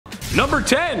Number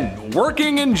 10.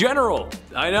 Working in general.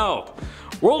 I know.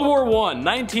 World War I,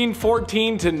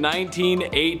 1914 to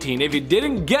 1918. If you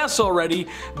didn't guess already,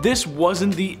 this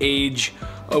wasn't the age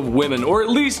of women, or at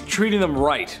least treating them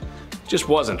right. Just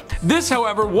wasn't. This,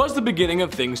 however, was the beginning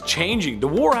of things changing. The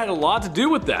war had a lot to do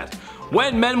with that.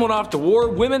 When men went off to war,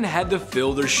 women had to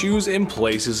fill their shoes in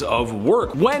places of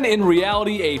work, when in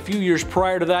reality, a few years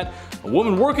prior to that, a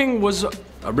woman working was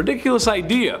a ridiculous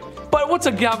idea. But what's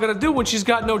a gal gonna do when she's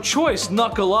got no choice?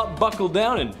 Knuckle up, buckle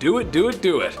down, and do it, do it,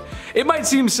 do it. It might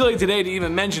seem silly today to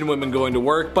even mention women going to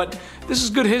work, but this is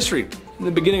good history. In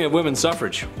the beginning of women's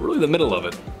suffrage, really the middle of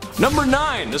it. Number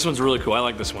 9, this one's really cool, I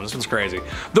like this one, this one's crazy.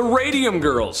 The Radium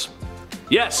Girls.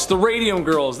 Yes, the Radium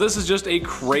Girls. This is just a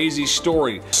crazy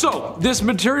story. So, this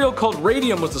material called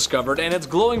radium was discovered and its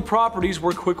glowing properties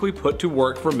were quickly put to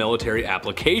work for military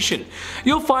application.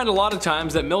 You'll find a lot of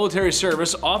times that military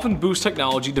service often boosts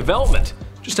technology development.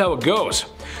 Just how it goes.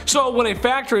 So when a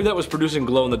factory that was producing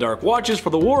glow-in-the-dark watches for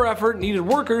the war effort needed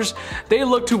workers, they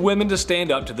looked to women to stand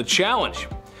up to the challenge.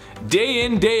 Day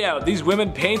in, day out, these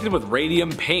women painted with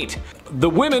radium paint. The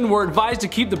women were advised to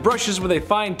keep the brushes with a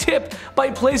fine tip by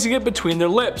placing it between their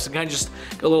lips. Kind of just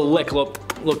a little lick, a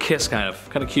little kiss kind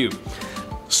of cute.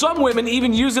 Some women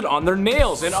even used it on their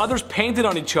nails, and others painted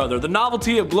on each other. The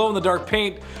novelty of glow-in-the-dark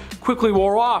paint quickly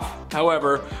wore off,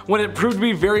 however, when it proved to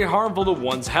be very harmful to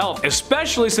one's health,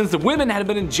 especially since the women had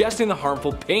been ingesting the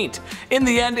harmful paint. In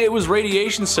the end, it was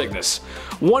radiation sickness.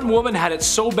 One woman had it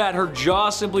so bad her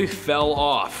jaw simply fell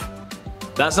off.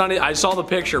 That's not it. I saw the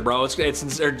picture, bro. It's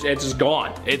just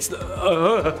gone.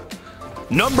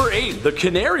 Number 8. The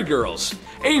Canary Girls.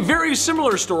 A very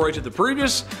similar story to the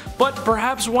previous, but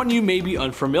perhaps one you may be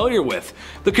unfamiliar with.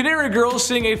 The Canary Girls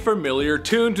sing a familiar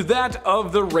tune to that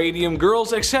of the Radium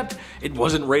Girls, except it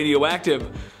wasn't radioactive,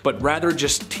 but rather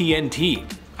just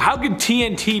TNT. How could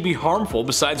TNT be harmful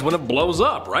besides when it blows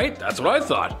up, right? That's what I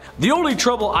thought. The only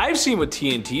trouble I've seen with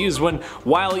TNT is when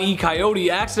Wile E. Coyote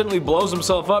accidentally blows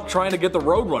himself up trying to get the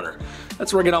Roadrunner.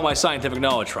 That's where I get all my scientific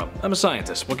knowledge from. I'm a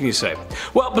scientist, what can you say?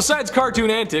 Well, besides cartoon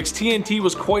antics, TNT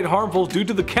was quite harmful due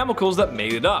to the chemicals that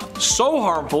made it up. So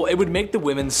harmful, it would make the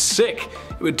women sick.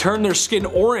 It would turn their skin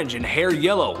orange and hair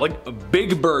yellow, like a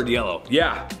Big Bird yellow.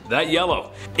 Yeah, that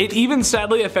yellow. It even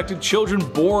sadly affected children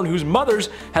born whose mothers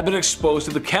had been exposed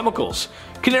to the chemicals.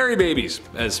 Canary babies,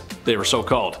 as they were so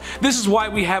called. This is why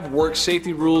we have work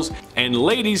safety rules, and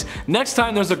ladies, next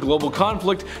time there's a global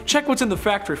conflict, check what's in the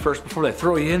factory first before they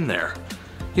throw you in there.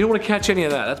 You don't want to catch any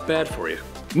of that, that's bad for you.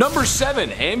 Number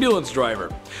 7. Ambulance driver.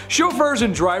 Chauffeurs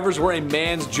and drivers were a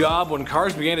man's job when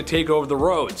cars began to take over the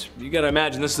roads. You gotta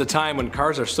imagine this is a time when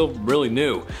cars are still really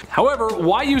new. However,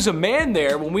 why use a man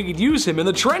there when we could use him in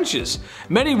the trenches?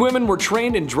 Many women were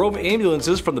trained and drove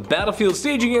ambulances from the battlefield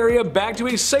staging area back to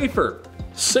a safer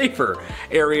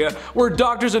area where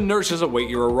doctors and nurses await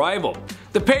your arrival.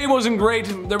 The pay wasn't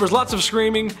great, there was lots of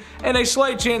screaming, and a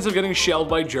slight chance of getting shelled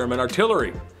by German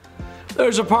artillery.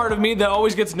 There's a part of me that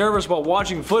always gets nervous while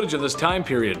watching footage of this time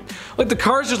period. Like, the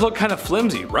cars just look kind of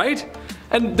flimsy, right?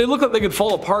 And they look like they could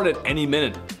fall apart at any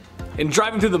minute. And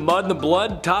driving through the mud and the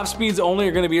blood, top speeds only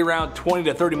are going to be around 20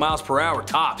 to 30 miles per hour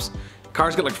tops.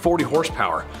 Cars get like 40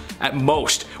 horsepower at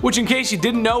most, which in case you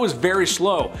didn't know is very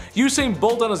slow. Usain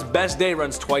Bolt on his best day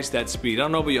runs twice that speed. I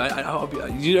don't know,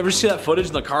 but you ever see that footage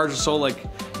and the cars are so like,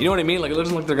 you know what I mean? Like, it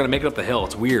doesn't look like they're gonna make it up the hill.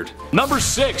 It's weird. Number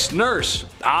 6, nurse.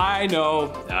 I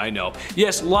know.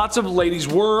 Yes, lots of ladies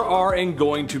were, are, and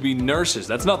going to be nurses.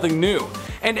 That's nothing new.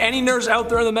 And any nurse out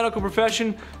there in the medical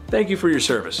profession, thank you for your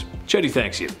service. Chetty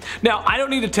thanks you. Now, I don't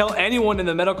need to tell anyone in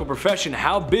the medical profession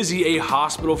how busy a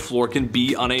hospital floor can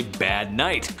be on a bad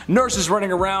night. Nurses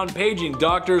running around, paging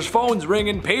doctors, phones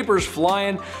ringing, papers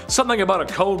flying, something about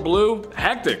a code blue.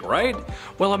 Hectic, right?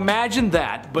 Well, imagine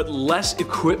that, but less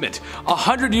equipment.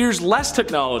 100 years less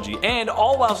technology, and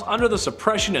all whilst under the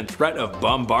suppression and threat of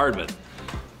bombardment.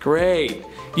 Great.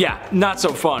 Yeah, not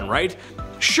so fun, right?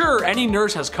 Sure, any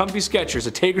nurse has comfy Skechers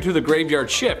to take her to the graveyard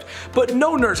shift, but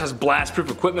no nurse has blast-proof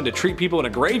equipment to treat people in a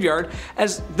graveyard,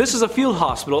 as this is a field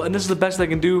hospital and this is the best they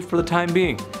can do for the time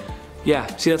being. Yeah,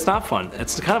 see, that's not fun.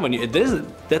 It's kind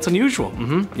of that's unusual.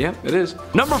 Yeah, it is.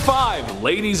 Number 5,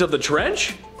 ladies of the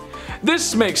trench.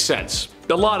 This makes sense.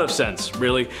 A lot of sense,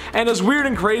 really. And as weird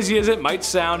and crazy as it might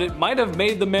sound, it might have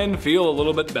made the men feel a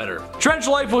little bit better. Trench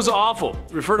life was awful.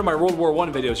 Refer to my World War I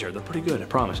videos here. They're pretty good, I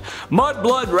promise. Mud,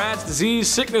 blood, rats, disease,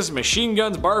 sickness, machine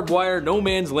guns, barbed wire, no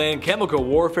man's land, chemical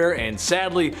warfare, and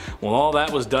sadly, when all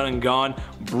that was done and gone,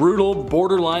 brutal,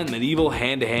 borderline, medieval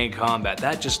hand-to-hand combat.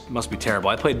 That just must be terrible.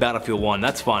 I played Battlefield 1,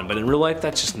 that's fun, but in real life,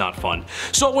 that's just not fun.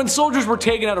 So when soldiers were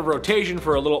taken out of rotation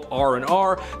for a little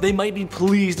R&R, they might be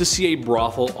pleased to see a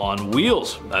brothel on wheels.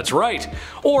 brothels, that's right.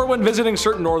 Or when visiting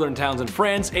certain northern towns in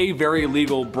France, a very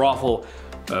legal brothel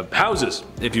houses,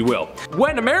 if you will.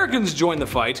 When Americans joined the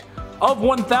fight, of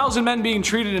 1,000 men being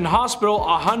treated in hospital,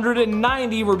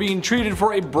 190 were being treated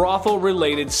for a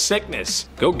brothel-related sickness.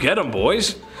 Go get 'em,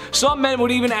 boys. Some men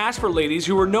would even ask for ladies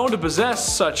who were known to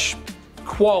possess such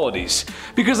qualities,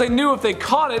 because they knew if they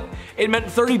caught it, it meant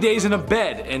 30 days in a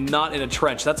bed and not in a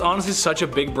trench. That's honestly such a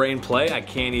big brain play, I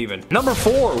can't even. Number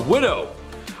 4, widow.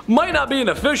 Might not be an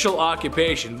official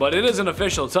occupation, but it is an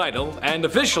official title, and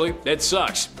officially, it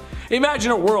sucks.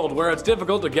 Imagine a world where it's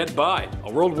difficult to get by,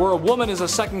 a world where a woman is a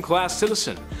second-class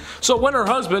citizen. So when her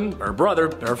husband, her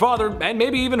brother, her father, and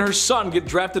maybe even her son get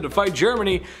drafted to fight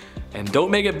Germany and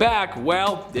don't make it back,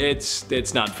 well,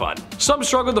 it's not fun. Some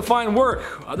struggled to find work,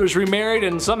 others remarried,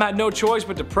 and some had no choice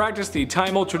but to practice the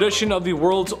time-old tradition of the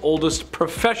world's oldest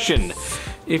profession,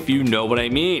 if you know what I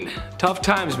mean. Tough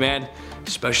times, man.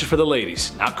 Especially for the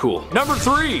ladies. Not cool. Number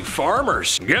 3,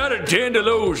 farmers. Gotta tend to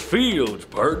those fields,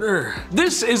 partner.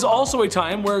 This is also a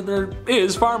time where there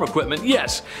is farm equipment,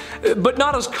 yes, but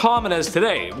not as common as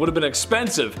today. It would have been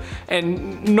expensive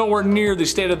and nowhere near the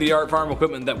state-of-the-art farm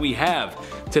equipment that we have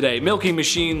today. Milking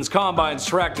machines, combines,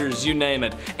 tractors, you name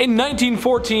it. In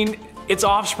 1914, it's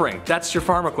offspring. That's your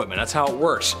farm equipment. That's how it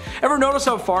works. Ever notice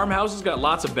how farmhouses got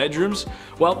lots of bedrooms?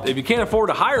 Well, if you can't afford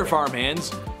to hire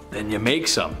farmhands, then you make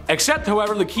some. Except,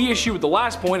 however, the key issue with the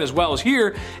last point as well as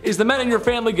here is the men in your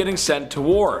family getting sent to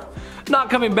war. Not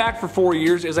coming back for 4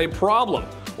 years is a problem.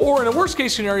 Or in a worst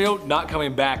case scenario, not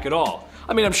coming back at all.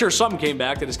 I mean, I'm sure some came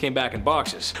back, they just came back in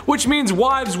boxes. Which means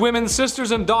wives, women,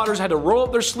 sisters, and daughters had to roll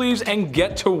up their sleeves and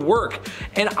get to work.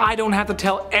 And I don't have to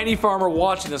tell any farmer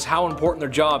watching this how important their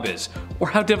job is, or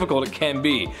how difficult it can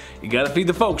be. You gotta feed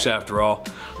the folks after all.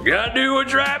 Gotta do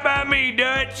what's right by me,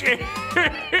 Dutch.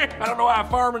 I don't know how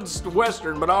farming's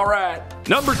Western, but alright.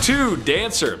 Number 2,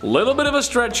 dancer. Little bit of a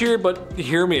stretch here, but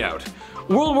hear me out.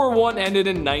 World War I ended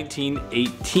in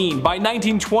 1918. By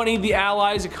 1920, the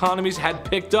Allies' economies had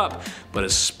picked up, but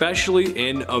especially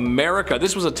in America.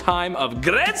 This was a time of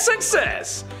great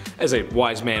success, as a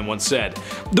wise man once said.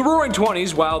 The Roaring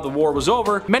 20s, while the war was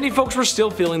over, many folks were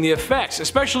still feeling the effects,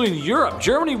 especially in Europe.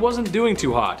 Germany wasn't doing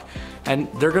too hot. And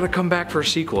they're gonna come back for a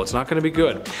sequel. It's not gonna be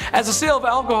good. As the sale of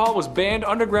alcohol was banned,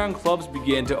 underground clubs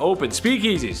began to open.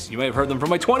 Speakeasies, you may have heard them from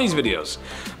my 20s videos.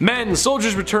 Men,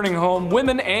 soldiers returning home,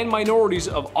 women, and minorities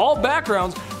of all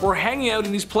backgrounds were hanging out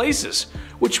in these places,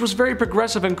 which was very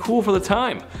progressive and cool for the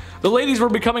time. The ladies were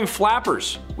becoming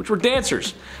flappers, which were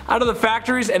dancers, out of the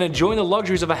factories and enjoying the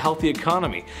luxuries of a healthy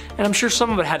economy. And I'm sure some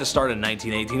of it had to start in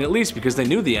 1918 at least, because they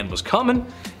knew the end was coming.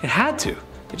 It had to.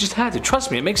 It just had to.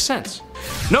 Trust me, it makes sense.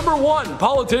 Number 1,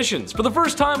 politicians. For the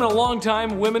first time in a long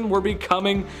time, women were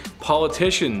becoming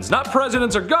politicians. Not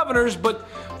presidents or governors, but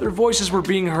their voices were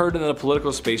being heard in the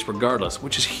political space regardless,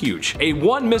 which is huge. A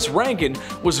one Miss Rankin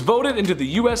was voted into the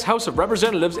US House of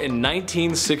Representatives in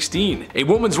 1916. A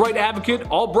woman's right advocate,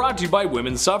 all brought to you by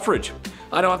women's suffrage.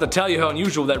 I don't have to tell you how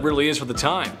unusual that really is for the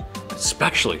time.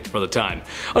 Especially for the time.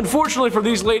 Unfortunately for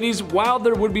these ladies, while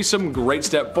there would be some great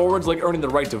step forwards like earning the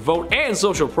right to vote and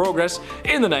social progress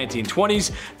in the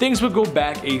 1920s, things would go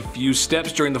back a few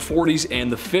steps during the 40s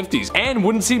and the 50s, and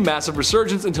wouldn't see massive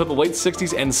resurgence until the late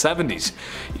 60s and 70s.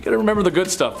 You gotta remember the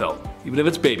good stuff though, even if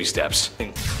it's baby steps.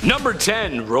 Number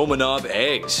 10, Romanov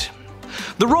eggs.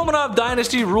 The Romanov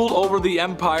dynasty ruled over the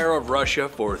Empire of Russia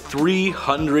for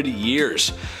 300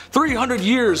 years. 300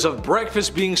 years of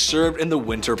breakfast being served in the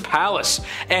Winter Palace,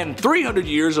 and 300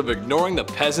 years of ignoring the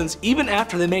peasants even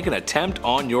after they make an attempt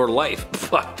on your life.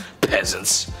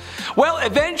 Peasants. Well,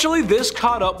 eventually this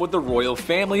caught up with the royal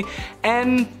family,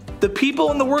 and the people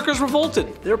and the workers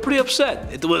revolted. They were pretty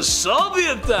upset. It was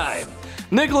Soviet time.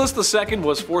 Nicholas II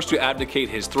was forced to abdicate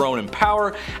his throne and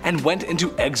power and went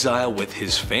into exile with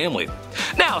his family.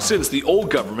 Now, since the old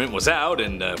government was out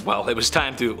and, well, it was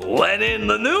time to let in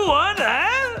the new one,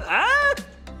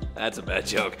 That's a bad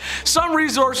joke. Some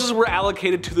resources were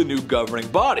allocated to the new governing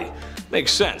body.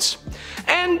 Makes sense.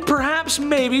 And perhaps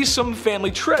maybe some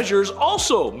family treasures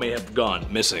also may have gone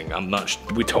missing.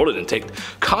 We totally didn't take,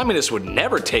 communists would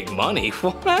never take money.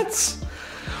 What?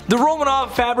 The Romanov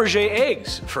Fabergé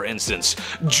eggs, for instance.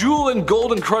 Jewel and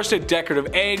gold encrusted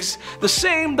decorative eggs, the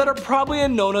same that are probably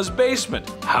in Nona's basement.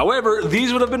 However,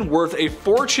 these would have been worth a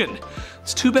fortune.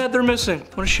 It's too bad they're missing.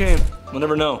 What a shame. We'll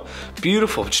never know.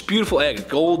 Beautiful, just beautiful eggs.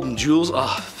 Gold and jewels,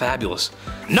 fabulous.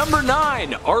 Number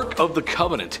 9, Ark of the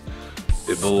Covenant.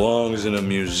 It belongs in a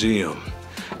museum.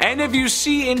 And if you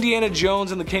see Indiana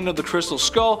Jones in the Kingdom of the Crystal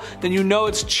Skull, then you know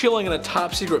it's chilling in a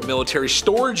top secret military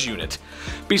storage unit.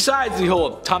 Besides the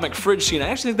whole atomic fridge scene, I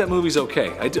actually think that movie's okay.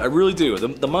 I really do.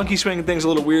 The monkey swinging thing's a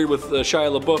little weird with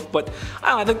Shia LaBeouf, but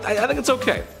I think it's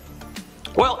okay.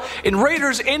 Well, in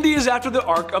Raiders, Indy is after the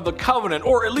Ark of the Covenant,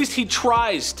 or at least he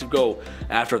tries to go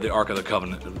after the Ark of the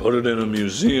Covenant and put it in a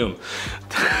museum.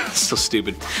 So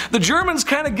stupid. The Germans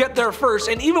kind of get there first,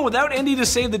 and even without Indy to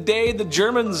save the day, the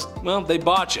Germans, well, they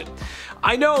botch it.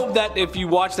 I know that if you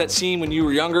watched that scene when you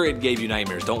were younger, it gave you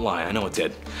nightmares, don't lie, I know it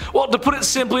did. Well, to put it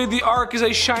simply, the Ark is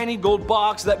a shiny gold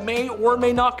box that may or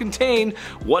may not contain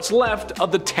what's left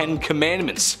of the 10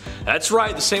 Commandments. That's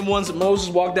right, the same ones that Moses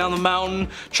walked down the mountain,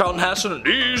 Charlton Heston, and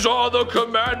these are the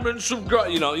commandments of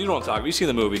God. You know what I'm talking about, you've seen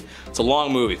the movie. It's a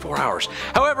long movie, 4 hours.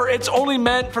 However, it's only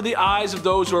meant for the eyes of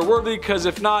those who are worthy, because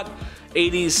if not,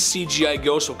 80s CGI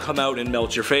ghosts will come out and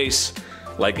melt your face.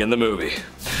 Like in the movie.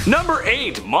 Number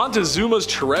 8. Montezuma's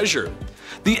Treasure.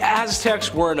 The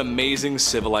Aztecs were an amazing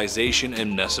civilization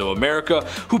in Mesoamerica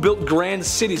who built grand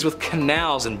cities with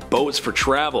canals and boats for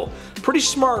travel. Pretty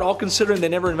smart, all considering they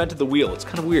never invented the wheel. It's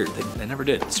kind of weird, they never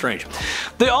did, it's strange.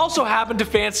 They also happened to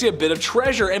fancy a bit of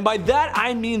treasure, and by that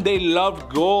I mean they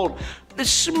loved gold. The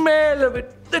smell of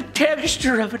it, the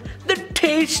texture of it, the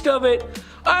taste of it.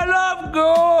 I love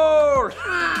gold!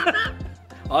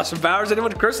 Austin Powers,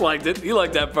 anyone? Chris liked it. He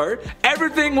liked that part.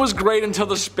 Everything was great until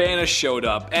the Spanish showed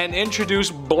up and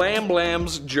introduced blam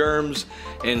blams, germs,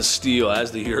 and steel,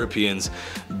 as the Europeans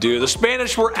do. The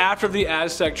Spanish were after the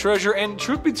Aztec treasure, and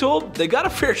truth be told, they got a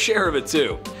fair share of it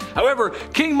too. However,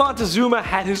 King Montezuma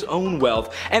had his own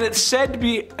wealth, and it's said to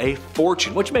be a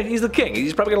fortune, which makes he's the king.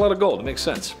 He's probably got a lot of gold. It makes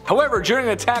sense. However, during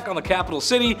an attack on the capital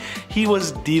city, he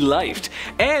was de-lifed,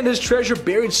 and his treasure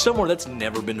buried somewhere that's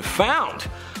never been found.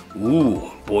 Ooh,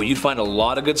 boy, you'd find a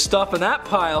lot of good stuff in that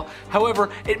pile. However,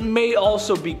 it may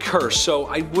also be cursed, so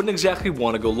I wouldn't exactly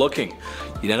want to go looking.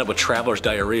 You'd end up with traveler's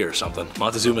diarrhea or something.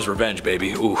 Montezuma's revenge,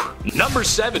 baby. Ooh. Number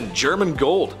 7, German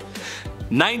gold.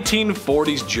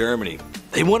 1940s Germany.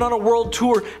 They went on a world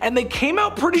tour and they came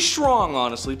out pretty strong,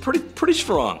 honestly, pretty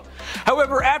strong.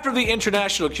 However, after the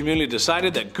international community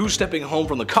decided that goose-stepping home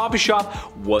from the coffee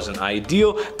shop wasn't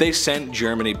ideal, they sent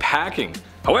Germany packing.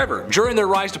 However, during their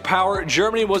rise to power,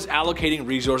 Germany was allocating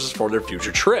resources for their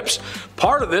future trips.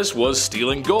 Part of this was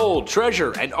stealing gold,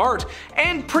 treasure, and art,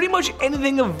 and pretty much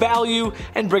anything of value,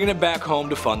 and bringing it back home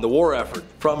to fund the war effort,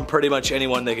 from pretty much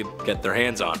anyone they could get their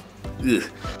hands on. Ugh.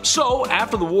 So,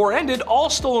 after the war ended, all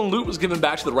stolen loot was given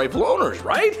back to the rightful owners,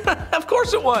 right? Of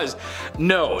course it was.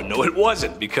 No, it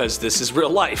wasn't, because this is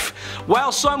real life.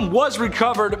 While some was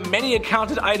recovered, many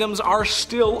accounted items are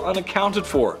still unaccounted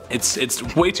for. It's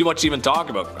way too much to even talk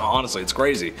about, honestly, it's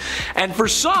crazy. And for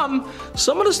some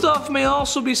of the stuff may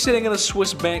also be sitting in a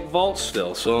Swiss bank vault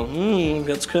still, so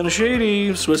that's kinda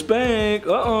shady. Swiss bank,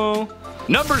 uh-oh.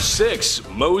 Number 6.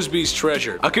 Mosby's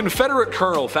Treasure. A Confederate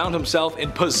colonel found himself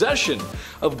in possession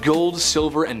of gold,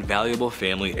 silver, and valuable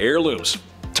family heirlooms.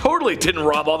 Totally didn't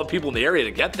rob all the people in the area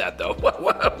to get that though.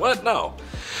 What? No.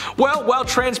 Well, while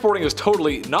transporting his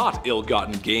totally not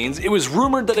ill-gotten gains, it was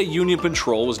rumored that a Union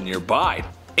patrol was nearby.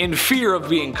 In fear of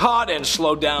being caught and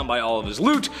slowed down by all of his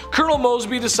loot, Colonel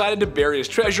Mosby decided to bury his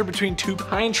treasure between 2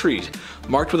 pine trees,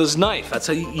 marked with his knife. That's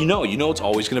how you know it's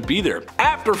always going to be there.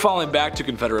 After falling back to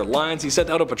Confederate lines, he sent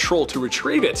out a patrol to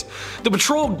retrieve it. The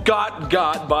patrol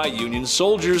got by Union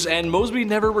soldiers, and Mosby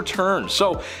never returned.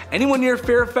 So anyone near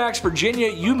Fairfax, Virginia,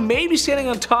 you may be standing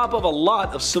on top of a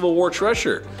lot of Civil War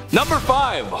treasure. Number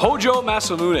 5. Hojo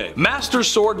Masamune. Master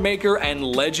sword maker and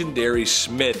legendary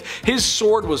smith. His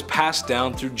sword was passed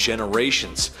down through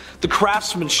generations. The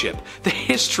craftsmanship, the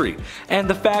history, and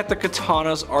the fact that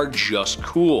katanas are just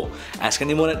cool. Ask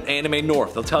anyone at Anime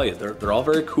North, they'll tell you, they're all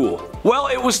very cool. Well,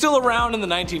 it was still around in the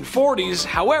 1940s,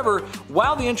 however,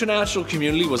 while the international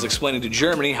community was explaining to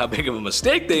Germany how big of a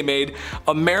mistake they made,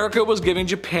 America was giving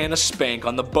Japan a spank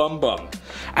on the bum-bum.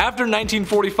 After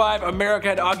 1945, America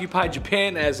had occupied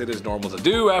Japan, as it is normal to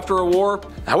do after a war.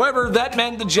 However, that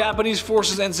meant the Japanese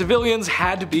forces and civilians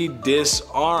had to be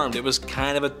disarmed. It was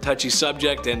kind of a touchy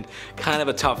subject and kind of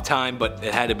a tough time, but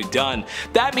it had to be done.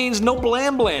 That means no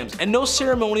blam blams and no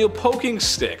ceremonial poking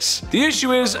sticks. The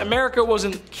issue is America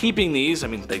wasn't keeping these, I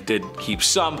mean they did keep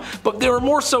some, but they were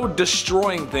more so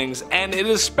destroying things, and it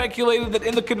is speculated that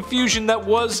in the confusion that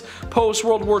was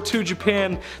post-World War II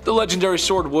Japan, the legendary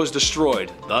sword was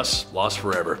destroyed, thus lost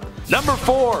forever. Number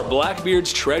 4.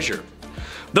 Blackbeard's Treasure.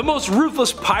 The most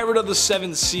ruthless pirate of the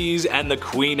 7 seas and the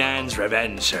Queen Anne's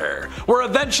Revenger were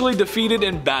eventually defeated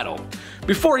in battle.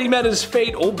 Before he met his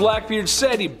fate, old Blackbeard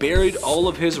said he buried all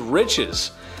of his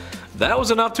riches. That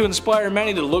was enough to inspire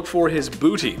many to look for his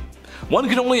booty. One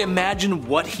can only imagine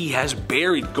what he has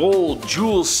buried: gold,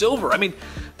 jewels, silver. I mean,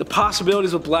 the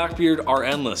possibilities with Blackbeard are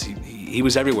endless. He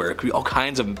was everywhere. It could be all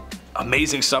kinds of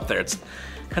amazing stuff there. It's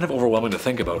kind of overwhelming to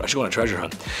think about. I should go on a treasure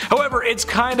hunt. However, it's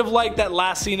kind of like that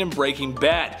last scene in Breaking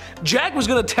Bad. Jack was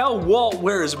gonna tell Walt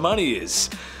where his money is,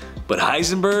 but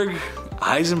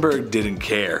Heisenberg didn't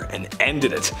care and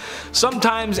ended it.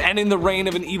 Sometimes ending the reign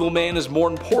of an evil man is more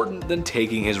important than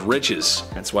taking his riches.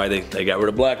 That's why they got rid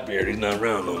of Blackbeard. He's not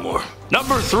around no more.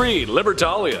 Number 3,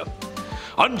 Libertalia.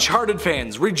 Uncharted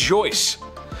fans, rejoice.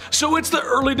 So it's the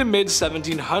early to mid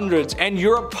 1700s and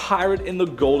you're a pirate in the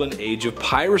golden age of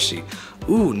piracy.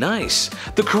 Ooh, nice.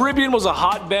 The Caribbean was a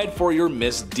hotbed for your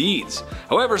misdeeds.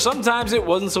 However, sometimes it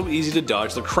wasn't so easy to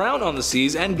dodge the crown on the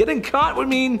seas, and getting caught would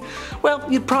mean, well,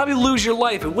 you'd probably lose your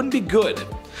life. It wouldn't be good.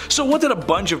 So what did a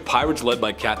bunch of pirates led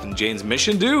by Captain James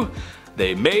Mission do?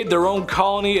 They made their own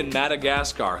colony in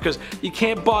Madagascar, because you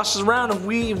can't boss us around and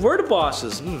we're the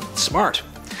bosses. Smart.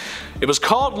 It was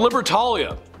called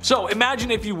Libertalia. So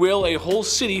imagine, if you will, a whole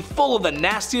city full of the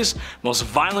nastiest, most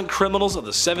violent criminals of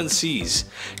the 7 seas.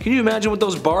 Can you imagine what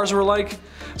those bars were like?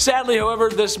 Sadly, however,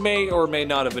 this may or may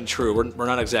not have been true. We're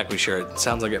not exactly sure. It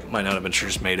sounds like it might not have been true,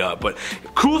 just made up. But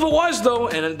cool if it was though,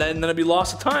 and then it'd be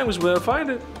lost to time because we'll never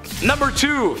find it. Number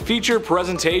 2, feature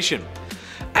presentation.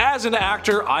 As an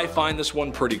actor, I find this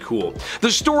one pretty cool.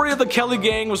 The story of the Kelly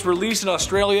Gang was released in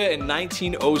Australia in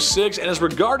 1906 and is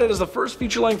regarded as the first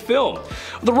feature-length film.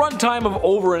 With a runtime of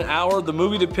over an hour, the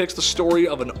movie depicts the story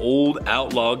of an old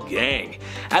outlaw gang.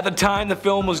 At the time, the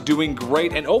film was doing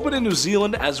great and opened in New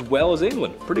Zealand as well as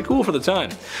England. Pretty cool for the time.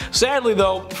 Sadly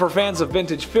though, for fans of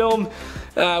vintage film,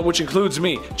 which includes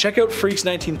me, check out Freaks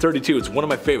 1932. It's one of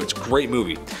my favorites. Great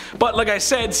movie. But like I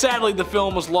said, sadly the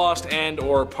film was lost and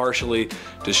or partially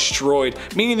destroyed,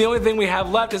 meaning the only thing we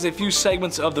have left is a few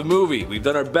segments of the movie. We've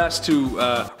done our best to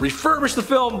refurbish the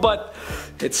film, but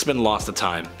it's been lost to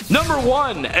time. Number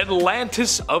 1,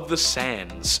 Atlantis of the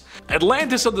Sands.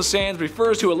 Atlantis of the Sands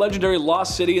refers to a legendary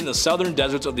lost city in the southern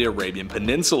deserts of the Arabian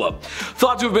Peninsula,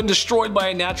 thought to have been destroyed by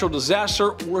a natural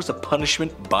disaster or as a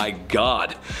punishment by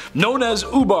God, known as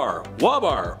Ubar,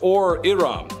 Wabar, or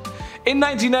Iram. In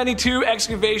 1992,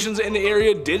 excavations in the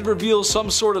area did reveal some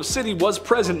sort of city was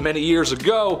present many years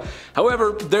ago.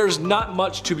 However, there's not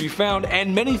much to be found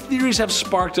and many theories have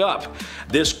sparked up.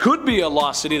 This could be a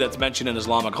lost city that's mentioned in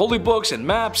Islamic holy books and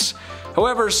maps.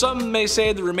 However, some may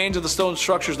say the remains of the stone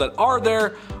structures that are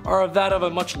there are of that of a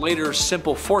much later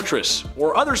simple fortress,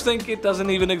 or others think it doesn't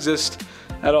even exist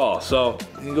at all. So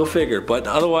you can go figure, but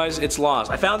otherwise it's lost.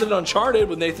 I found it in Uncharted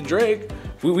with Nathan Drake.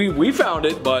 We found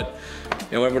it, but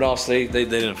you know, everyone else they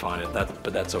didn't find it.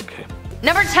 But that's okay.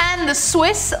 Number 10, the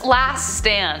Swiss Last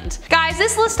Stand. Guys,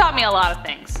 this list taught me a lot of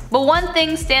things, but one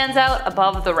thing stands out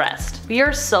above the rest. We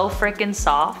are so freaking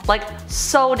soft, like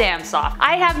so damn soft.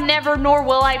 I have never, nor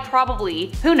will I probably,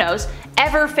 who knows,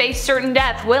 ever face certain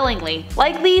death willingly,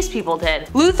 like these people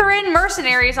did. Lutheran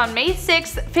mercenaries on May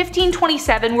 6,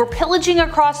 1527 were pillaging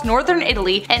across northern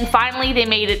Italy, and finally they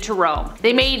made it to Rome.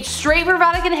 They made straight for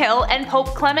Vatican Hill, and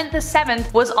Pope Clement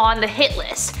VII was on the hit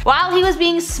list. While he was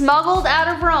being smuggled out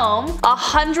of Rome,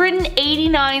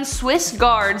 189 Swiss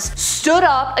guards stood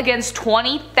up against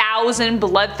 20,000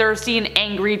 bloodthirsty and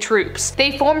angry troops.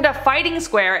 They formed a fighting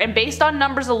square, and based on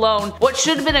numbers alone, what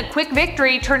should have been a quick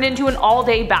victory turned into an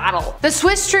all-day battle. The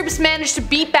Swiss troops managed to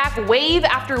beat back wave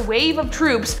after wave of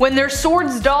troops. When their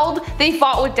swords dulled, they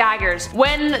fought with daggers.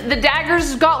 When the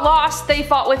daggers got lost, they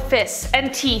fought with fists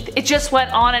and teeth. It just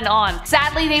went on and on.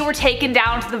 Sadly, they were taken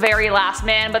down to the very last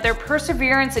man, but their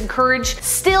perseverance and courage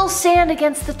still stand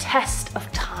against the test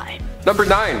of time. Number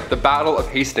 9, the Battle of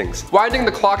Hastings. Winding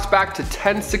the clocks back to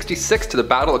 1066 to the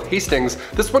Battle of Hastings,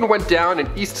 this one went down in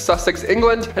East Sussex,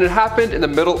 England, and it happened in the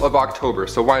middle of October,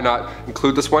 so why not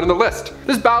include this one in the list.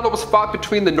 This battle was fought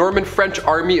between the Norman-French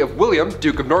army of William,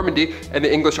 Duke of Normandy, and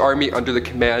the English army under the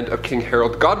command of King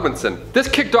Harold Godwinson. This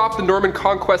kicked off the Norman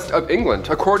conquest of England.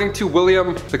 According to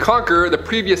William the Conqueror, the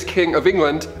previous king of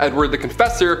England, Edward the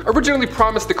Confessor, originally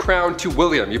promised the crown to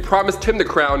William. He promised him the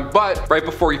crown, but right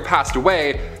before he passed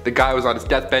away, the guy was on his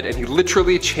deathbed and he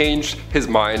literally changed his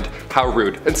mind. How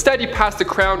rude. Instead, he passed the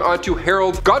crown on to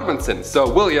Harold Godwinson.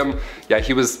 So William, yeah,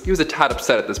 he was a tad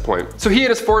upset at this point. So he and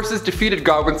his forces defeated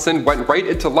Godwinson, went right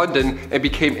into London, and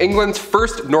became England's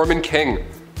first Norman king.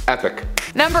 Epic.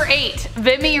 Number 8,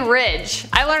 Vimy Ridge.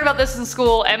 I learned about this in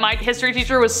school and my history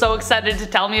teacher was so excited to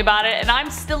tell me about it, and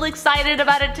I'm still excited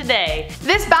about it today.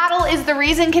 This battle is the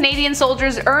reason Canadian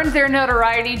soldiers earned their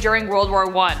notoriety during World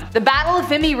War I. The Battle of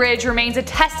Vimy Ridge remains a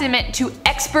testament to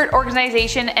expert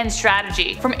organization and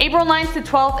strategy. From April 9th to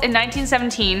 12th in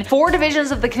 1917, 4 divisions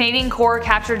of the Canadian Corps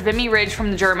captured Vimy Ridge from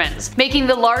the Germans, making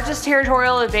the largest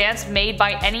territorial advance made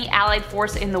by any Allied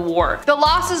force in the war. The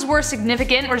losses were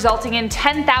significant, resulting in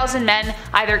 10,000 men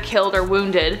either killed or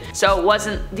wounded, so it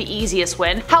wasn't the easiest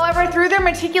win. However, through their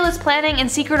meticulous planning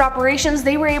and secret operations,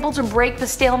 they were able to break the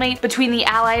stalemate between the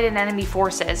Allied and enemy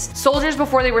forces. Soldiers,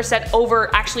 before they were sent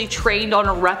over, actually trained on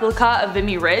a replica of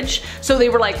Vimy Ridge, so they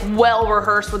were like well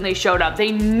rehearsed when they showed up.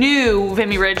 They knew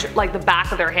Vimy Ridge like the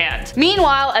back of their hand.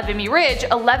 Meanwhile, at Vimy Ridge,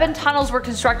 11 tunnels were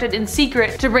constructed in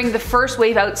secret to bring the first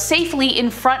wave out safely in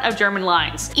front of German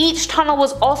lines. Each tunnel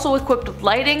was also equipped with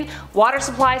lighting, water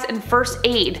supplies, and first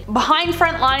aid. Behind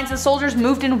front lines, the soldiers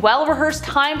moved in well-rehearsed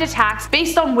timed attacks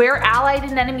based on where Allied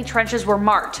and enemy trenches were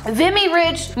marked. Vimy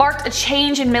Ridge marked a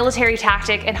change in military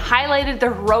tactic and highlighted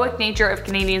the heroic nature of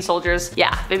Canadian soldiers.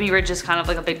 Yeah, Vimy Ridge is kind of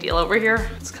like a big deal over here.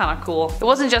 It's kind of cool. It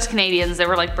wasn't just Canadians, they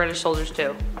were like British soldiers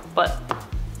too. But,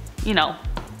 you know,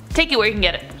 take it where you can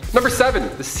get it. Number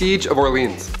 7. The Siege of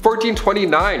Orleans.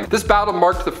 1429. This battle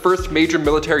marked the first major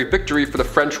military victory for the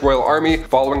French Royal Army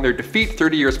following their defeat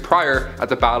 30 years prior at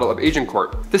the Battle of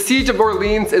Agincourt. The Siege of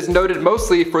Orleans is noted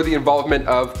mostly for the involvement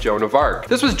of Joan of Arc.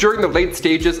 This was during the late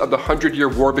stages of the 100-year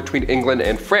war between England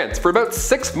and France. For about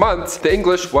 6 months, the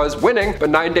English was winning, but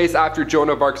 9 days after Joan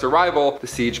of Arc's arrival, the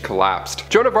siege collapsed.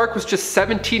 Joan of Arc was just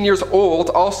 17 years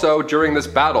old also during this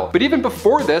battle. But even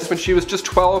before this, when she was just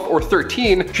 12 or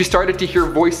 13, she started to hear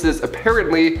voices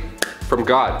apparently from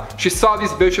God. She saw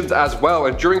these visions as well,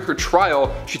 and during her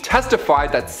trial, she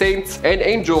testified that saints and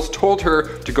angels told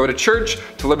her to go to church,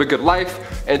 to live a good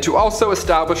life, and to also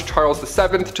establish Charles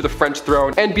VII to the French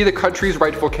throne and be the country's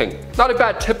rightful king. Not a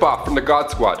bad tip-off from the God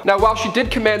Squad. Now, while she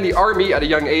did command the army at a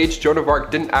young age, Joan of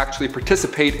Arc didn't actually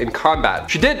participate in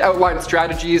combat. She did outline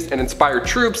strategies and inspire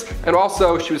troops, and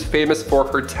also she was famous for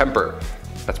her temper.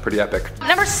 That's pretty epic.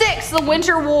 Number 6. The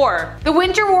Winter War. The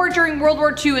Winter War during World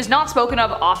War II is not spoken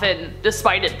of often,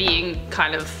 despite it being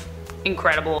kind of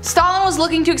incredible. Stalin was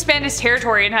looking to expand his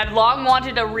territory and had long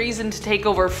wanted a reason to take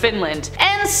over Finland,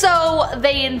 and so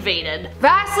they invaded.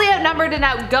 Vastly outnumbered and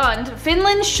outgunned,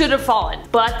 Finland should have fallen,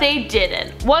 but they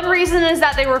didn't. One reason is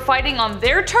that they were fighting on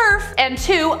their turf, and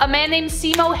 2, a man named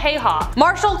Simo Häyhä.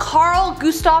 Marshal Carl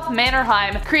Gustaf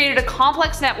Mannerheim created a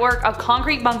complex network of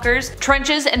concrete bunkers,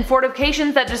 trenches, and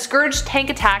fortifications that discouraged tank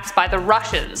attacks by the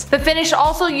Russians. The Finnish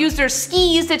also used their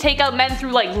skis to take out men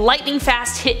through like lightning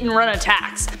fast hit and run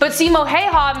attacks. But Simo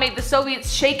Häyhä made the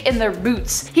Soviets shake in their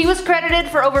boots. He was credited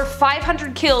for over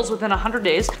 500 kills within 100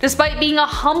 days, despite being a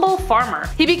humble farmer.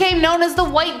 He became known as the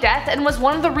White Death and was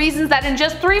one of the reasons that in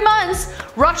just 3 months,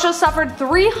 Russia suffered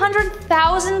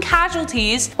 300,000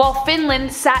 casualties while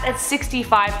Finland sat at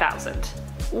 65,000.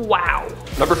 Wow.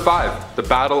 Number 5. The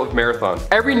Battle of Marathon.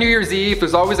 Every New Year's Eve,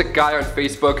 there's always a guy on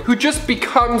Facebook who just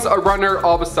becomes a runner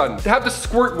all of a sudden. They have the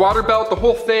squirt water belt, the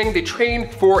whole thing, they train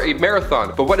for a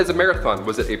marathon. But what is a marathon?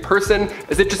 Was it a person?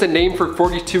 Is it just a name for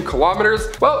 42 kilometers?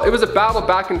 Well, it was a battle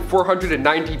back in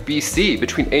 490 BC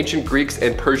between ancient Greeks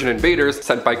and Persian invaders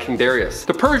sent by King Darius.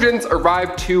 The Persians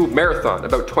arrived to Marathon,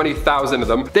 about 20,000 of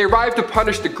them. They arrived to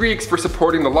punish the Greeks for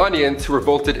supporting the Ionians who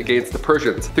revolted against the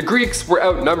Persians. The Greeks were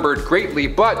outnumbered greatly,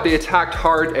 but they attacked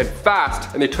hard and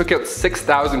fast, and they took out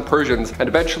 6,000 Persians, and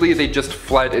eventually they just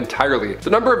fled entirely.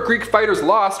 The number of Greek fighters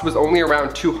lost was only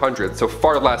around 200, so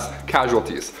far less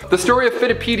casualties. The story of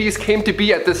Philippides came to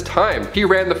be at this time. He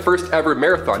ran the first ever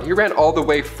marathon. He ran all the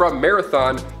way from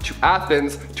Marathon to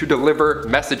Athens to deliver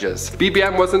messages.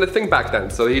 BBM wasn't a thing back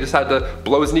then, so he just had to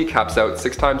blow his kneecaps out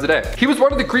 6 times a day. He was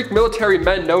one of the Greek military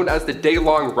men known as the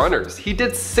day-long runners. He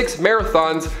did 6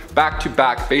 marathons back to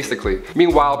back, basically.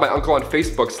 Meanwhile, my uncle on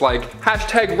Facebook's like,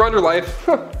 #runnerlife.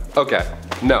 Okay.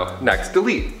 No. Next.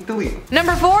 Delete.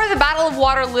 Number 4. The Battle of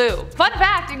Waterloo. Fun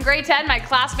fact, in grade 10 my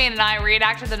classmate and I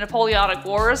reenacted the Napoleonic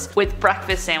Wars with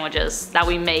breakfast sandwiches that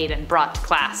we made and brought to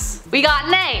class. We got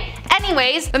an A!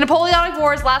 Anyways, the Napoleonic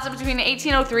Wars lasted between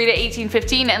 1803 to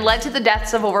 1815 and led to the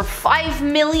deaths of over 5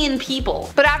 million people.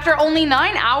 But after only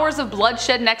 9 hours of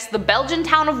bloodshed next to the Belgian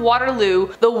town of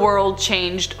Waterloo, the world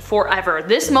changed forever.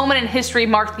 This moment in history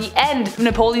marked the end of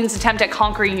Napoleon's attempt at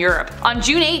conquering Europe. On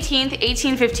June 18th,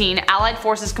 1815, Allied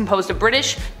forces composed of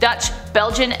British, Dutch,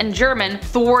 Belgian, and German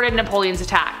thwarted Napoleon's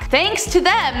attack. Thanks to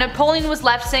them, Napoleon was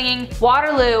left singing,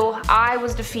 "Waterloo, I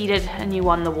was defeated and you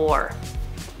won the war."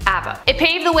 ABBA. It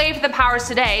paved the way for the powers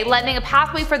today, lending a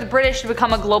pathway for the British to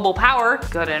become a global power,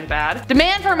 good and bad.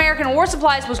 Demand for American war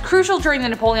supplies was crucial during the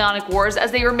Napoleonic Wars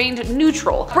as they remained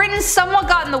neutral. Britain somewhat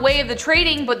got in the way of the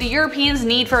trading, but the Europeans'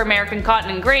 need for American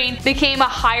cotton and grain became a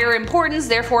higher importance,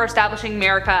 therefore establishing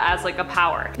America as like a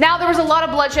power. Now there was a lot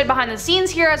of bloodshed behind the scenes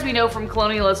here, as we know from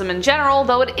colonialism in general,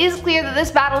 though it is clear that this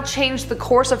battle changed the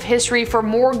course of history for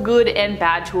more good and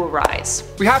bad to arise.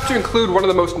 We have to include one of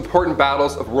the most important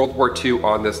battles of World War II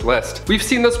on this list. We've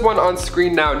seen this one on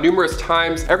screen now numerous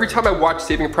times. Every time I watch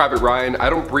Saving Private Ryan, I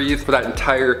don't breathe for that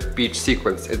entire beach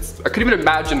sequence. I couldn't even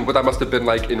imagine what that must have been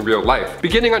like in real life.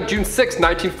 Beginning on June 6,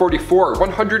 1944,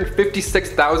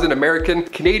 156,000 American,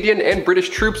 Canadian, and British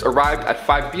troops arrived at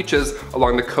 5 beaches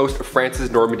along the coast of France's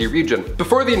Normandy region.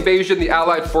 Before the invasion, the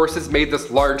Allied forces made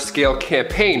this large-scale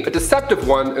campaign, a deceptive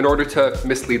one, in order to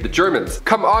mislead the Germans.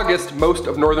 Come August, most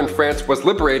of northern France was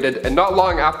liberated, and not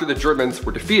long after the Germans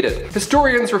were defeated.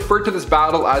 Historians refer to this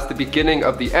battle as the beginning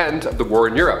of the end of the war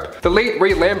in Europe. The late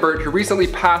Ray Lambert, who recently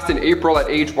passed in April at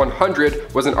age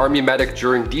 100, was an army medic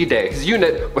during D-Day. His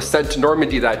unit was sent to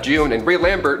Normandy that June, and Ray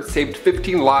Lambert saved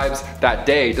 15 lives that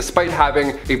day, despite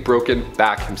having a broken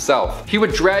back himself. He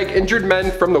would drag injured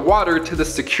men from the water to the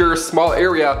secure small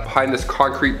area behind this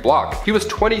concrete block. He was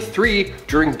 23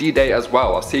 during D-Day as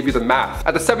well. I'll save you the math.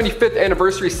 At the 75th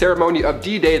anniversary ceremony of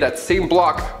D-Day, that same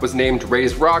block was named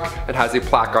Ray's Rock and has a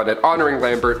plaque on it honoring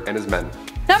Lambert and his men.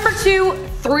 Number 2,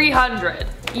 300.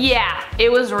 Yeah,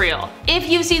 it was real. If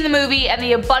you've seen the movie and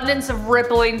the abundance of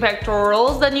rippling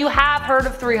pectorals, then you have heard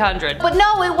of 300. But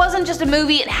no, it wasn't just a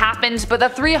movie, it happened, but the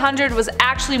 300 was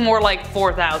actually more like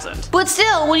 4,000. But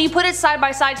still, when you put it side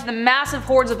by side to the massive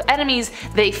hordes of enemies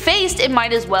they faced, it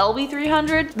might as well be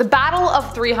 300. The Battle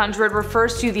of 300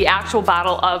 refers to the actual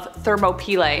Battle of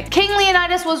Thermopylae. King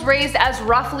Leonidas was raised as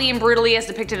roughly and brutally as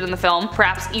depicted in the film,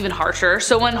 perhaps even harsher,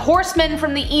 so when horsemen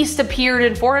from the east appeared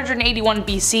in 481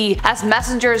 BC as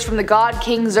messengers from the god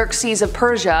King Xerxes of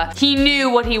Persia, he knew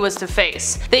what he was to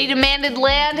face. They demanded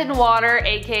land and water,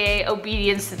 aka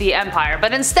obedience to the empire,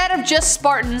 but instead of just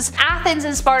Spartans, Athens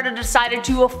and Sparta decided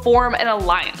to form an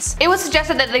alliance. It was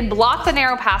suggested that they block the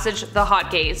narrow passage, the hot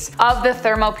gates, of the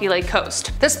Thermopylae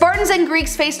coast. The Spartans and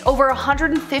Greeks faced over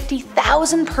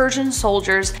 150,000 Persian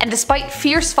soldiers, and despite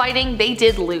fierce fighting, they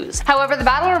did lose. However, the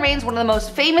battle remains one of the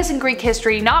most famous in Greek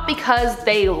history, not because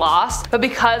they lost, but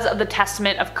because of the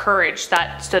testament of courage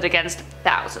that stood against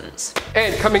thousands.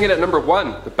 And coming in at number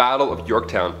 1, the Battle of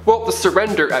Yorktown. Well, the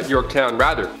surrender at Yorktown,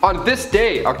 rather. On this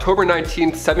day, October 19,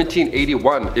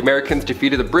 1781, the Americans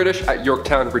defeated the British at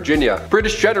Yorktown, Virginia.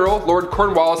 British General Lord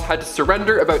Cornwallis had to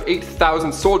surrender about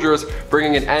 8,000 soldiers,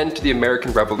 bringing an end to the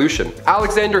American Revolution.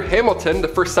 Alexander Hamilton, the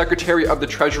first Secretary of the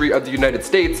Treasury of the United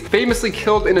States, famously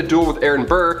killed in a duel with Aaron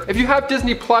Burr. If you have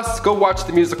Disney Plus, go watch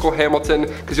the musical Hamilton,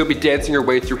 because you'll be dancing your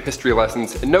way through history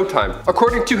lessons in no time.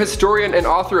 According to historian and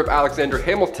author of Alexander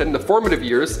Hamilton in the formative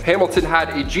years, Hamilton had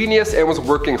a genius and was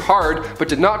working hard, but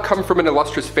did not come from an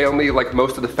illustrious family like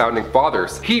most of the founding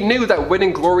fathers. He knew that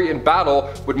winning glory in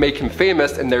battle would make him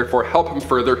famous and therefore help him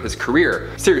further his career.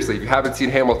 Seriously, if you haven't seen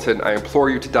Hamilton, I implore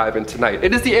you to dive in tonight.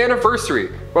 It is the anniversary.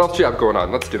 What else do you have going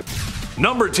on? Let's do it.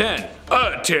 Number 10.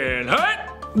 A tin hut?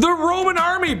 The Roman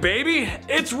army, baby!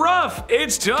 It's rough,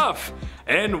 it's tough.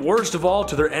 And worst of all,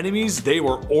 to their enemies, they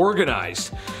were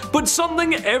organized. But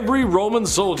something every Roman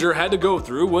soldier had to go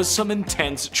through was some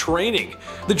intense training.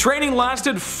 The training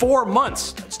lasted 4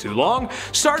 months, that's too long,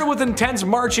 started with intense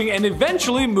marching and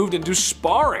eventually moved into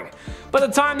sparring. By the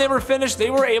time they were finished, they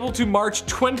were able to march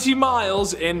 20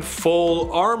 miles in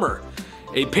full armor.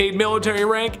 A paid military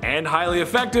rank and highly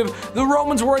effective, the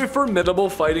Romans were a formidable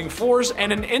fighting force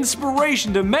and an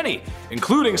inspiration to many,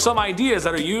 including some ideas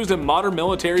that are used in modern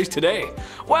militaries today.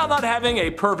 While not having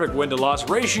a perfect win-to-loss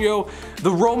ratio, the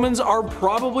Romans are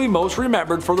probably most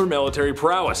remembered for their military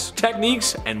prowess,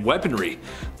 techniques, and weaponry.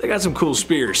 They got some cool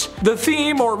spears. The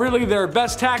theme, or really their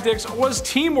best tactics, was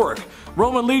teamwork.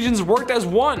 Roman legions worked as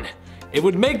one. It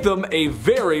would make them a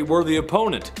very worthy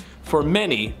opponent for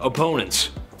many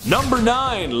opponents. Number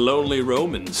 9. Lonely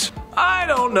Romans. I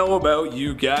don't know about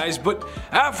you guys, but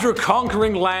after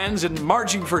conquering lands and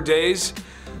marching for days,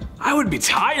 I would be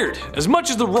tired. As much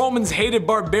as the Romans hated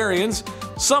barbarians,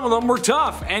 some of them were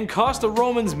tough and cost the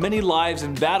Romans many lives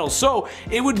in battle, so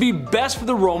it would be best for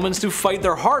the Romans to fight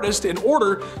their hardest in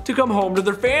order to come home to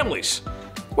their families.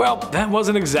 Well, that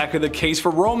wasn't exactly the case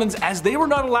for Romans, as they were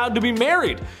not allowed to be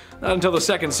married. Not until the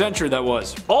 2nd century, that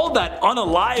was. All that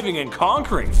unaliving and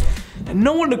conquering, and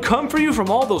no one to come for you from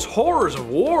all those horrors of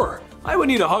war. I would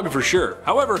need a hug for sure.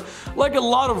 However, like a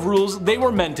lot of rules, they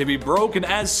were meant to be broken,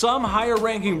 as some higher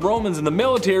ranking Romans in the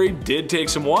military did take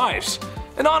some wives.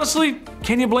 And honestly,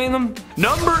 can you blame them?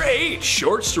 Number 8,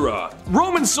 short straw.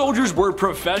 Roman soldiers were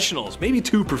professionals, maybe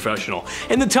too professional.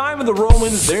 In the time of the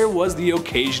Romans, there was the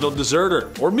occasional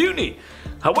deserter or mutiny.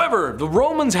 However, the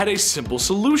Romans had a simple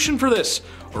solution for this,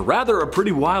 or rather a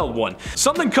pretty wild one.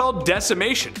 Something called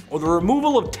decimation, or the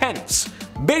removal of tenths.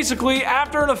 Basically,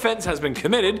 after an offense has been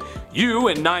committed, you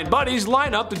and 9 buddies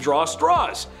line up to draw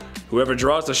straws. Whoever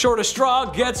draws the shortest straw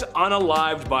gets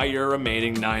unalived by your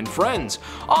remaining 9 friends,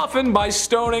 often by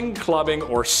stoning, clubbing,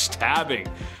 or stabbing.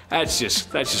 That's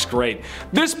just great.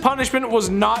 This punishment was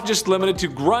not just limited to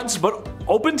grunts, but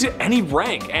open to any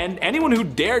rank and anyone who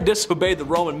dared disobey the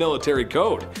Roman military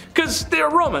code. Cause they're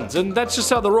Romans and that's just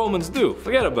how the Romans do,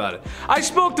 forget about it. I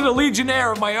spoke to the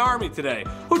legionnaire of my army today,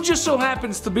 who just so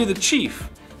happens to be the chief.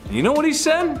 And you know what he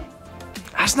said?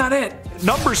 That's not it.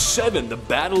 Number 7, the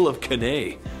Battle of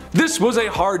Cannae. This was a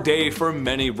hard day for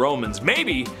many Romans.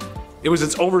 Maybe it was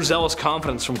its overzealous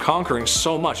confidence from conquering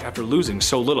so much after losing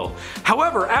so little.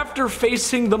 However, after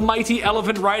facing the mighty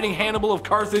elephant-riding Hannibal of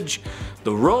Carthage,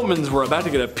 the Romans were about to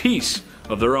get a piece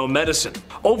of their own medicine.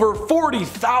 Over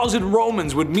 40,000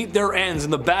 Romans would meet their ends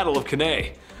in the Battle of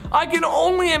Cannae. I can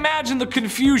only imagine the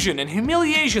confusion and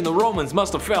humiliation the Romans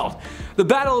must have felt. The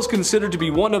battle is considered to be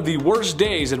one of the worst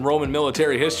days in Roman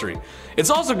military history. It's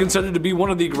also considered to be one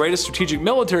of the greatest strategic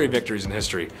military victories in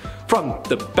history. From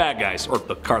the bad guys, or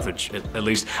the Carthage at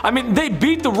least. I mean, they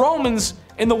beat the Romans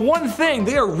in the one thing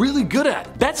they are really good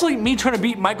at. That's like me trying to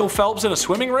beat Michael Phelps in a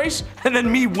swimming race, and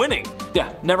then me winning.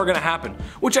 Yeah, never gonna happen.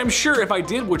 Which I'm sure if I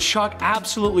did would shock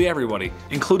absolutely everybody,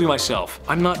 including myself.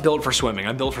 I'm not built for swimming,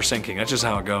 I'm built for sinking, that's just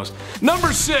how it goes.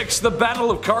 Number 6, the Battle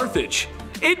of Carthage.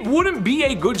 It wouldn't be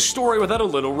a good story without a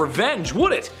little revenge,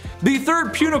 would it? The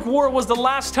Third Punic War was the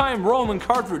last time Rome and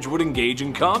Carthage would engage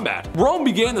in combat. Rome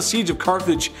began the siege of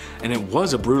Carthage, and it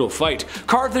was a brutal fight.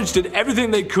 Carthage did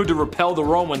everything they could to repel the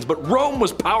Romans, but Rome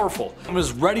was powerful and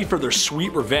was ready for their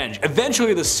sweet revenge.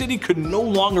 Eventually, the city could no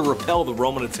longer repel the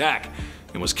Roman attack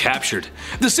and was captured.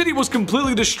 The city was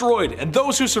completely destroyed, and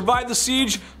those who survived the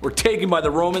siege were taken by the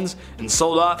Romans and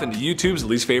sold off into YouTube's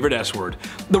least favorite S word.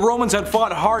 The Romans had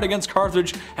fought hard against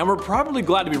Carthage and were probably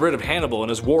glad to be rid of Hannibal and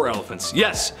his war elephants.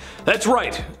 Yes, that's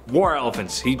right, war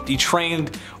elephants. He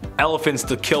trained elephants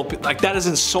to kill people. Like, that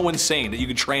isn't so insane that you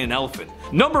could train an elephant.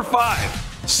 Number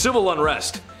 5, civil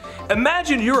unrest.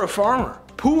 Imagine you're a farmer,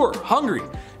 poor, hungry,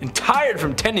 and tired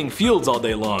from tending fields all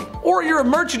day long. Or you're a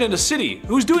merchant in a city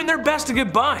who's doing their best to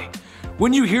get by.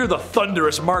 When you hear the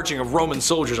thunderous marching of Roman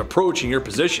soldiers approaching your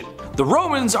position, the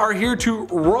Romans are here to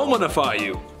Romanify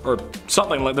you. Or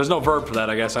something like, there's no verb for that,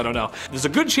 I guess, I don't know. There's a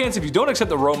good chance if you don't accept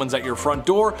the Romans at your front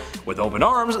door with open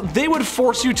arms, they would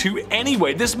force you to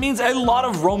anyway. This means a lot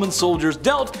of Roman soldiers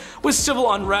dealt with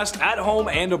civil unrest at home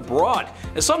and abroad,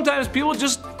 as sometimes people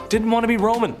just didn't want to be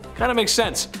Roman. Kinda makes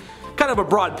sense. Kind of a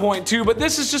broad point too, but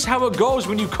this is just how it goes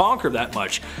when you conquer that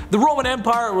much. The Roman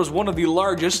Empire was one of the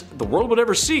largest the world would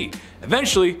ever see.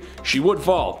 Eventually, she would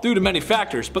fall, due to many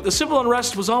factors, but the civil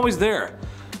unrest was always there.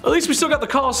 At least we still got the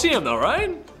Colosseum though,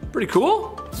 right? Pretty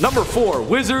cool. Number 4,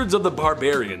 Wizards of the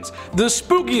Barbarians. The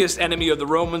spookiest enemy of the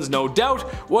Romans, no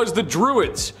doubt, was the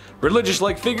Druids.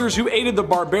 Religious-like figures who aided the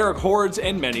barbaric hordes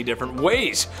in many different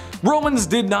ways. Romans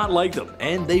did not like them,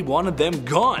 and they wanted them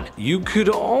gone. You could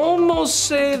almost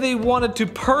say they wanted to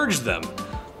purge them,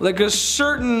 like a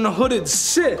certain hooded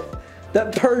Sith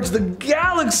that purged the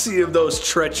galaxy of those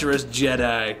treacherous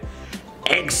Jedi.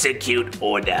 Execute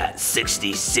Order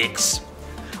 66.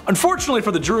 Unfortunately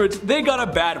for the Druids, they got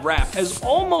a bad rap, as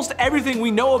almost everything we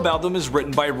know about them is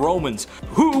written by Romans,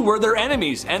 who were their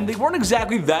enemies, and they weren't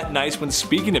exactly that nice when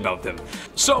speaking about them.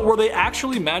 So were they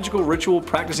actually magical ritual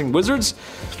practicing wizards?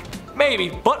 Maybe,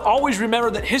 but always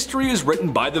remember that history is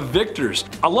written by the victors.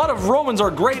 A lot of Romans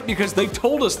are great because they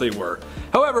told us they were.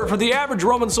 However, for the average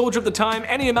Roman soldier at the time,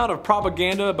 any amount of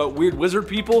propaganda about weird wizard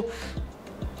people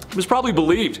was probably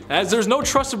believed, as there's no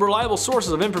trusted reliable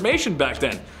sources of information back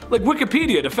then, like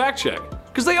Wikipedia to fact check,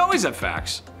 because they always have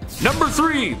facts. Number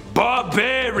 3,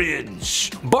 Barbarians.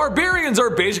 Barbarians are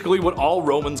basically what all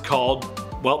Romans called,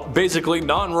 well, basically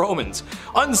non-Romans.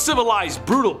 Uncivilized,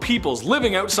 brutal peoples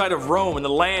living outside of Rome and the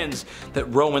lands that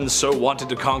Romans so wanted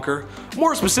to conquer.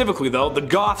 More specifically though, the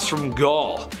Goths from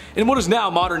Gaul, in what is now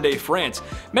modern-day France.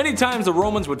 Many times the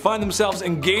Romans would find themselves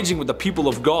engaging with the people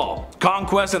of Gaul.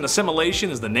 Conquest and assimilation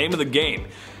is the name of the game.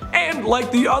 And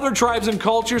like the other tribes and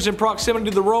cultures in proximity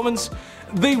to the Romans,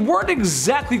 they weren't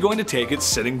exactly going to take it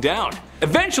sitting down.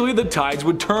 Eventually the tides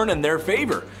would turn in their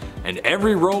favor, and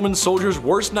every Roman soldier's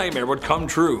worst nightmare would come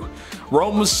true.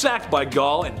 Rome was sacked by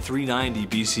Gaul in 390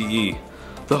 BCE.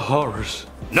 The horrors.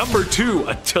 Number 2.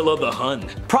 Attila the Hun.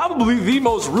 Probably the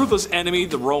most ruthless enemy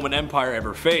the Roman Empire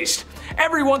ever faced.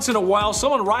 Every once in a while,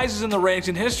 someone rises in the ranks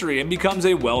in history and becomes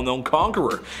a well-known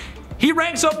conqueror. He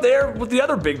ranks up there with the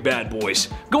other big bad boys.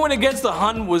 Going against the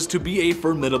Hun was to be a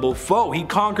formidable foe. He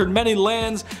conquered many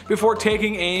lands before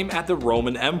taking aim at the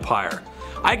Roman Empire.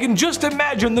 I can just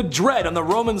imagine the dread on the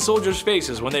Roman soldiers'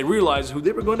 faces when they realized who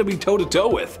they were going to be toe-to-toe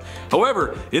with.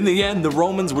 However, in the end, the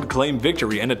Romans would claim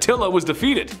victory and Attila was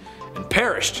defeated and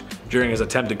perished during his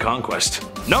attempted conquest.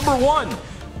 Number 1.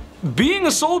 Being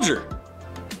a soldier.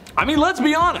 I mean, let's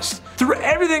be honest. Through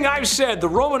everything I've said, the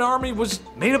Roman army was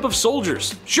made up of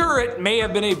soldiers. Sure, it may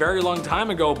have been a very long time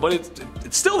ago, but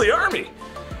it's still the army.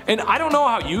 And I don't know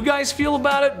how you guys feel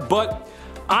about it, but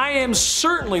I am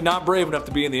certainly not brave enough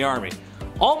to be in the army.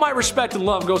 All my respect and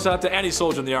love goes out to any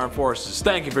soldier in the armed forces.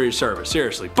 Thank you for your service,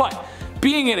 seriously. But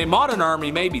being in a modern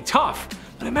army may be tough,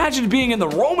 but imagine being in the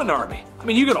Roman army. I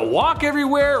mean, you gotta walk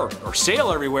everywhere or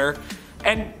sail everywhere.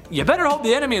 And you better hope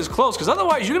the enemy is close, because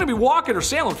otherwise you're going to be walking or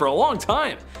sailing for a long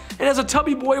time. And as a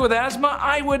tubby boy with asthma,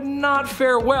 I would not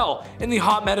fare well in the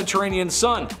hot Mediterranean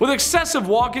sun. With excessive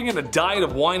walking and a diet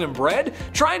of wine and bread,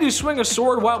 trying to swing a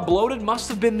sword while bloated must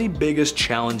have been the biggest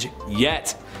challenge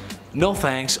yet. No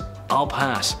thanks, I'll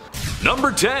pass.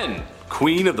 Number 10.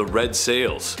 Queen of the Red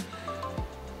Sails.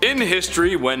 In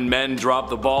history, when men drop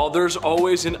the ball, there's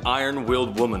always an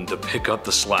iron-willed woman to pick up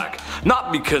the slack.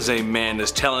 Not because a man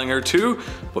is telling her to,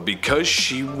 but because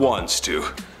she wants to.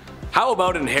 How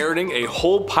about inheriting a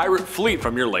whole pirate fleet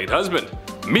from your late husband?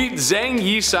 Meet Zhang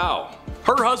Yisao.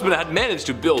 Her husband had managed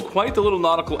to build quite the little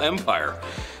nautical empire,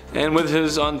 and with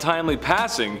his untimely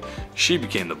passing, she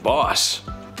became the boss.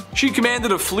 She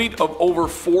commanded a fleet of over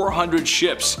 400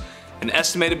 ships, and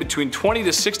estimated between 20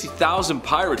 to 60,000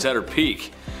 pirates at her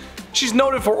peak. She's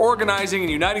noted for organizing and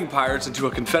uniting pirates into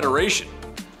a confederation.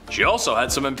 She also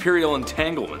had some imperial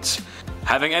entanglements,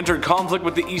 having entered conflict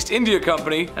with the East India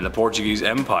Company and the Portuguese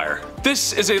Empire.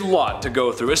 This is a lot to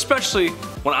go through, especially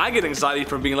when I get anxiety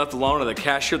from being left alone at the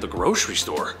cashier at the grocery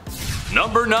store.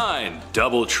 Number 9.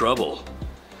 Double Trouble.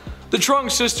 The Trung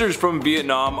sisters from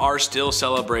Vietnam are still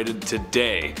celebrated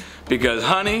today because,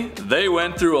 honey, they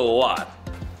went through a lot.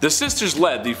 The sisters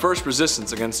led the first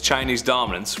resistance against Chinese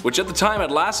dominance, which at the time had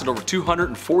lasted over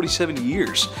 247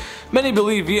 years. Many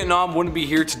believe Vietnam wouldn't be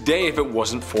here today if it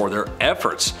wasn't for their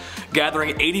efforts,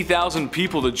 gathering 80,000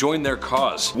 people to join their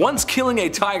cause, once killing a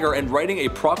tiger and writing a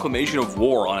proclamation of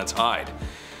war on its hide.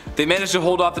 They managed to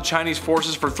hold off the Chinese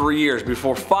forces for 3 years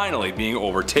before finally being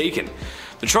overtaken.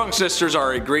 The Trung sisters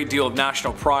are a great deal of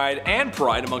national pride and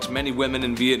pride amongst many women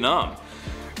in Vietnam.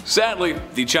 Sadly,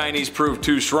 the Chinese proved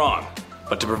too strong.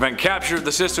 But to prevent capture, the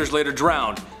sisters later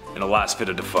drowned in a last fit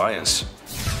of defiance.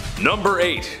 Number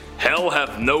 8. Hell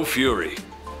hath no fury.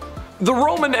 The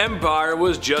Roman Empire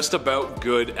was just about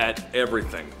good at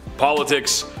everything.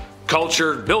 Politics,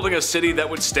 culture, building a city that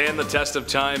would stand the test of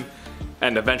time,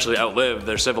 and eventually outlive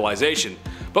their civilization.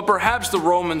 But perhaps the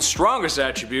Romans' strongest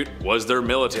attribute was their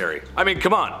military. I mean,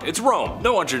 come on, it's Rome,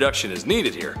 no introduction is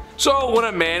needed here. So when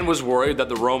a man was worried that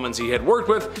the Romans he had worked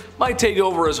with might take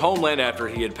over his homeland after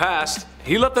he had passed,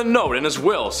 he left a note in his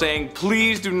will saying,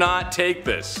 "Please do not take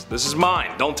this. This is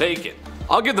mine, don't take it."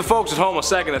 I'll give the folks at home a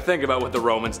second to think about what the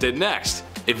Romans did next.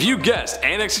 If you guessed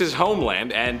annex his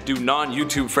homeland and do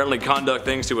non-YouTube friendly conduct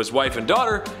things to his wife and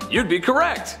daughter, you'd be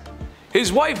correct.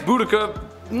 His wife Boudica,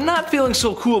 not feeling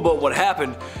so cool about what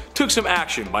happened, took some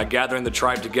action by gathering the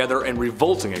tribe together and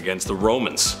revolting against the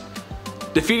Romans.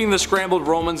 Defeating the scrambled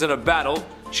Romans in a battle,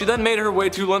 she then made her way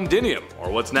to Londinium, or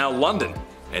what's now London,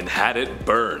 and had it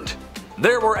burned.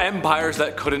 There were empires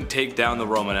that couldn't take down the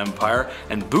Roman Empire,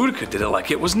 and Boudica did it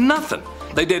like it was nothing.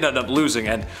 They did end up losing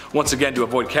and, once again to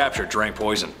avoid capture, drank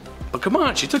poison. But come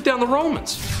on, she took down the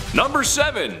Romans. Number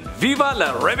 7. Viva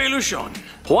la Revolucion.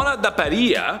 Juana de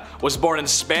Paria was born in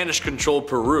Spanish-controlled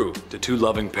Peru to 2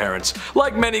 loving parents.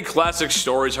 Like many classic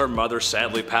stories, her mother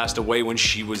sadly passed away when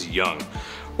she was young,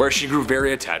 where she grew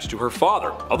very attached to her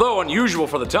father. Although unusual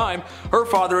for the time, her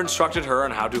father instructed her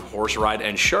on how to horse ride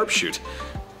and sharpshoot.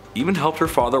 Even helped her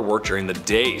father work during the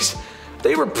days.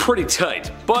 They were pretty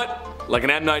tight, but like an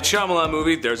M. Night Shyamalan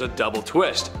movie, there's a double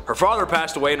twist. Her father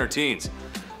passed away in her teens.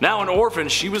 Now an orphan,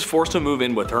 she was forced to move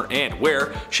in with her aunt,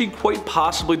 where she quite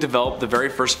possibly developed the very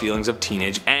first feelings of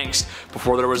teenage angst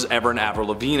before there was ever an Avril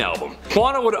Lavigne album.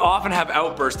 Juana would often have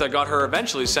outbursts that got her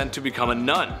eventually sent to become a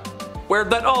nun, where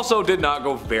that also did not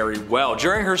go very well.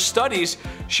 During her studies,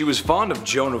 she was fond of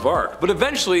Joan of Arc, but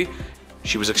eventually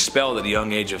she was expelled at a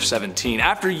young age of 17.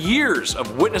 After years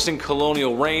of witnessing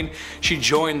colonial reign, she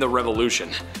joined the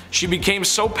revolution. She became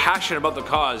so passionate about the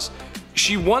cause,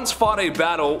 she once fought a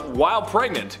battle while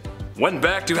pregnant, went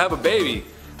back to have a baby,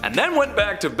 and then went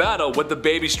back to battle with the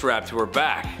baby strapped to her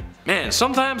back. Man,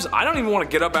 sometimes I don't even want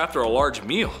to get up after a large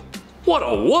meal. What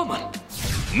a woman!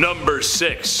 Number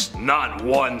 6. Not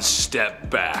one step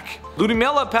back.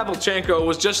 Ludmila Pavlichenko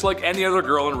was just like any other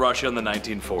girl in Russia in the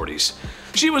 1940s.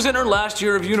 She was in her last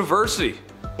year of university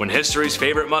when history's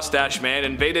favorite mustache man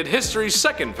invaded history's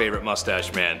second favorite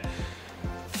mustache man.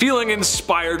 Feeling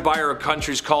inspired by her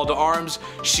country's call to arms,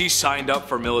 she signed up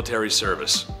for military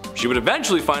service. She would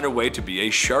eventually find her way to be a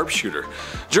sharpshooter.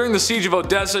 During the siege of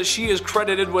Odessa, she is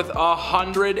credited with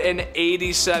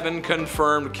 187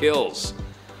 confirmed kills.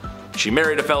 She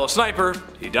married a fellow sniper,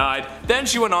 he died, then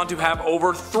she went on to have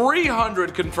over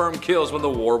 300 confirmed kills when the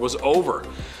war was over.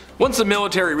 Once the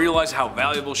military realized how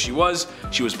valuable she was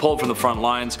pulled from the front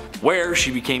lines, where she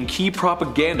became key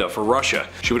propaganda for Russia.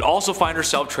 She would also find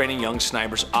herself training young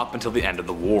snipers up until the end of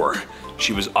the war.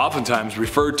 She was oftentimes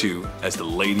referred to as the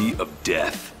Lady of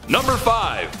Death. Number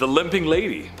 5. The Limping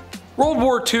Lady. World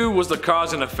War II was the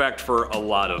cause and effect for a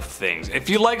lot of things. If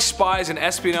you like spies and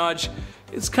espionage,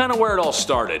 it's kinda where it all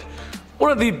started.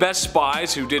 One of the best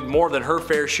spies who did more than her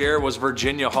fair share was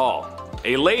Virginia Hall,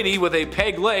 a lady with a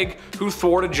peg leg who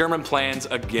thwarted German plans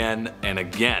again and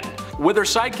again, with her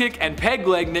sidekick and peg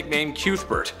leg nicknamed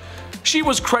Cuthbert. She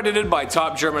was credited by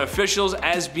top German officials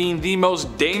as being the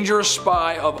most dangerous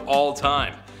spy of all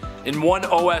time. In one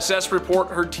OSS report,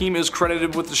 her team is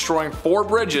credited with destroying 4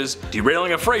 bridges,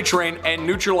 derailing a freight train, and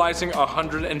neutralizing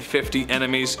 150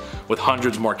 enemies, with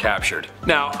hundreds more captured.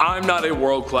 Now, I'm not a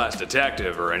world-class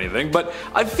detective or anything, but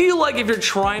I feel like if you're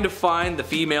trying to find the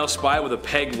female spy with a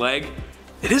peg leg,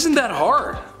 it isn't that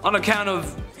hard, on account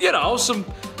of, you know, some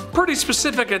pretty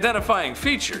specific identifying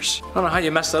features. I don't know how you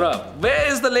messed that up.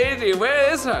 Where is the lady?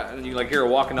 Where is her? And you like hear her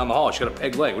walking down the hall, she got a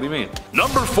peg leg, what do you mean?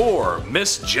 Number 4.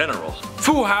 Miss General.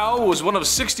 Fu Hao was one of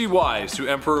 60 wives to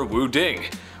Emperor Wu Ding,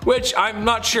 which I'm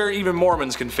not sure even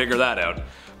Mormons can figure that out.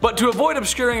 But to avoid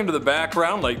obscuring into the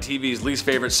background like TV's least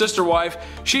favorite sister wife,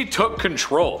 she took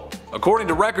control. According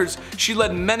to records, she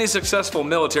led many successful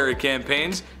military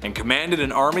campaigns and commanded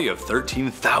an army of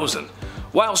 13,000.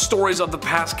 While stories of the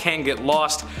past can get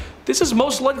lost, this is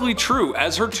most likely true,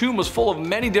 as her tomb was full of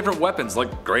many different weapons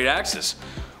like great axes,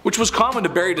 which was common to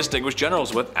bury distinguished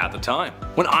generals with at the time.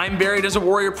 When I'm buried as a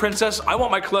warrior princess, I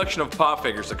want my collection of pop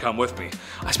figures to come with me.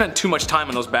 I spent too much time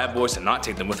on those bad boys to not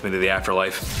take them with me to the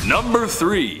afterlife. Number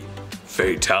 3.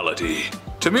 Fatality.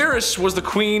 Tamiris was the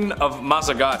queen of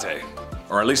Mazagate,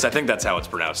 or at least I think that's how it's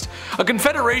pronounced, a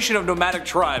confederation of nomadic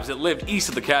tribes that lived east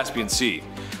of the Caspian Sea.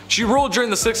 She ruled during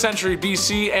the 6th century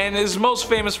BC and is most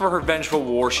famous for her vengeful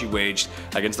war she waged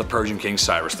against the Persian king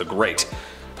Cyrus the Great.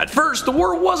 At first, the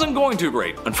war wasn't going too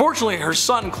great. Unfortunately, her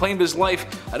son claimed his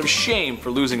life out of shame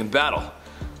for losing in battle.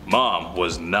 Mom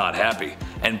was not happy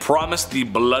and promised the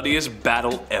bloodiest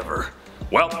battle ever.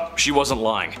 Well, she wasn't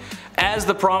lying. As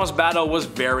the promised battle was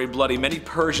very bloody, many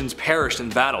Persians perished in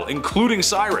battle, including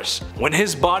Cyrus. When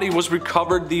his body was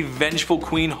recovered, the vengeful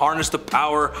queen harnessed the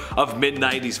power of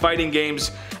mid-90s fighting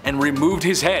games and removed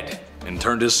his head and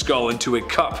turned his skull into a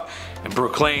cup and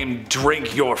proclaimed,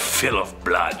 "Drink your fill of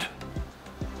blood."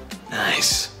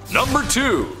 Nice. Number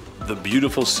 2. The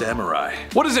Beautiful Samurai.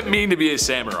 What does it mean to be a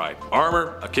samurai?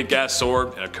 Armor, a kick-ass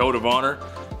sword, and a code of honor?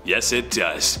 Yes, it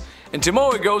does. And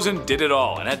Tomoe Gozen did it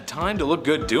all and had time to look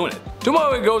good doing it.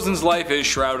 Tomoe Gozen's life is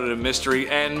shrouded in mystery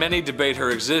and many debate her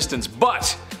existence,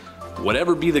 but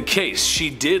whatever be the case, she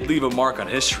did leave a mark on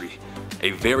history.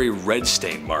 A very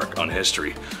red-stained mark on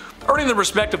history. Earning the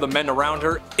respect of the men around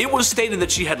her, it was stated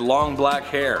that she had long black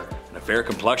hair and a fair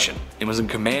complexion and was in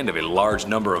command of a large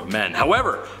number of men.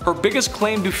 However, her biggest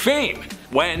claim to fame: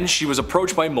 when she was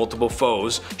approached by multiple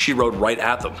foes, she rode right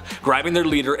at them, grabbing their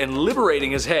leader and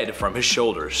liberating his head from his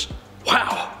shoulders.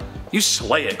 Wow, you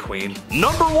slay it, queen.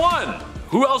 Number 1.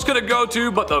 Who else could it go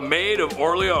to but the Maid of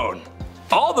Orleans?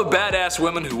 All the badass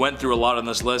women who went through a lot on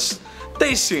this list,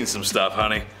 they seen some stuff,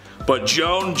 honey. But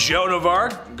Joan of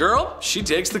Arc, girl, she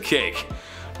takes the cake.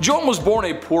 Joan was born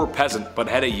a poor peasant but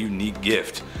had a unique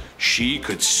gift. She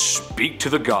could speak to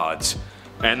the gods.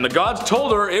 And the gods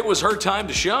told her it was her time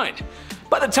to shine.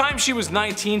 By the time she was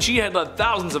 19, she had led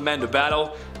thousands of men to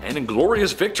battle and in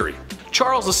glorious victory.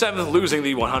 Charles VII, losing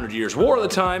the 100 Years' War at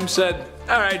the time, said,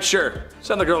 "Alright, sure,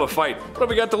 send the girl to fight. What have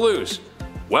we got to lose?"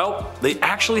 Well, they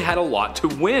actually had a lot to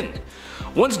win.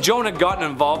 Once Joan had gotten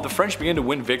involved, the French began to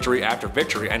win victory after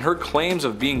victory, and her claims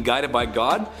of being guided by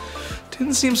God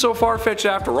didn't seem so far-fetched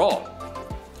after all.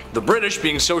 The British,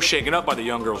 being so shaken up by the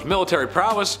young girl's military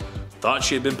prowess, thought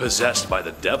she had been possessed by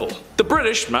the devil. The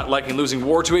British, not liking losing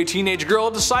war to a teenage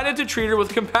girl, decided to treat her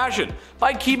with compassion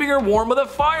by keeping her warm with a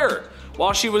fire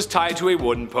while she was tied to a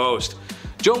wooden post.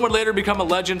 Joan would later become a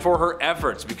legend for her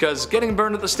efforts, because getting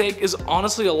burned at the stake is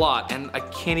honestly a lot, and I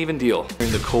can't even deal.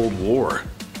 During the Cold War.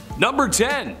 Number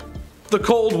 10. The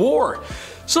Cold War.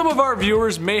 Some of our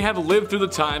viewers may have lived through the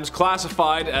times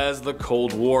classified as the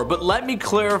Cold War, but let me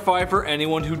clarify for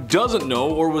anyone who doesn't know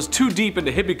or was too deep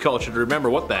into hippie culture to remember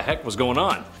what the heck was going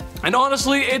on. And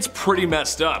honestly, it's pretty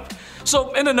messed up.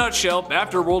 So in a nutshell,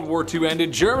 after World War II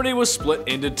ended, Germany was split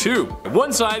into two.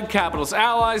 One side, capitalist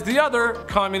allies, the other,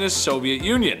 communist Soviet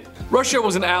Union. Russia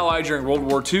was an ally during World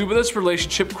War II, but this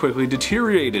relationship quickly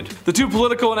deteriorated. The two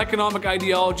political and economic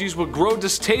ideologies would grow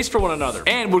distaste for one another,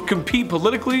 and would compete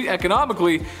politically,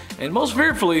 economically, and most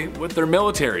fearfully, with their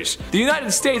militaries. The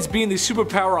United States being the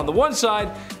superpower on the one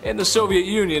side, and the Soviet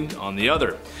Union on the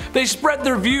other. They spread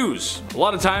their views, a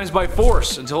lot of times by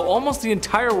force, until almost the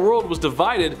entire world was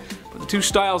divided by the two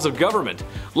styles of government,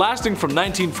 lasting from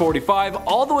 1945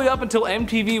 all the way up until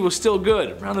MTV was still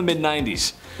good, around the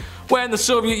mid-90s. When the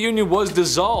Soviet Union was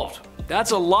dissolved.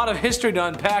 That's a lot of history to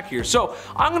unpack here, so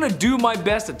I'm gonna do my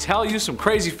best to tell you some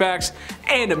crazy facts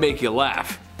and to make you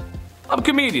laugh. I'm a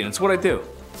comedian, it's what I do.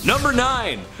 Number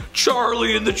 9.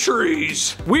 Charlie in the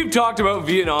trees. We've talked about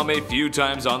Vietnam a few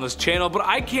times on this channel, but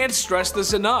I can't stress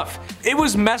this enough. It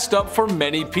was messed up for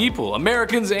many people,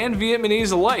 Americans and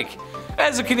Vietnamese alike.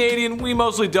 As a Canadian, we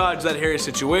mostly dodged that hairy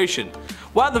situation.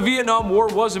 While the Vietnam War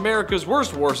was America's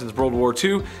worst war since World War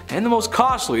II, and the most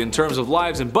costly in terms of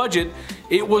lives and budget,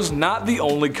 it was not the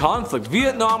only conflict.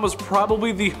 Vietnam was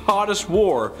probably the hottest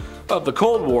war of the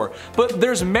Cold War, but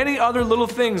there's many other little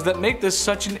things that make this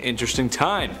such an interesting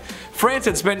time. France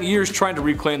had spent years trying to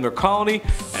reclaim their colony,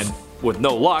 and with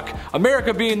no luck.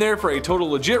 America being there for a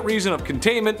total legit reason of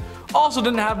containment also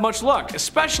didn't have much luck,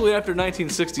 especially after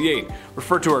 1968.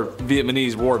 Refer to our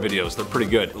Vietnamese war videos, they're pretty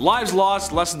good. Lives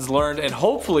lost, lessons learned, and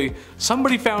hopefully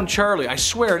somebody found Charlie. I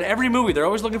swear, in every movie they're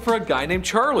always looking for a guy named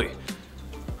Charlie.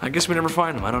 I guess we never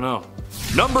find him, I don't know.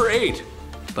 Number 8.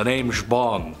 The name's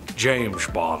Bond. James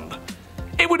Bond.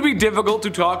 It would be difficult to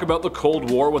talk about the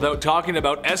Cold War without talking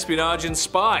about espionage and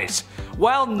spies.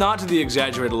 While not to the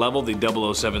exaggerated level the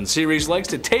 007 series likes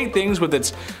to take things with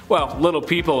its, well, little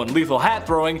people and lethal hat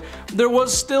throwing, there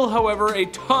was still, however, a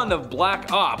ton of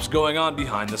black ops going on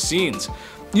behind the scenes.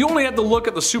 You only have to look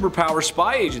at the superpower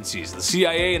spy agencies, the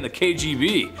CIA and the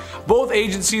KGB. Both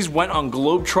agencies went on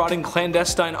globe-trotting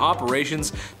clandestine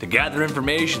operations to gather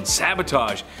information,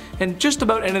 sabotage, and just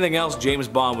about anything else James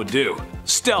Bond would do.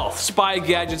 Stealth, spy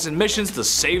gadgets, and missions to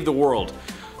save the world.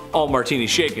 All martini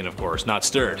shaken, of course, not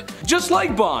stirred. Just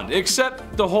like Bond,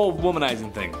 except the whole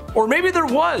womanizing thing. Or maybe there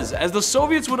was, as the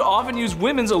Soviets would often use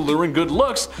women's alluring good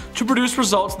looks to produce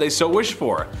results they so wished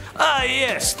for. Ah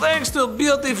yes, thanks to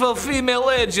beautiful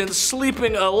female agent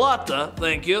sleeping a lot,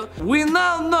 thank you, we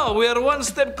now know we are one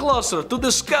step closer to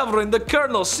discovering the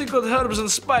Colonel's secret herbs and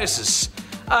spices.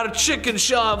 Our chicken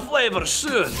shall have flavor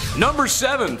soon. Number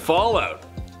 7. Fallout.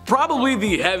 Probably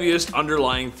the heaviest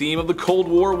underlying theme of the Cold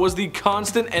War was the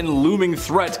constant and looming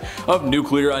threat of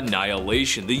nuclear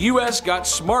annihilation. The US got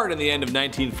smart in the end of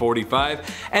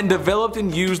 1945 and developed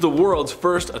and used the world's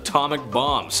first atomic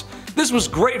bombs. This was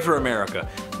great for America,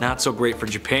 not so great for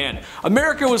Japan.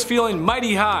 America was feeling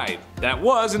mighty high. That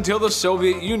was until the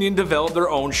Soviet Union developed their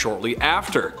own shortly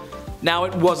after. Now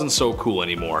it wasn't so cool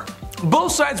anymore.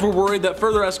 Both sides were worried that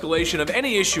further escalation of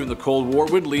any issue in the Cold War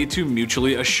would lead to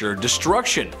mutually assured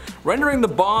destruction, rendering the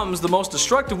bombs the most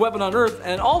destructive weapon on Earth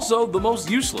and also the most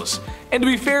useless. And to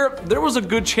be fair, there was a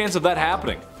good chance of that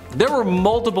happening. There were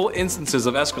multiple instances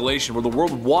of escalation where the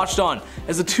world watched on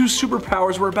as the two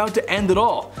superpowers were about to end it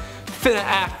all. Finna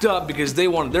act up because they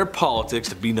wanted their politics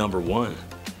to be number 1.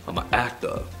 I'ma act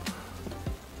up.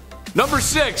 Number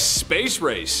 6. Space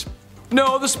race.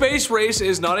 No, the space race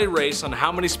is not a race on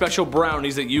how many special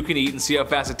brownies that you can eat and see how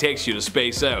fast it takes you to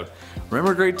space out.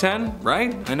 Remember grade 10,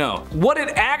 right? I know. What it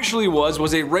actually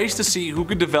was a race to see who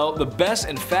could develop the best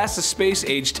and fastest space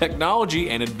age technology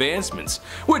and advancements.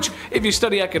 Which, if you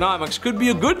study economics, could be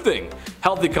a good thing.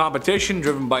 Healthy competition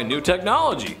driven by new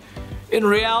technology. In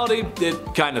reality,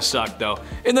 it kinda sucked though.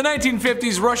 In the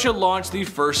 1950s, Russia launched the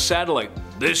first satellite,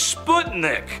 the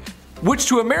Sputnik. Which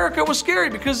to America was scary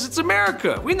because it's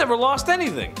America. We never lost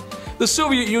anything. The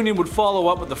Soviet Union would follow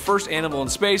up with the first animal in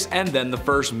space and then the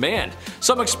first man.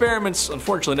 Some experiments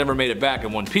unfortunately never made it back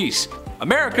in one piece.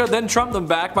 America then trumped them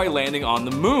back by landing on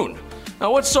the moon.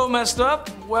 Now what's so messed up?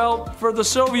 Well, for the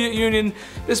Soviet Union,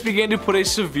 this began to put a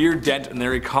severe dent in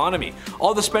their economy.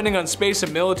 All the spending on space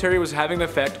and military was having an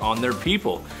effect on their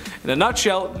people. In a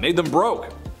nutshell, it made them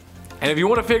broke. And if you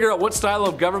want to figure out what style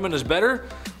of government is better,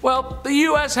 well, the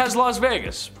US has Las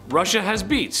Vegas, Russia has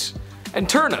beets, and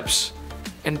turnips,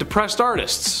 and depressed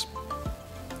artists.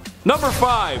 Number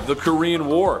 5. The Korean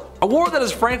War. A war that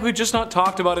is frankly just not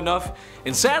talked about enough,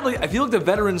 and sadly I feel like the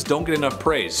veterans don't get enough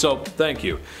praise, so thank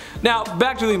you. Now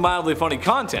back to the mildly funny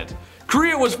content.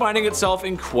 Korea was finding itself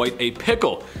in quite a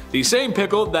pickle. The same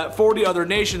pickle that 40 other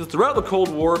nations throughout the Cold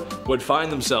War would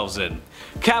find themselves in.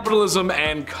 Capitalism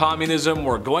and communism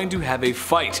were going to have a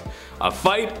fight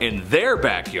in their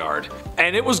backyard.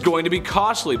 And it was going to be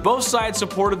costly. Both sides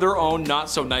supported their own not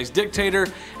so nice dictator,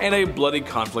 and a bloody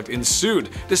conflict ensued.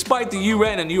 Despite the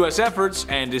UN and US efforts,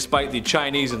 and despite the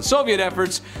Chinese and Soviet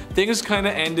efforts, things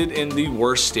kinda ended in the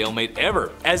worst stalemate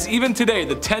ever. As even today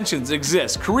the tensions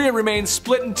exist, Korea remains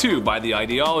split in two by the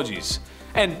ideologies.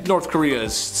 And North Korea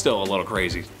is still a little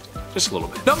crazy. Just a little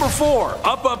bit. Number 4.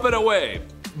 Up, Up and Away.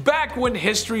 Back when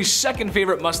history's second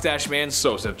favorite mustache man,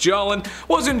 Joseph Stalin,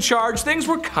 was in charge, things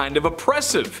were kind of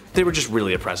oppressive. They were just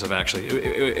really oppressive, actually.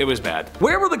 It was bad.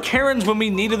 Where were the Karens when we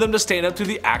needed them to stand up to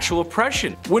the actual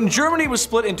oppression? When Germany was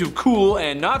split into cool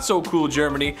and not so cool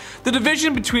Germany, the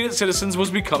division between its citizens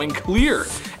was becoming clear.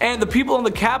 And the people on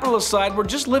the capitalist side were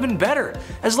just living better.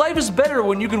 As life is better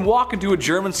when you can walk into a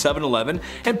German 7-Eleven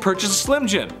and purchase a Slim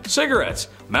Jim, cigarettes,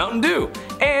 Mountain Dew,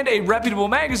 and a reputable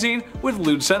magazine with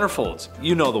lewd centerfolds.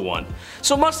 You know the one.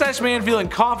 So Mustache Man, feeling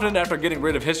confident after getting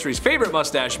rid of history's favorite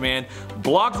mustache man,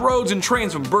 blocked roads and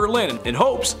trains from Berlin in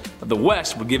hopes that the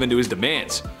West would give in to his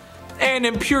demands. And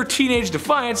in pure teenage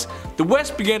defiance, the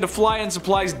West began to fly in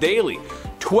supplies daily.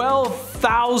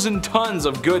 12,000 tons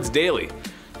of goods daily.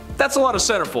 That's a lot of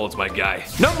centerfolds, my guy.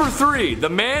 Number 3. The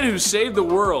man who saved the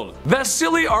world.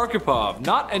 Vasily Arkhipov.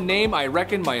 Not a name I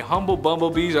reckon my humble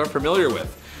bumblebees are familiar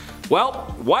with.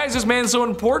 Well, why is this man so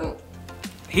important?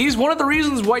 He's one of the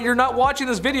reasons why you're not watching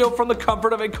this video from the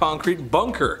comfort of a concrete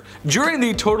bunker. During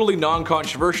the totally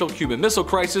non-controversial Cuban Missile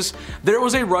Crisis, there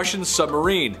was a Russian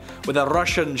submarine with a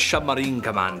Russian submarine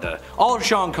commander. All of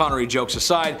Sean Connery jokes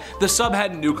aside, the sub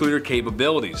had nuclear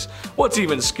capabilities. What's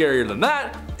even scarier than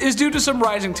that is due to some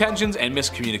rising tensions and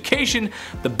miscommunication,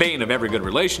 the bane of every good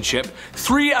relationship,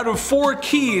 3 out of 4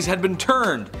 keys had been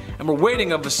turned and were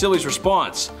waiting on Vasily's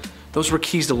response. Those were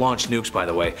keys to launch nukes, by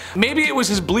the way. Maybe it was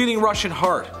his bleeding Russian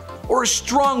heart, or his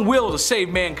strong will to save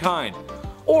mankind.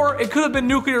 Or it could have been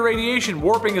nuclear radiation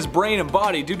warping his brain and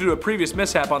body due to a previous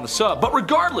mishap on the sub. But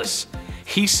regardless,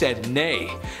 he said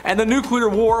nay, and the nuclear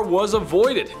war was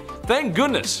avoided. Thank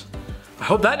goodness. I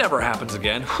hope that never happens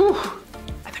again. Whew.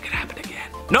 I think it happened again.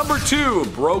 Number 2.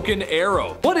 Broken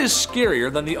Arrow. What is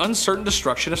scarier than the uncertain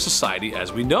destruction of society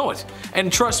as we know it? And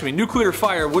trust me, nuclear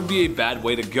fire would be a bad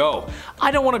way to go.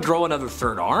 I don't want to grow another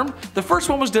third arm. The first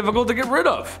one was difficult to get rid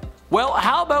of. Well,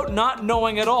 how about not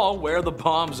knowing at all where the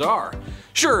bombs are?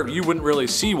 Sure, you wouldn't really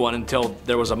see one until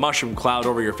there was a mushroom cloud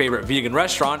over your favorite vegan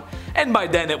restaurant, and by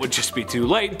then it would just be too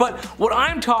late. But what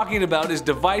I'm talking about is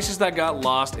devices that got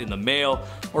lost in the mail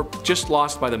or just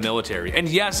lost by the military. And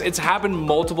yes, it's happened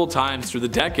multiple times through the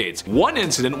decades. One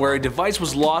incident where a device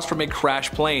was lost from a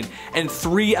crashed plane and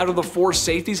 3 out of the 4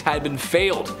 safeties had been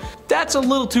failed. That's a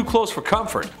little too close for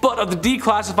comfort. But of the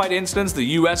declassified incidents the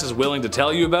US is willing to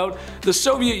tell you about, the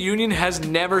Soviet Union has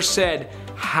never said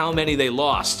how many they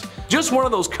lost. Just one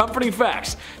of those comforting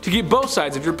facts to keep both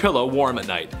sides of your pillow warm at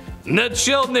night.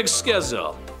 Начальник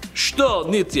сказал, что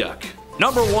не так.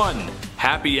 Number 1.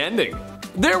 Happy ending.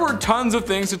 There were tons of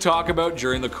things to talk about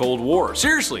during the Cold War.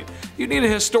 Seriously, you need a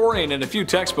historian and a few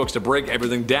textbooks to break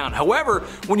everything down. However,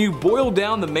 when you boil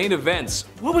down the main events,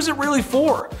 what was it really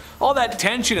for? All that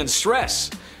tension and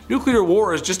stress. Nuclear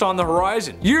war is just on the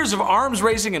horizon. Years of arms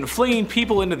racing and flinging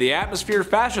people into the atmosphere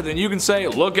faster than you can say,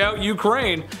 "Look out,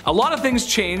 Ukraine." A lot of things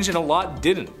changed and a lot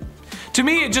didn't. To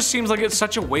me, it just seems like it's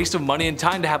such a waste of money and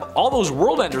time to have all those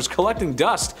world enders collecting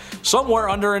dust somewhere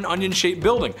under an onion-shaped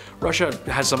building. Russia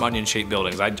has some onion-shaped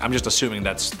buildings. I'm just assuming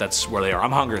that's where they are.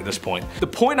 I'm hungry at this point. The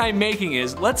point I'm making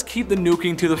is, let's keep the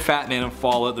nuking to the Fat Man and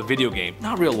Fallout, the video game,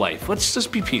 not real life. Let's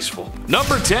just be peaceful.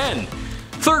 Number 10.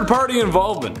 Third-party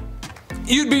involvement.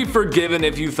 You'd be forgiven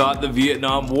if you thought the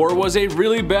Vietnam War was a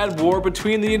really bad war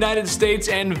between the United States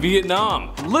and Vietnam.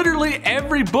 Literally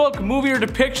every book, movie, or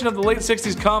depiction of the late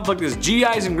 60s conflict is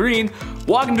GIs in green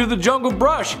walking through the jungle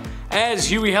brush as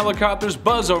Huey helicopters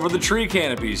buzz over the tree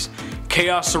canopies.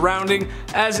 Chaos surrounding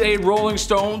as a Rolling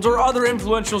Stones or other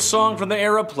influential song from the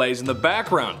era plays in the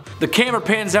background. The camera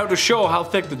pans out to show how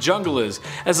thick the jungle is,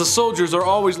 as the soldiers are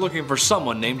always looking for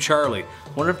someone named Charlie.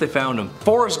 Wonder if they found him.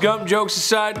 Forrest Gump jokes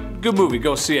aside, good movie,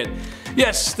 go see it.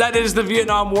 Yes, that is the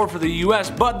Vietnam War for the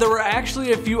US, but there were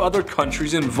actually a few other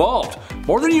countries involved.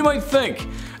 More than you might think.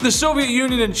 The Soviet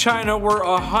Union and China were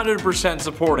 100%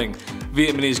 supporting.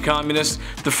 Vietnamese communists,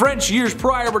 the French years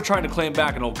prior were trying to claim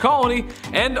back an old colony,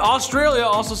 and Australia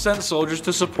also sent soldiers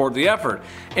to support the effort.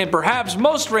 And perhaps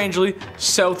most strangely,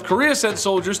 South Korea sent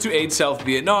soldiers to aid South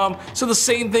Vietnam, so the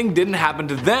same thing didn't happen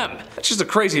to them. That's just a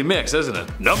crazy mix, isn't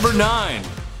it? Number 9.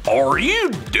 Are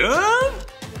you done?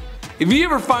 If you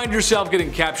ever find yourself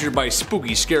getting captured by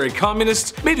spooky, scary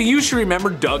communists, maybe you should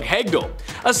remember Doug Hegdel,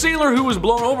 a sailor who was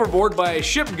blown overboard by a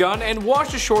ship gun and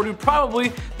washed ashore to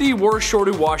probably the worst shore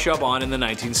to wash up on in the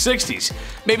 1960s.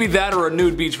 Maybe that or a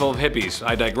nude beach full of hippies,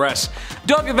 I digress.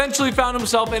 Doug eventually found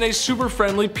himself in a super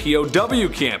friendly POW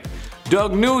camp.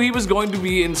 Doug knew he was going to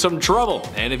be in some trouble,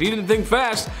 and if he didn't think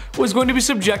fast, was going to be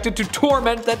subjected to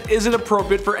torment that isn't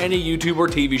appropriate for any YouTube or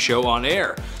TV show on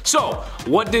air. So,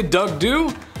 what did Doug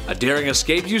do? A daring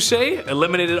escape, you say?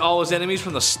 Eliminated all his enemies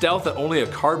from the stealth that only a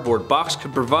cardboard box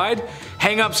could provide?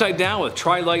 Hang upside down with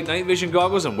tri-light night vision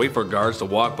goggles and wait for guards to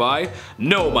walk by?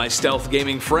 No, my stealth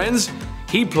gaming friends.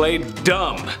 He played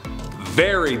dumb.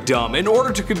 Very dumb, in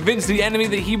order to convince the enemy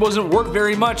that he wasn't worth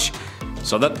very much,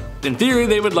 so that in theory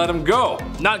they would let him go.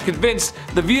 Not convinced,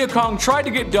 the Viet Cong tried to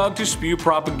get Doug to spew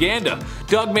propaganda.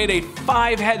 Doug made a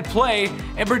 5-head play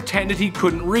and pretended he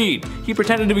couldn't read. He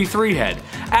pretended to be 3-head.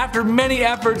 After many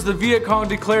efforts, the Viet Cong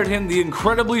declared him the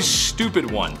incredibly stupid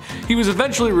one. He was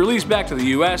eventually released back to the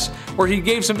US, where he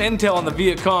gave some intel on the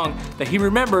Viet Cong that he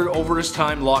remembered over his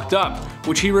time locked up,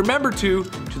 which he remembered to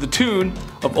the tune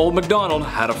of Old MacDonald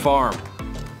Had a Farm.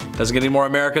 Doesn't get any more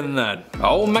American than that.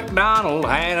 Old MacDonald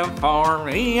had a farm.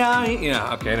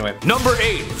 Yeah, okay, anyway. Number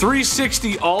 8.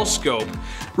 360 all-scope.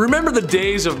 Remember the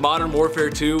days of Modern Warfare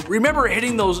 2? Remember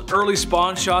hitting those early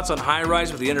spawn shots on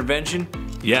high-rise with the intervention?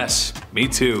 Yes, me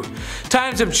too.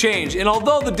 Times have changed, and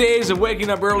although the days of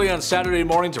waking up early on Saturday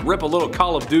morning to rip a little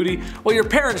Call of Duty while your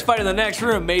parents fight in the next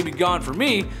room may be gone for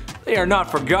me, they are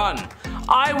not forgotten.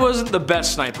 I wasn't the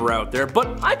best sniper out there,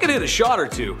 but I could hit a shot or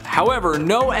two. However,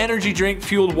 no energy drink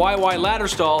fueled YY ladder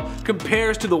stall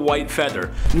compares to the white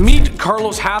feather. Meet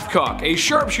Carlos Hathcock, a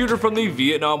sharpshooter from the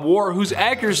Vietnam War whose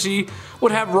accuracy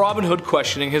would have Robin Hood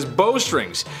questioning his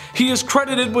bowstrings. He is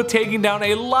credited with taking down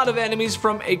a lot of enemies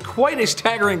from quite a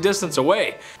staggering distance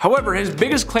away. However, his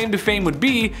biggest claim to fame would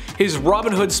be his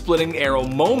Robin Hood splitting arrow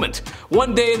moment.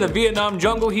 One day in the Vietnam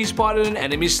jungle, he spotted an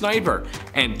enemy sniper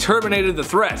and terminated the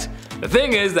threat. The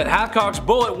thing is that Hathcock's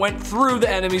bullet went through the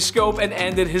enemy's scope and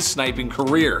ended his sniping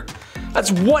career.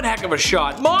 That's one heck of a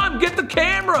shot. Mom, get the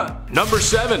camera! Number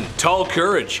 7. Tall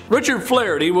courage. Richard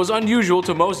Flaherty was unusual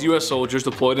to most US soldiers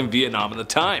deployed in Vietnam at the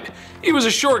time. He was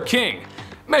a short king,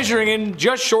 measuring in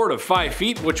just short of 5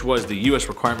 feet, which was the US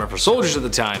requirement for soldiers at the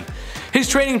time. His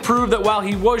training proved that while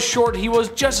he was short, he was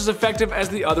just as effective as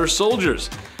the other soldiers.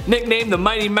 Nicknamed the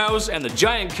Mighty Mouse and the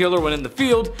Giant Killer when in the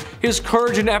field, his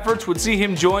courage and efforts would see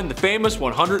him join the famous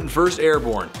 101st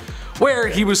Airborne, where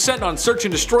he was sent on search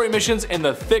and destroy missions in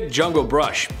the thick jungle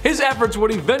brush. His efforts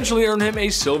would eventually earn him a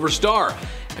Silver Star,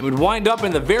 and would wind up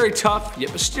in the very tough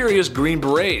yet mysterious Green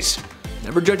Berets.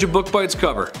 Never judge a book by its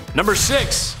cover. Number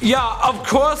 6. Yeah, of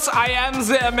course I am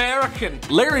the American.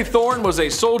 Larry Thorne was a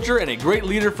soldier and a great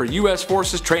leader for US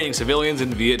forces training civilians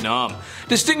in Vietnam.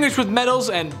 Distinguished with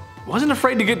medals and wasn't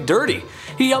afraid to get dirty.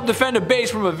 He helped defend a base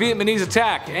from a Vietnamese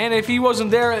attack, and if he wasn't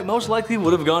there, it most likely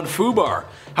would have gone FUBAR.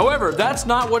 However, that's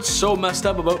not what's so messed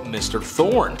up about Mr.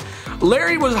 Thorne.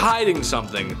 Larry was hiding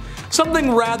something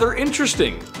rather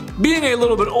interesting. Being a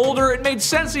little bit older, it made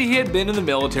sense he had been in the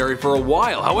military for a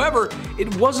while. However,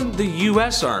 it wasn't the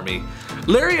US Army.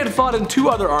 Larry had fought in 2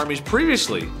 other armies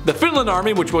previously. The Finland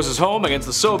Army, which was his home against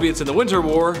the Soviets in the Winter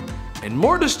War, and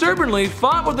more disturbingly,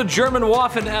 fought with the German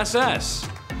Waffen SS.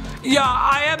 Yeah,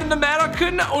 I am an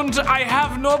American and I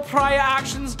have no prior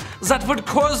actions that would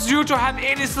cause you to have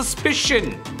any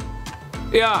suspicion.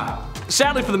 Yeah.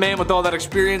 Sadly for the man with all that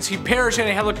experience, he perished in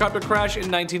a helicopter crash in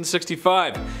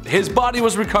 1965. His body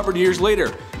was recovered years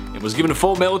later and was given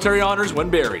full military honors when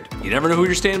buried. You never know who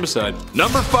you're standing beside.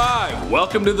 Number 5.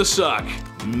 Welcome to the suck.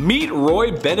 Meet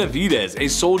Roy Benavidez, a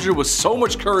soldier with so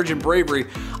much courage and bravery,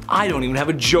 I don't even have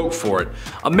a joke for it.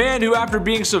 A man who, after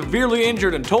being severely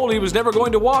injured and told he was never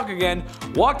going to walk again,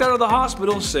 walked out of the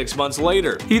hospital 6 months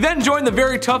later. He then joined the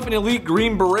very tough and elite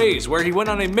Green Berets, where he went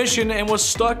on a mission and was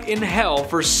stuck in hell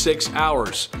for 6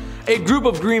 hours. A group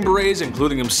of Green Berets,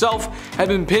 including himself, had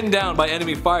been pinned down by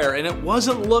enemy fire and it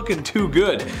wasn't looking too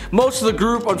good. Most of the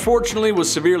group unfortunately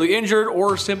was severely injured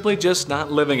or simply just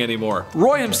not living anymore.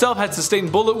 Roy himself had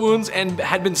sustained bullet wounds and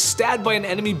had been stabbed by an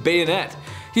enemy bayonet.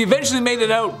 He eventually made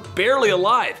it out barely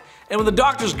alive, and when the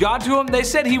doctors got to him, they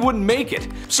said he wouldn't make it.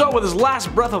 So with his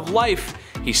last breath of life,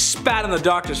 he spat in the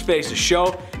doctor's face to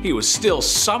show he was still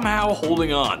somehow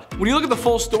holding on. When you look at the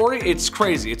full story, it's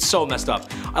crazy. It's so messed up.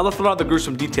 I left a lot of the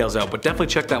gruesome details out, but definitely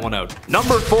check that one out.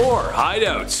 Number 4.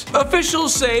 Hideouts.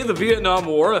 Officials say the Vietnam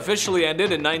War officially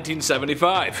ended in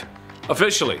 1975.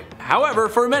 Officially. However,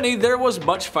 for many, there was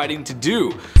much fighting to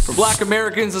do. For black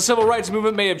Americans, the civil rights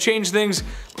movement may have changed things,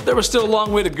 but there was still a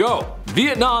long way to go.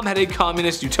 Vietnam had a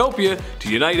communist utopia to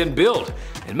unite and build,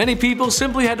 and many people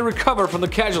simply had to recover from the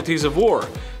casualties of war,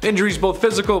 injuries both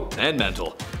physical and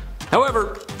mental.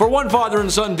 However, for one father and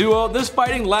son duo, this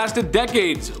fighting lasted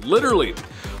decades, literally.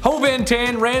 Ho Van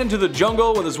Tan ran into the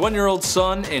jungle with his 1-year-old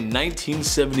son in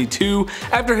 1972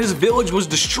 after his village was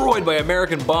destroyed by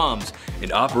American bombs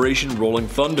in Operation Rolling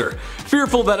Thunder.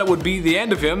 Fearful that it would be the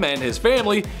end of him and his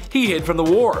family, he hid from the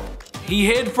war. He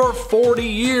hid for 40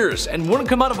 years and wouldn't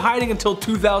come out of hiding until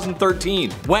 2013,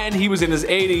 when he was in his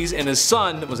 80s and his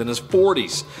son was in his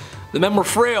 40s. The men were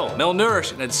frail,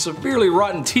 malnourished, and had severely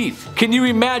rotten teeth. Can you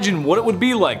imagine what it would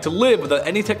be like to live without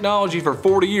any technology for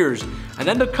 40 years and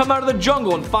then to come out of the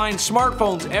jungle and find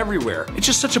smartphones everywhere? It's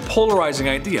just such a polarizing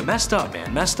idea. Messed up,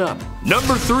 man, messed up.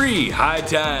 Number 3. High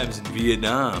times in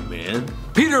Vietnam, man.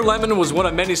 Peter Lemon was one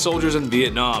of many soldiers in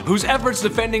Vietnam whose efforts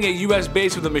defending a US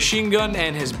base with a machine gun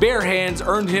and his bare hands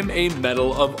earned him a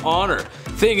Medal of Honor.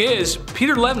 Thing is,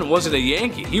 Peter Lemon wasn't a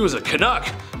Yankee, he was a Canuck,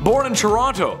 born in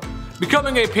Toronto.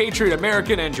 Becoming a Patriot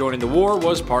American and joining the war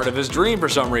was part of his dream for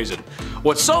some reason.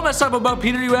 What's so messed up about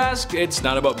Peter, you ask? It's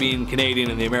not about being Canadian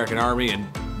in the American Army and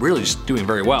really just doing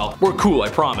very well. We're cool, I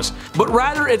promise. But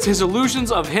rather, it's his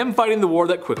illusions of him fighting the war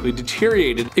that quickly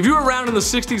deteriorated. If you were around in the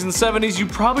 60s and 70s, you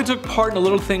probably took part in a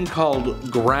little thing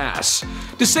called grass.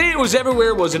 To say it was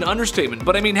everywhere was an understatement,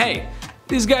 but I mean, hey,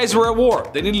 these guys were at war.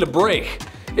 They needed a break.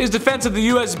 His defense of the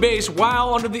US base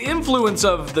while under the influence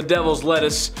of the devil's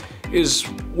lettuce is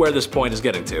where this point is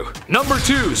getting to. Number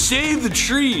 2. Save the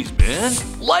trees, man.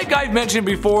 Like I've mentioned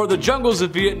before, the jungles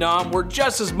of Vietnam were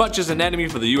just as much as an enemy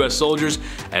for the US soldiers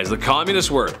as the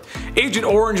communists were. Agent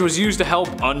Orange was used to help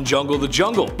unjungle the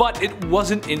jungle, but it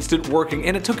wasn't instant working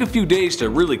and it took a few days to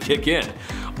really kick in.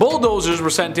 Bulldozers were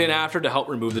sent in after to help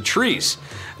remove the trees.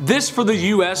 This for the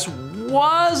US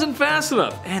wasn't fast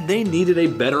enough and they needed a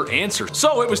better answer.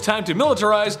 So it was time to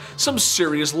militarize some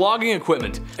serious logging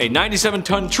equipment. A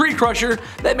 97-ton tree crusher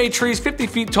that made trees 50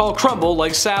 feet tall crumble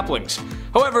like saplings.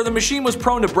 However, the machine was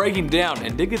prone to breaking down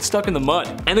and did get stuck in the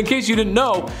mud. And in case you didn't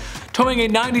know, towing a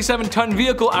 97-ton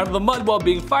vehicle out of the mud while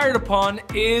being fired upon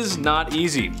is not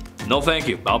easy. No thank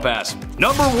you, I'll pass.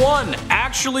 Number 1.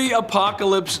 Actually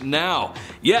Apocalypse Now.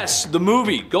 Yes, the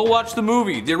movie. Go watch the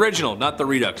movie. The original, not the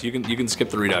Redux. You can skip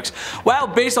the Redux. While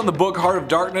based on the book Heart of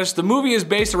Darkness, the movie is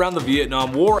based around the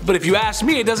Vietnam War, but if you ask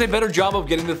me, it does a better job of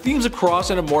getting the themes across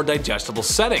in a more digestible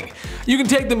setting. You can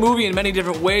take the movie in many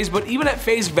different ways, but even at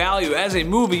face value as a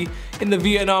movie in the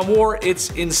Vietnam War,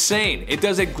 it's insane. It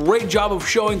does a great job of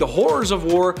showing the horrors of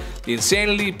war, the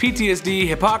insanity, PTSD,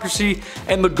 hypocrisy,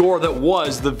 and the gore that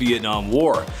was the Vietnam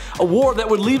War. A war that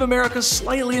would leave America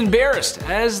slightly embarrassed,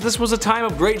 as this was a time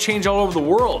of great change all over the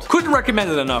world. Couldn't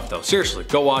recommend it enough though, seriously,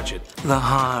 go watch it. The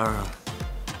horror.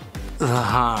 The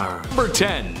horror. Number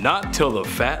 10. Not Till the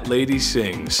Fat Lady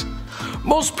Sings.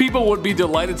 Most people would be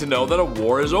delighted to know that a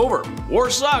war is over. War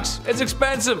sucks, it's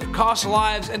expensive, costs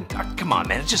lives, and come on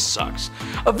man, it just sucks.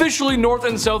 Officially, North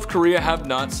and South Korea have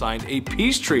not signed a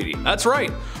peace treaty. That's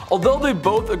right. Although they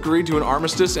both agreed to an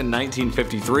armistice in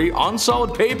 1953, on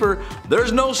solid paper,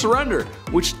 there's no surrender,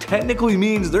 which technically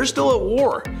means they're still at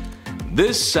war.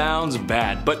 This sounds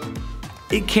bad, but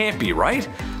it can't be, right?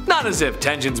 Not as if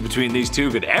tensions between these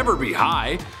two could ever be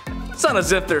high. It's not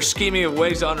as if they're scheming of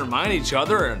ways to undermine each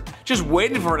other and just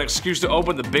waiting for an excuse to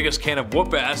open the biggest can of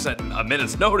whoop ass at a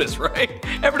minute's notice, right?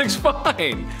 Everything's fine.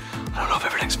 I don't know if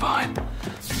everything's fine.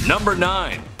 Number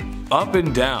 9. Up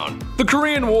and down. The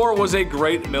Korean War was a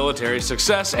great military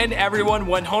success and everyone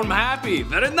went home happy.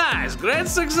 Very nice, great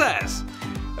success.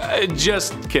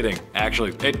 Just kidding,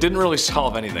 actually. It didn't really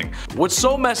solve anything. What's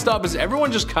so messed up is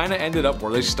everyone just kinda ended up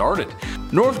where they started.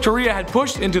 North Korea had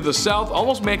pushed into the south,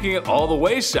 almost making it all the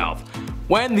way south,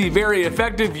 when the very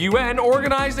effective UN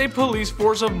organized a police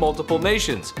force of multiple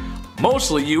nations,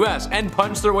 mostly US, and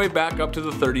punched their way back up to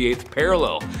the 38th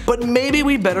parallel. But maybe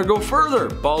we better go further,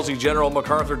 ballsy General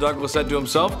MacArthur Douglas said to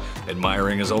himself,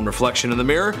 admiring his own reflection in the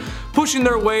mirror, pushing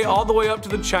their way all the way up to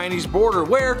the Chinese border,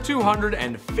 where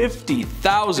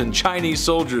 250,000 Chinese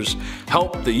soldiers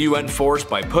helped the UN force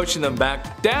by pushing them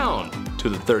back down to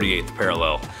the 38th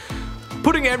parallel,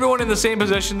 putting everyone in the same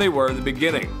position they were in the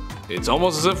beginning. It's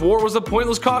almost as if war was the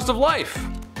pointless cost of life.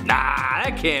 Nah,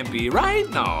 that can't be, right?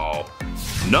 No.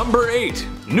 Number 8.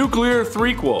 Nuclear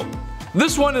threequel.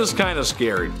 This one is kinda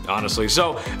scary, honestly.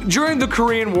 So, during the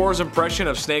Korean War's impression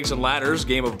of snakes and ladders,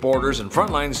 game of borders and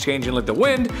front lines changing like the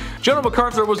wind, General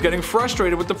MacArthur was getting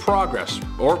frustrated with the progress,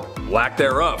 or lack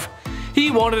thereof. He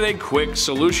wanted a quick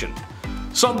solution.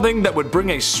 Something that would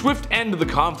bring a swift end to the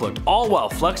conflict, all while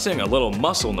flexing a little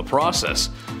muscle in the process.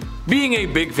 Being a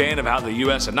big fan of how the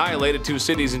US annihilated 2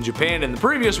 cities in Japan in the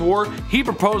previous war, he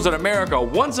proposed that America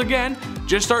once again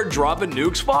just start dropping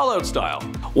nukes Fallout style.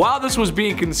 While this was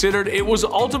being considered, it was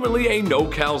ultimately a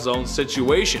no-calzone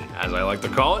situation, as I like to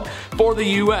call it, for the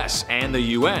US and the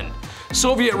UN.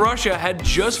 Soviet Russia had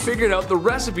just figured out the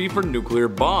recipe for nuclear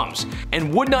bombs,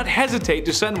 and would not hesitate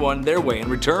to send one their way in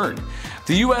return.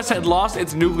 The US had lost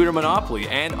its nuclear monopoly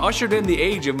and ushered in the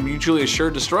age of mutually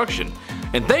assured destruction.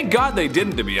 And thank God they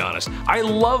didn't, to be honest. I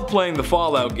love playing the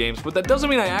Fallout games, but that doesn't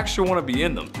mean I actually want to be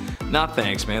in them. Nah,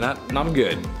 thanks, man. I'm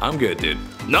good. I'm good, dude.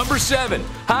 Number 7.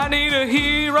 I need a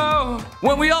hero.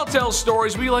 When we all tell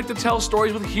stories, we like to tell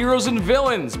stories with heroes and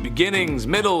villains, beginnings,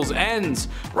 middles, ends,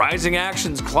 rising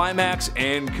actions, climax,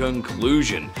 and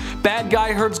conclusion. Bad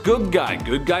guy hurts good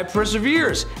guy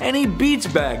perseveres, and he beats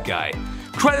bad guy.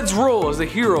 Credits roll as the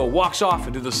hero walks off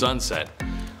into the sunset.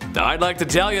 Now, I'd like to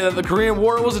tell you that the Korean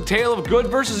War was a tale of good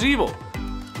versus evil.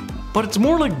 But it's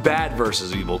more like bad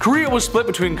versus evil. Korea was split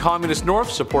between Communist North,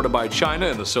 supported by China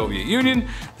and the Soviet Union.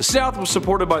 The South was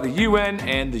supported by the UN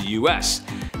and the US.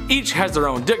 Each has their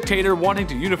own dictator wanting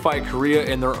to unify Korea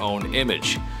in their own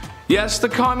image. Yes, the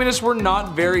communists were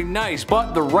not very nice,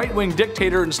 but the right-wing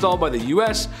dictator installed by the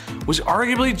US was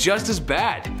arguably just as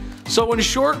bad. So in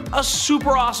short, a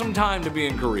super awesome time to be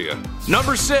in Korea.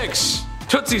 Number 6.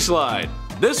 Tootsie Slide.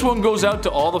 This one goes out to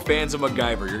all the fans of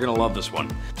MacGyver, you're gonna love this one.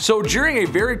 So during a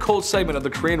very cold segment of the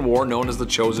Korean War known as the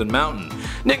Chosen Mountain,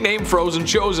 nicknamed Frozen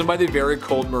Chosen by the very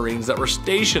cold Marines that were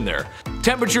stationed there.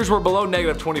 Temperatures were below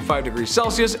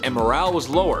 -25°C and morale was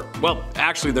lower. Well,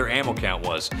 actually their ammo count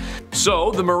was. So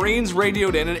the Marines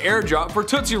radioed in an airdrop for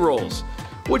Tootsie Rolls,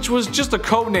 which was just a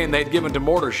code name they'd given to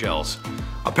mortar shells.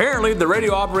 Apparently the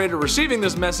radio operator receiving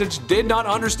this message did not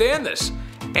understand this,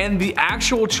 and the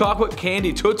actual chocolate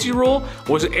candy Tootsie Roll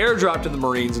was airdropped to the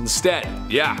Marines instead.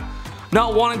 Yeah.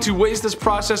 Not wanting to waste this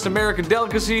processed American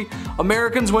delicacy,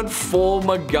 Americans went full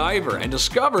MacGyver and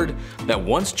discovered that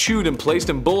once chewed and placed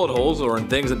in bullet holes or in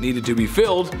things that needed to be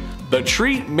filled, the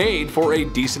treat made for a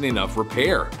decent enough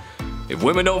repair. If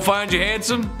women don't find you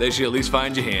handsome, they should at least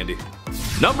find you handy.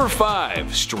 Number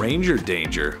 5. Stranger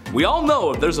Danger. We all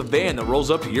know if there's a van that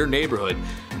rolls up to your neighborhood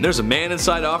and there's a man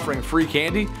inside offering free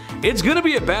candy, it's gonna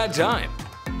be a bad time.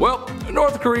 Well,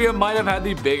 North Korea might have had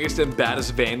the biggest and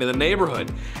baddest van in the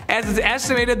neighborhood, as it's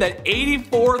estimated that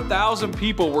 84,000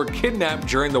 people were kidnapped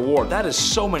during the war. That is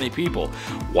so many people.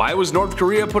 Why was North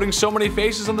Korea putting so many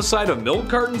faces on the side of milk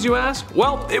cartons, you ask?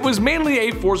 Well, it was mainly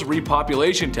a forced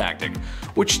repopulation tactic,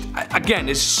 which again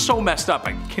is so messed up,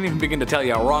 I can't even begin to tell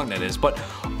you how wrong that is, but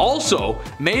also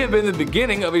may have been the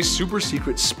beginning of a super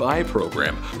secret spy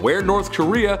program, where North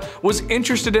Korea was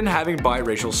interested in having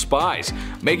biracial spies,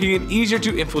 making it easier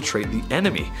to infiltrate the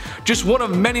enemy. Just one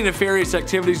of many nefarious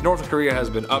activities North Korea has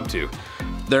been up to.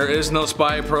 There is no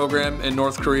spy program in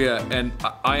North Korea, and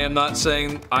I am not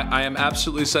saying, I am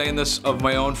absolutely saying this of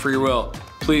my own free will.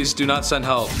 Please do not send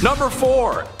help. Number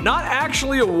 4. Not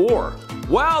actually a war.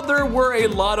 While there were a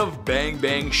lot of bang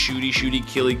bang shooty shooty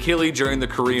killy killy during the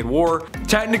Korean War,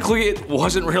 technically it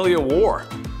wasn't really a war,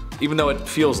 even though it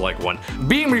feels like one.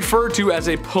 Being referred to as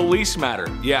a police matter.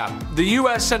 Yeah, the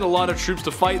US sent a lot of troops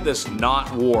to fight this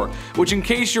not war, which in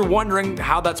case you're wondering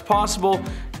how that's possible,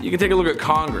 you can take a look at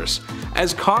Congress,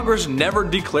 as Congress never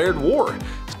declared war,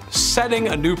 setting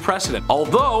a new precedent.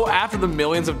 Although, after the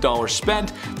millions of dollars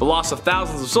spent, the loss of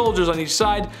thousands of soldiers on each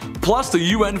side, plus the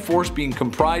UN force being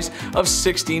comprised of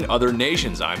 16 other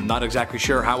nations, I'm not exactly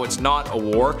sure how it's not a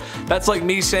war. That's like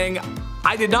me saying,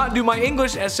 I did not do my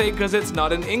English essay because it's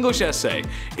not an English essay.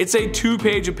 It's a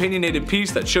 2-page opinionated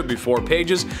piece that should be 4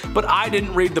 pages, but I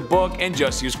didn't read the book and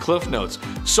just used Cliff Notes.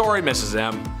 Sorry, Mrs.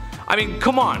 M. I mean,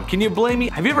 come on, can you blame me?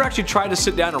 Have you ever actually tried to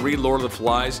sit down and read Lord of the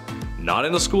Flies? Not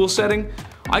in a school setting?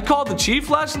 I called the chief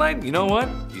last night, you know what?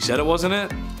 He said it wasn't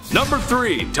it. Number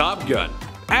 3. Top Gun.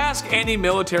 Ask any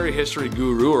military history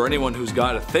guru or anyone who's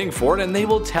got a thing for it and they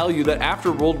will tell you that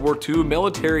after World War II,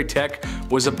 military tech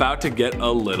was about to get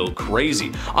a little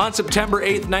crazy. On September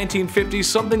 8th, 1950,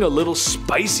 something a little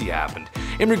spicy happened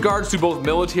in regards to both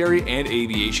military and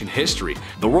aviation history.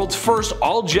 The world's first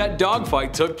all-jet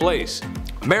dogfight took place.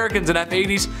 Americans in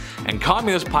F-80s, and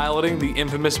communists piloting the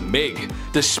infamous MiG.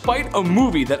 Despite a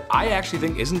movie that I actually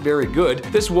think isn't very good,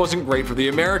 this wasn't great for the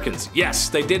Americans. Yes,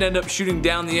 they did end up shooting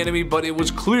down the enemy, but it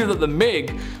was clear that the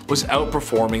MiG was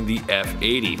outperforming the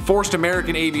F-80. Forced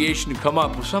American aviation to come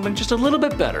up with something just a little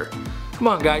bit better. Come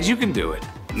on guys, you can do it.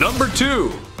 Number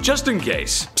 2. Just in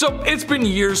case. So it's been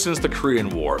years since the Korean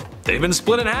War. They've been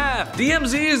split in half.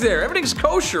 DMZ is there. Everything's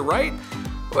kosher, right?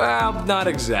 Well, not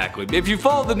exactly. If you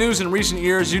followed the news in recent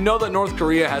years, you know that North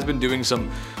Korea has been doing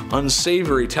some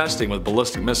unsavory testing with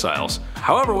ballistic missiles.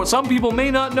 However, what some people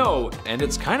may not know, and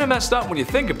it's kind of messed up when you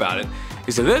think about it,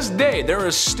 is to this day there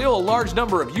is still a large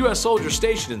number of US soldiers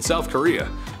stationed in South Korea.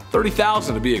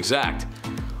 30,000 to be exact.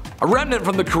 A remnant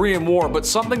from the Korean War, but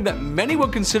something that many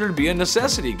would consider to be a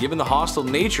necessity given the hostile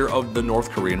nature of the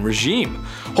North Korean regime.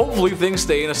 Hopefully things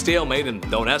stay in a stalemate and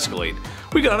don't escalate.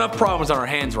 We got enough problems on our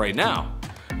hands right now.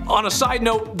 On a side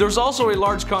note, there's also a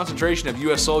large concentration of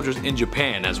US soldiers in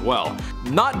Japan as well.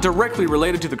 Not directly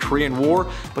related to the Korean War,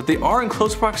 but they are in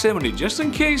close proximity just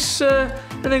in case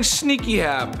anything sneaky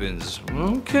happens.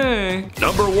 Okay.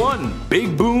 Number 1.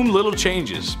 Big boom, little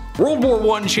changes. World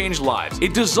War I changed lives.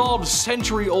 It dissolved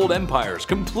century-old empires,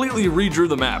 completely redrew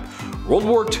the map. World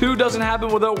War II doesn't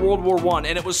happen without World War I,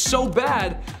 and it was so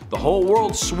bad, the whole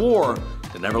world swore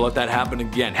to never let that happen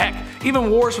again. Heck,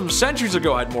 even wars from centuries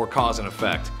ago had more cause and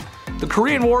effect. The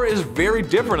Korean War is very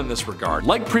different in this regard.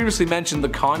 Like previously mentioned, the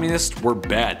communists were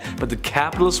bad, but the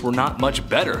capitalists were not much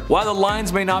better. While the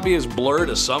lines may not be as blurred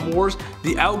as some wars,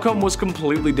 the outcome was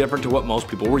completely different to what most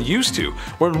people were used to.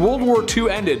 When World War II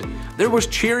ended, there was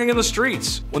cheering in the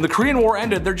streets. When the Korean War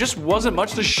ended, there just wasn't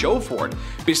much to show for it,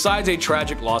 besides a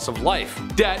tragic loss of life,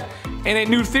 debt, and a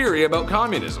new theory about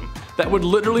communism that would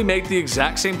literally make the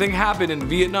exact same thing happen in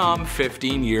Vietnam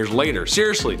 15 years later.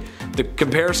 Seriously, the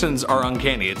comparisons are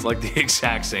uncanny. It's like the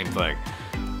exact same thing.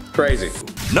 Crazy.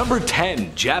 Number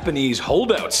 10. Japanese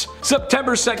holdouts.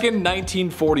 September 2nd,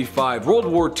 1945. World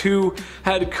War II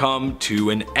had come to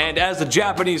an end as the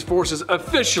Japanese forces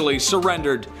officially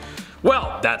surrendered.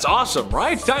 Well, that's awesome,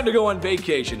 right? Time to go on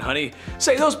vacation, honey.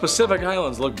 Say, those Pacific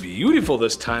Islands look beautiful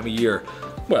this time of year.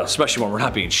 Well, especially when we're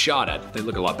not being shot at. They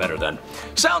look a lot better then.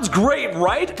 Sounds great,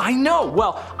 right? I know.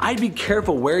 Well, I'd be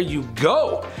careful where you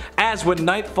go, as when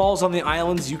night falls on the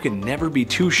islands, you can never be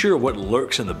too sure what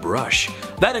lurks in the brush.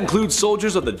 That includes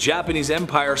soldiers of the Japanese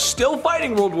Empire still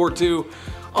fighting World War II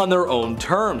on their own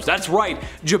terms. That's right,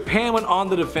 Japan went on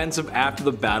the defensive after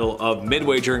the Battle of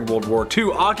Midway during World War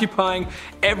II, occupying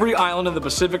every island in the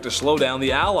Pacific to slow down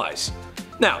the Allies.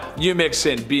 Now, you mix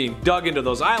in being dug into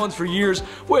those islands for years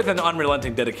with an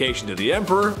unrelenting dedication to the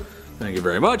Emperor, thank you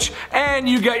very much, and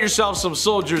you got yourself some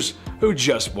soldiers who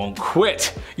just won't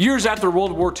quit. Years after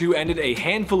World War II ended, a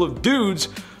handful of dudes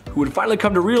who would finally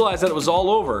come to realize that it was all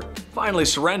over finally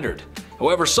surrendered.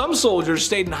 However, some soldiers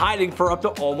stayed in hiding for up to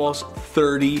almost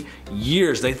 30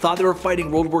 years. They thought they were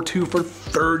fighting World War II for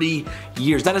 30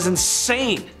 years. That is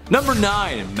insane. Number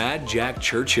 9. Mad Jack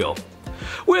Churchill.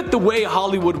 With the way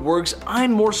Hollywood works,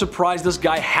 I'm more surprised this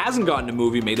guy hasn't gotten a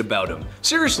movie made about him.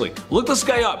 Seriously, look this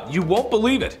guy up, you won't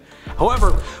believe it.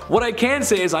 However, what I can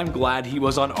say is I'm glad he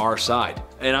was on our side,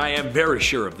 and I am very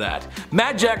sure of that.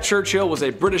 Mad Jack Churchill was a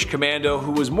British commando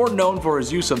who was more known for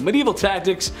his use of medieval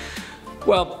tactics,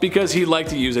 well, because he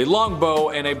liked to use a longbow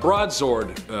and a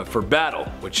broadsword for battle,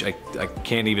 which I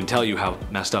can't even tell you how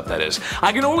messed up that is.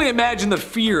 I can only imagine the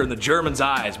fear in the Germans'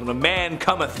 eyes when a man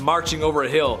cometh marching over a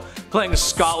hill, playing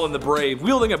Scotland the Brave,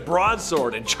 wielding a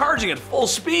broadsword and charging at full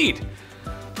speed.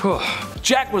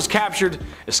 Jack was captured,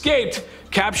 escaped,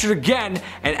 captured again,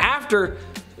 and after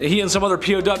he and some other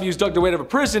POWs dug their way out of a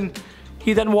prison,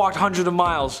 he then walked hundreds of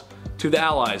miles to the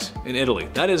Allies in Italy.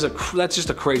 That's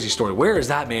just a crazy story. Where is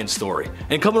that man's story?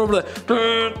 And coming over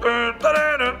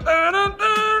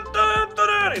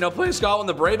playing Scotland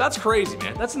the Brave, that's crazy,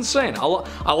 man. That's insane.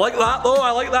 I like that though.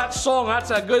 I like that song. That's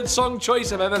a good song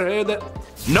choice if I've ever heard that.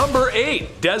 Number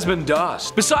 8. Desmond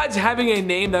Doss. Besides having a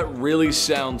name that really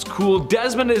sounds cool,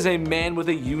 Desmond is a man with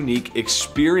a unique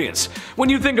experience. When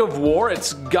you think of war,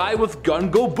 it's guy with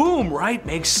gun go boom, right?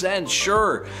 Makes sense,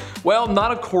 sure. Well,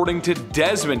 not according to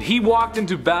Desmond. He walked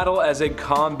into battle as a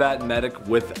combat medic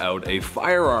without a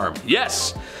firearm.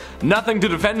 Yes, nothing to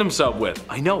defend himself with.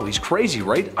 I know, he's crazy,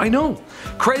 right? I know.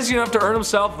 Crazy enough to earn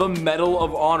himself the Medal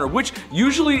of Honor, which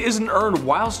usually isn't earned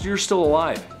whilst you're still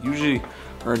alive. Usually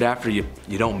earned after you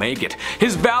don't make it.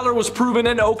 His valor was proven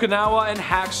in Okinawa and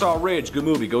Hacksaw Ridge, good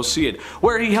movie, go see it,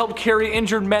 where he helped carry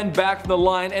injured men back from the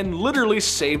line and literally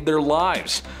saved their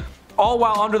lives. All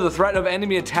while under the threat of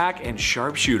enemy attack and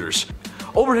sharpshooters.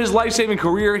 Over his life-saving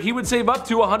career, he would save up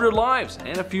to 100 lives,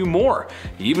 and a few more.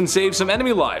 He even saved some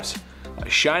enemy lives. a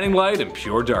shining light in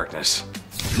pure darkness.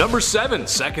 Number 7.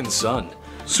 Second Son.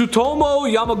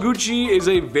 Tsutomu Yamaguchi is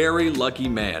a very lucky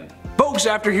man. Folks,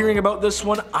 after hearing about this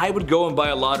one, I would go and buy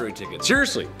a lottery ticket.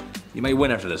 Seriously. You may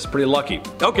win after this, pretty lucky.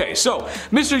 Okay, so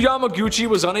Mr. Yamaguchi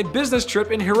was on a business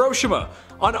trip in Hiroshima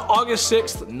on August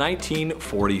 6th,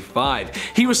 1945.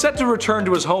 He was set to return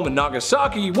to his home in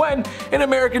Nagasaki when an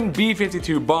American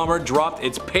B-52 bomber dropped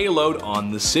its payload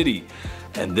on the city.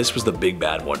 And this was the big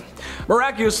bad one.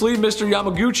 Miraculously, Mr.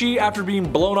 Yamaguchi, after being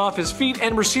blown off his feet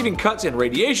and receiving cuts and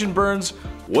radiation burns,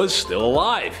 was still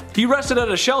alive. He rested at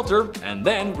a shelter and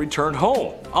then returned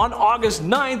home. On August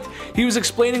 9th, he was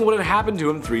explaining what had happened to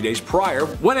him 3 days prior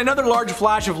when another large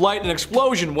flash of light and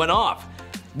explosion went off.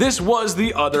 This was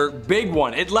the other big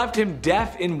one. It left him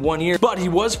deaf in one ear, but he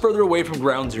was further away from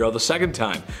ground zero the second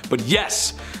time. But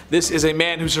yes, this is a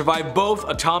man who survived both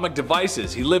atomic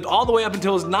devices. He lived all the way up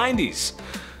until his 90s.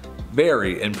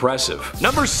 Very impressive.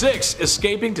 Number 6.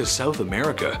 Escaping to South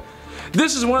America.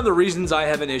 This is one of the reasons I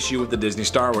have an issue with the Disney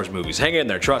Star Wars movies. Hang in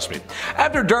there, trust me.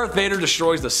 After Darth Vader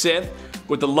destroys the Sith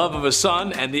with the love of his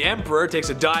son and the Emperor takes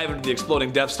a dive into the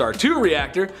exploding Death Star 2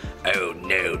 reactor, oh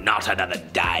no, not another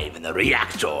dive in the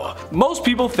reactor, most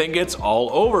people think it's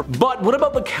all over. But what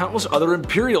about the countless other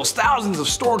Imperials, thousands of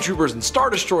stormtroopers and Star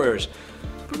Destroyers?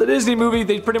 For the Disney movie,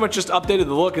 they pretty much just updated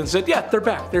the look and said, yeah, they're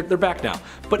back, they're back now.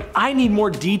 But I need more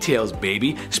details,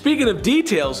 baby. Speaking of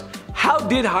details, how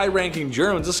did high-ranking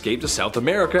Germans escape to South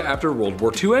America after World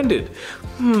War II ended?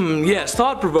 Yes,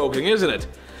 thought-provoking, isn't it?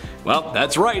 Well,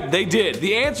 that's right, they did.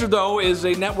 The answer, though, is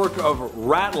a network of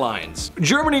rat lines.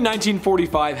 Germany in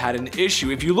 1945 had an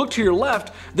issue. If you look to your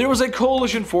left, there was a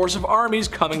coalition force of armies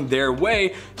coming their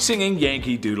way, singing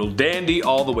Yankee Doodle Dandy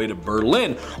all the way to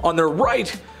Berlin. On their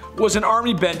right was an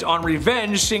army bent on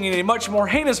revenge, singing a much more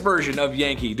heinous version of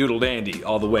Yankee Doodle Dandy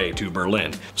all the way to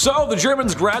Berlin. So the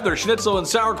Germans grabbed their schnitzel and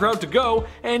sauerkraut to go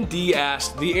and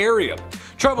de-assed the area.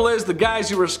 Trouble is, the guys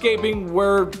who were escaping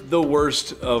were the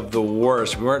worst of the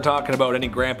worst. We weren't talking about any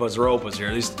grandpas or opas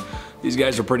here. These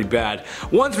guys were pretty bad.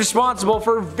 One's responsible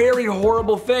for very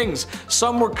horrible things.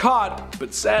 Some were caught,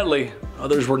 but sadly,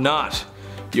 others were not.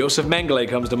 Josef Mengele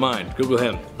comes to mind. Google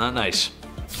him. Not nice.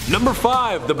 Number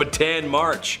 5. The Bataan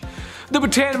March. The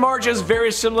Bataan March is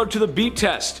very similar to the beep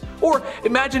test. Or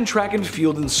imagine track and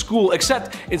field in school,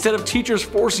 except instead of teachers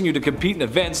forcing you to compete in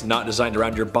events not designed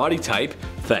around your body type,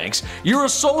 thanks, you're a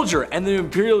soldier and the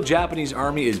Imperial Japanese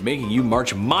Army is making you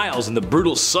march miles in the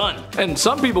brutal sun. And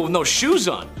some people with no shoes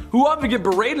on, who often get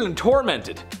berated and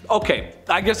tormented. Okay,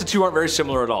 I guess the two aren't very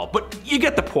similar at all, but you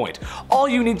get the point. All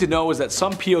you need to know is that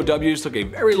some POWs took a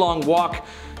very long walk,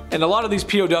 and a lot of these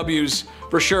POWs,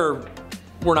 for sure,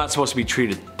 were not supposed to be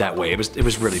treated that way. It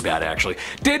was really bad, actually.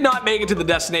 Did not make it to the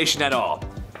destination at all.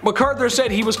 MacArthur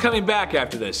said he was coming back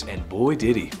after this, and boy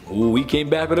did he. Ooh, he came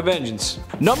back with a vengeance.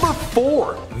 Number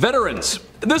 4. Veterans.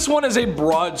 This one is a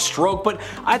broad stroke, but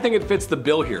I think it fits the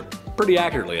bill here. Pretty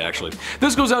accurately, actually.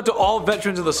 This goes out to all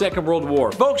veterans of the Second World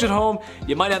War. Folks at home,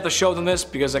 you might have to show them this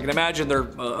because I can imagine they're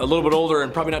a little bit older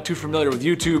and probably not too familiar with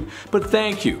YouTube, but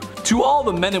thank you to all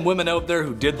the men and women out there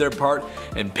who did their part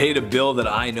and paid a bill that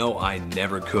I know I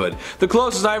never could. The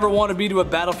closest I ever want to be to a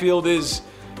battlefield is,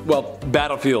 well,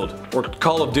 Battlefield, or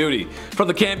Call of Duty. From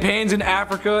the campaigns in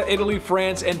Africa, Italy,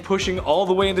 France, and pushing all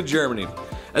the way into Germany,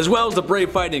 as well as the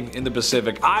brave fighting in the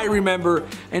Pacific. I remember,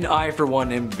 and I for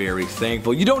one am very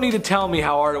thankful. You don't need to tell me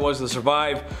how hard it was to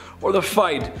survive or the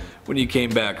fight when you came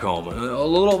back home. A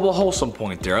little wholesome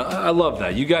point there. I love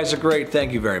that. You guys are great.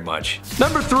 Thank you very much.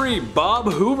 Number 3,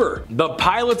 Bob Hoover, the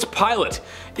pilot's pilot.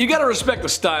 You gotta respect the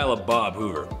style of Bob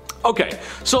Hoover. Okay,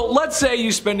 so let's say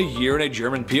you spend a year in a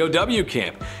German POW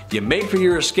camp. You make for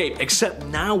your escape, except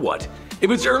now what? If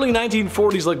it's early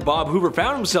 1940s like Bob Hoover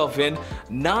found himself in,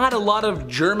 not a lot of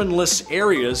Germanless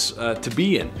areas to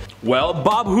be in. Well,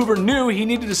 Bob Hoover knew he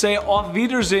needed to say Auf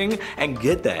Wiedersehen and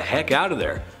get the heck out of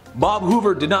there. Bob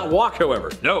Hoover did not walk,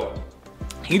 however. No.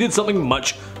 He did something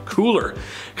much cooler.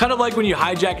 Kind of like when you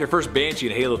hijack your first Banshee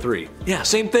in Halo 3. Yeah,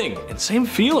 same thing and same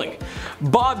feeling.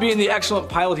 Bob, being the excellent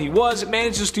pilot he was,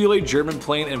 managed to steal a German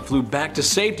plane and flew back to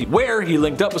safety, where he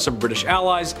linked up with some British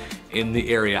allies in the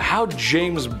area. How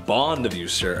James Bond of you,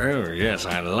 sir. Oh yes,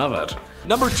 I love it.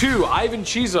 Number 2, Ivan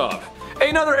Chizov.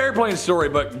 Another airplane story,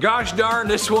 but gosh darn,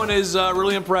 this one is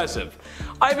really impressive.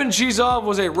 Ivan Chizov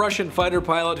was a Russian fighter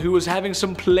pilot who was having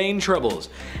some plane troubles.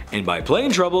 And by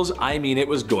plane troubles, I mean it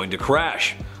was going to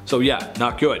crash. So yeah,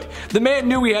 not good. The man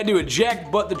knew he had to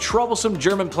eject, but the troublesome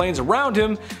German planes around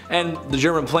him, and the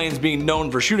German planes being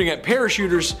known for shooting at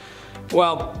parachuters,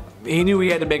 well, he knew he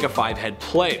had to make a 5-head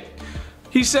play.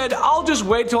 He said, I'll just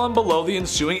wait till I'm below the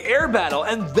ensuing air battle,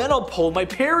 and then I'll pull my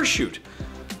parachute.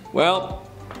 Well,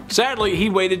 Sadly, he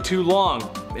waited too long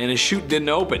and his chute didn't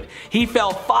open. He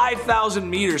fell 5,000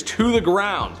 meters to the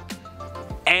ground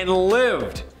and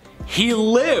lived. He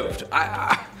lived.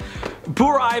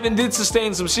 Poor Ivan did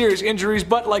sustain some serious injuries,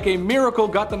 but like a miracle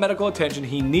got the medical attention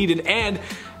he needed and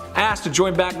asked to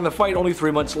join back in the fight only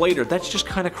 3 months later. That's just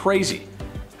kind of crazy.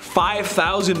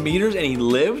 5,000 meters and he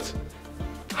lived?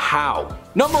 How?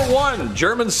 Number 1,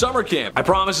 German summer camp. I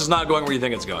promise it's not going where you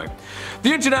think it's going.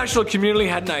 The international community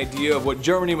had an idea of what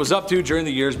Germany was up to during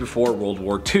the years before World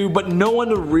War II, but no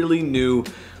one really knew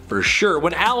for sure.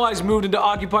 When Allies moved into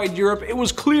occupied Europe, it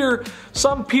was clear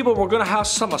some people were gonna have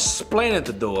some explaining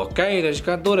to do, okay? You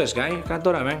can't do this, guy. You can't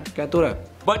do that, man. You can't do that.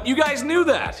 But you guys knew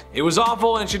that. It was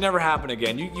awful and it should never happen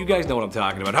again. You guys know what I'm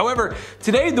talking about. However,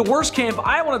 today the worst camp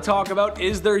I want to talk about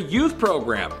is their youth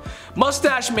program.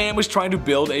 Mustache Man was trying to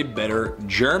build a better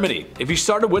Germany. If you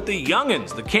started with the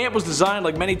youngins, the camp was designed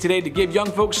like many today to give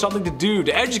young folks something to do,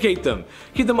 to educate them,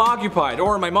 keep them occupied,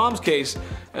 or in my mom's case,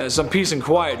 some peace and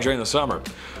quiet during the summer.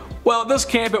 Well, at this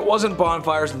camp it wasn't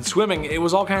bonfires and swimming, it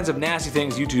was all kinds of nasty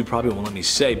things YouTube probably won't let me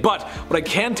say. But what I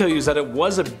can tell you is that it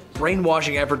was a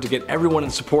brainwashing effort to get everyone in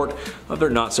support of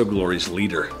their not so glorious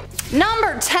leader.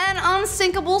 Number 10,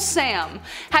 Unsinkable Sam.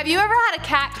 Have you ever had a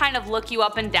cat kind of look you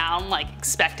up and down like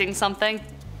expecting something?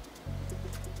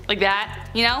 Like that,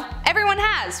 you know? Everyone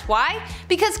has. Why?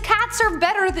 Because cats are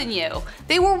better than you.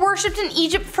 They were worshipped in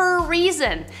Egypt for a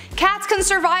reason. Cats can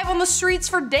survive on the streets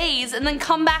for days and then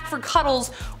come back for cuddles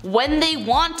when they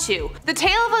want to. The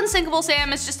tale of Unsinkable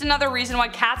Sam is just another reason why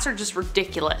cats are just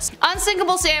ridiculous.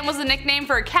 Unsinkable Sam was the nickname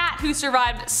for a cat who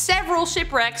survived several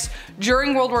shipwrecks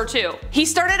during World War II. He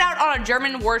started out on a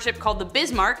German warship called the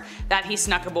Bismarck that he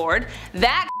snuck aboard.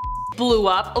 That blew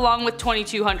up along with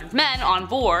 2,200 men on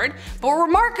board, but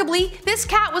remarkably, this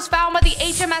cat was found by the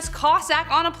HMS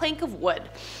Cossack on a plank of wood.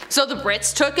 So the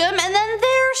Brits took him and then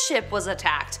their ship was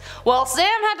attacked. Well, Sam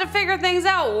had to figure things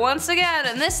out once again,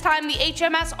 and this time the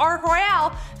HMS Ark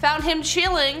Royale found him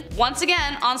chilling once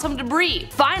again on some debris.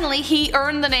 Finally, he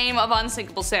earned the name of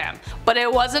Unsinkable Sam. But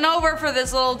it wasn't over for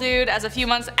this little dude, as a few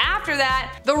months after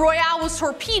that, the Royale was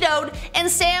torpedoed and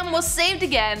Sam was saved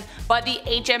again by the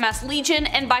HMS Legion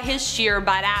and by his sheer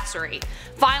badassery.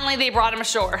 Finally, they brought him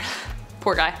ashore.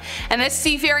 Poor guy. And this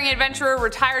seafaring adventurer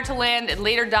retired to land and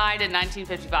later died in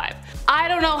 1955. I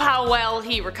don't know how well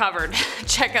he recovered.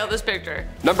 Check out this picture.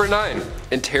 Number 9.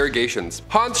 Interrogations.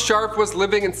 Hans Scharf was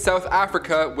living in South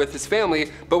Africa with his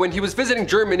family, but when he was visiting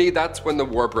Germany, that's when the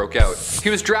war broke out. He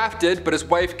was drafted, but his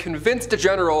wife convinced a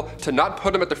general to not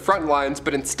put him at the front lines,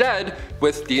 but instead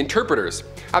with the interpreters.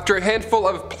 After a handful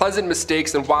of pleasant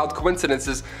mistakes and wild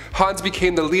coincidences, Hans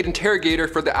became the lead interrogator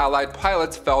for the Allied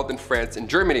pilots felled in France and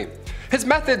Germany. His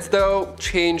methods, though,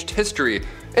 changed history.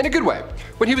 In a good way.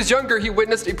 When he was younger, he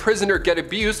witnessed a prisoner get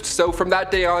abused, so from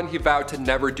that day on, he vowed to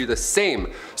never do the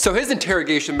same. So his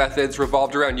interrogation methods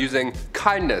revolved around using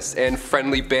kindness and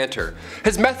friendly banter.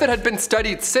 His method had been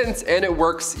studied since, and it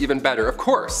works even better, of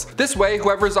course. This way,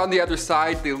 whoever's on the other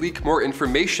side, they leak more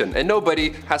information, and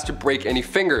nobody has to break any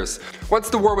fingers. Once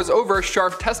the war was over,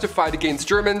 Scharf testified against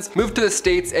Germans, moved to the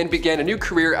States, and began a new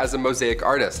career as a mosaic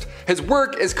artist. His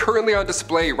work is currently on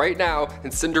display right now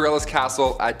in Cinderella's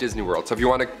castle at Disney World, so if you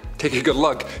want to take a good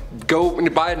look, go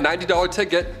and buy a $90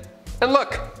 ticket and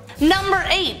look. Number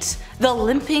 8. The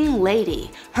Limping Lady.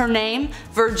 Her name,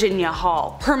 Virginia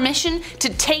Hall. Her mission, to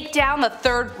take down the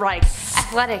Third Reich.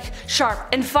 Athletic, sharp,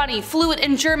 and funny, fluent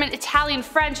in German, Italian,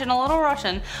 French, and a little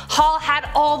Russian, Hall had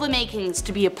all the makings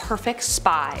to be a perfect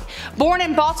spy. Born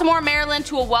in Baltimore, Maryland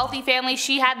to a wealthy family,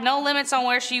 she had no limits on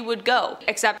where she would go,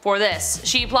 except for this.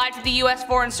 She applied to the US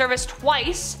Foreign Service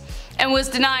twice, and was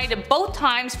denied both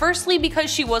times, firstly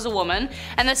because she was a woman,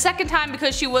 and the second time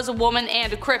because she was a woman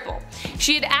and a cripple.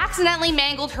 She had accidentally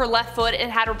mangled her left foot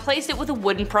and had replaced it with a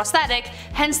wooden prosthetic,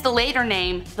 hence the later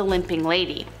name, the Limping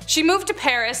Lady. She moved to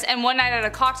Paris, and one night at a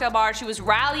cocktail bar she was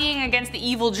rallying against the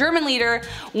evil German leader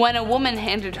when a woman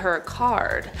handed her a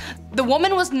card. The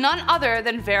woman was none other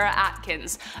than Vera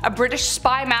Atkins, a British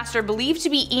spy master believed to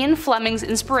be Ian Fleming's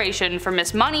inspiration for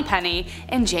Miss Moneypenny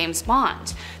and James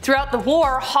Bond. Throughout the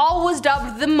war, Hall was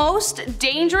dubbed the most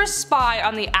dangerous spy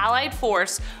on the Allied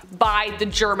force by the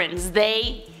Germans.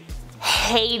 They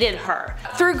hated her.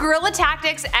 Through guerrilla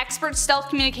tactics, expert stealth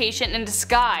communication, and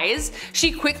disguise,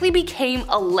 she quickly became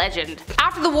a legend.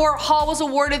 After the war, Hall was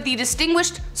awarded the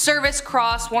Distinguished Service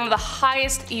Cross, one of the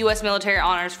highest US military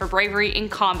honors for bravery in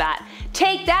combat.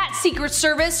 Take that, Secret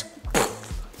Service!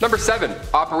 Number 7.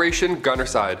 Operation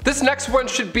Gunnerside. This next one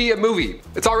should be a movie.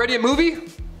 It's already a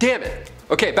movie? Damn it.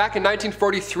 Okay, back in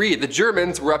 1943, the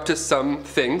Germans were up to some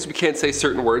things. We can't say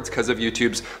certain words because of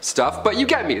YouTube's stuff, but you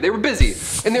get me, they were busy.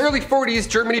 In the early 40s,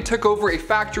 Germany took over a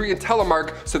factory in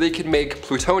Telemark so they could make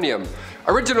plutonium.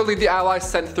 Originally, the Allies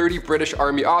sent 30 British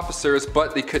Army officers,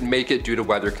 but they couldn't make it due to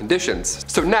weather conditions.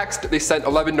 So next, they sent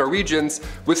 11 Norwegians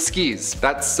with skis.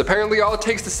 That's apparently all it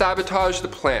takes to sabotage the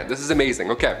plan. This is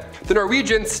amazing, okay. The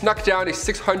Norwegians snuck down a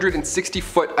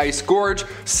 660-foot ice gorge,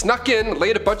 snuck in,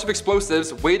 laid a bunch of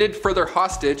explosives, waited for their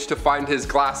hostage to find his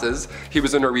glasses. He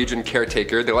was a Norwegian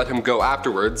caretaker. They let him go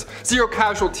afterwards. 0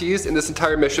 casualties in this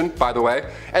entire mission, by the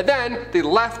way. And then they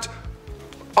left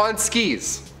on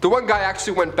skis. The one guy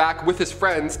actually went back with his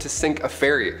friends to sink a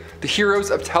ferry. The Heroes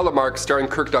of Telemark starring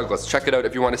Kirk Douglas. Check it out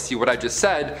if you want to see what I just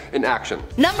said in action.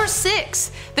 Number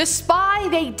 6. The spy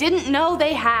they didn't know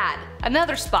they had.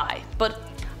 Another spy, but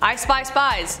I spy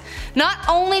spies. Not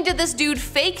only did this dude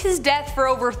fake his death for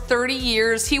over 30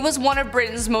 years, he was one of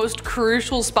Britain's most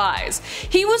crucial spies.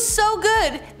 He was so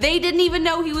good, they didn't even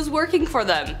know he was working for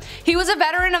them. He was a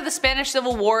veteran of the Spanish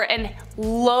Civil War and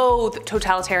loathed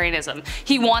totalitarianism.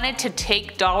 He wanted to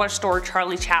take dollar store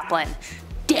Charlie Chaplin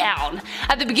down.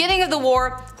 At the beginning of the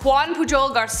war, Juan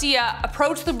Pujol Garcia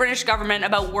approached the British government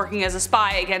about working as a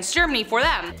spy against Germany for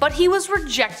them, but he was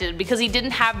rejected because he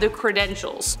didn't have the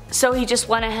credentials. So he just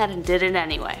went ahead and did it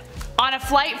anyway. On a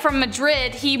flight from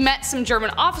Madrid, he met some German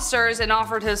officers and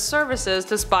offered his services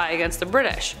to spy against the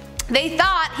British. They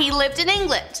thought he lived in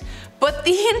England, but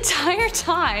the entire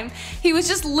time he was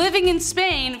just living in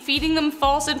Spain feeding them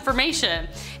false information.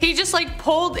 He just like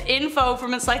pulled info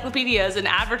from encyclopedias and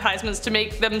advertisements to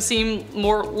make them seem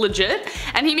more legit,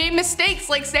 and he made mistakes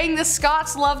like saying the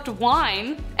Scots loved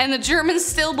wine and the Germans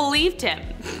still believed him.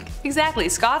 Exactly,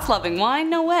 Scots loving wine?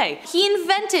 No way. He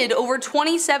invented over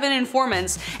 27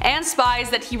 informants and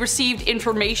spies that he received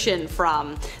information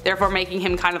from, therefore making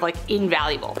him kind of like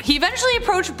invaluable. He eventually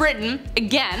approached Britain,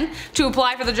 again, to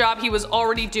apply for the job he was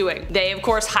already doing. They of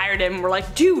course hired him and were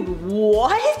like, dude,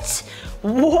 what?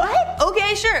 What?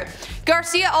 Okay, sure.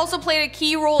 Garcia also played a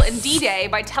key role in D-Day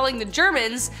by telling the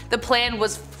Germans the plan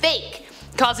was fake,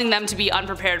 causing them to be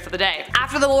unprepared for the day.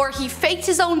 After the war, he faked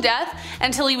his own death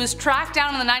until he was tracked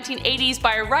down in the 1980s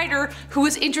by a writer who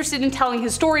was interested in telling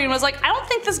his story and was like, I don't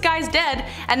think this guy's dead,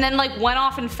 and then like went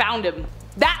off and found him.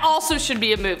 That also should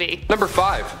be a movie. Number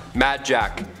 5. Mad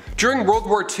Jack. During World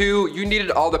War II, you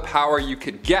needed all the power you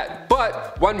could get,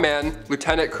 but one man,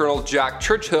 Lieutenant Colonel Jack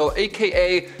Churchill,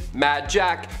 aka Mad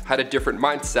Jack, had a different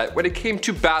mindset when it came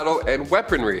to battle and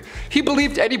weaponry. He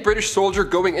believed any British soldier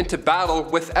going into battle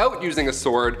without using a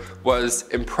sword was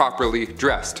improperly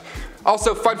dressed.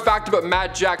 Also, fun fact about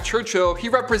Mad Jack Churchill, he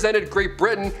represented Great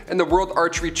Britain in the World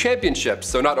Archery Championships,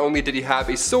 so not only did he have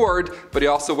a sword, but he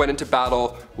also went into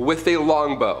battle with a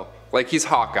longbow, like he's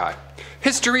Hawkeye.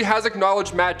 History has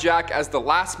acknowledged Mad Jack as the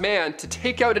last man to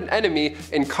take out an enemy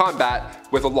in combat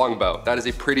with a longbow. That is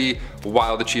a pretty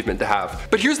wild achievement to have.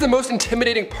 But here's the most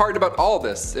intimidating part about all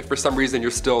this, if for some reason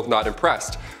you're still not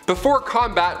impressed. Before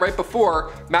combat, right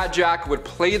before, Mad Jack would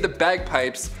play the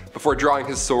bagpipes before drawing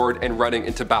his sword and running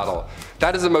into battle.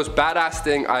 That is the most badass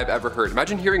thing I've ever heard.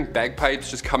 Imagine hearing bagpipes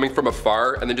just coming from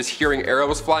afar and then just hearing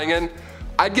arrows flying in.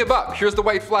 I'd give up. Here's the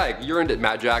white flag. You earned it,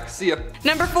 Mad Jack. See ya.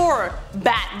 Number 4.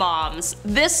 Bat bombs.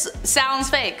 This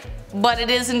sounds fake, but it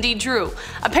is indeed true.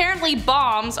 Apparently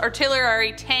bombs,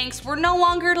 artillery tanks, were no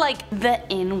longer like the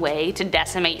in way to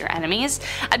decimate your enemies.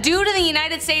 A dude in the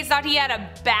United States thought he had a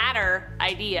badder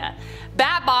idea.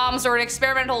 Bat bombs are an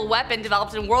experimental weapon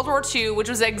developed in World War II, which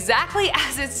was exactly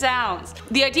as it sounds.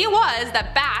 The idea was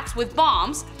that bats with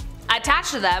bombs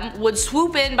attached to them would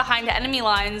swoop in behind enemy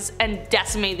lines and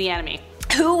decimate the enemy.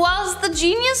 Who was the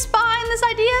genius behind this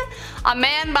idea? A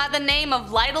man by the name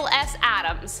of Lytle S.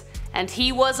 Adams, and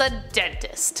he was a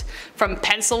dentist from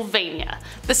Pennsylvania.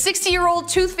 The 60-year-old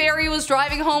tooth fairy was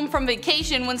driving home from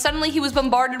vacation when suddenly he was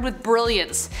bombarded with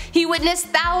brilliance. He witnessed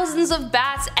thousands of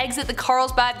bats exit the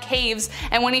Carlsbad Caves,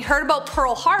 and when he heard about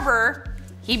Pearl Harbor,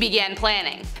 he began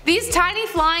planning. These tiny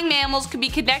flying mammals could be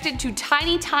connected to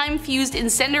tiny time-fused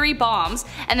incendiary bombs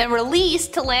and then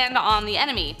released to land on the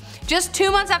enemy. Just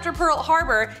 2 months after Pearl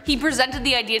Harbor, he presented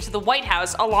the idea to the White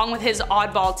House along with his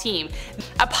oddball team.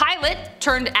 A pilot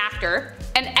turned actor,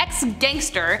 an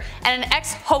ex-gangster, and an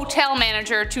ex-hotel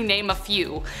manager, to name a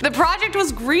few. The project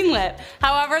was greenlit.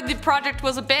 However, the project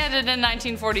was abandoned in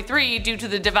 1943 due to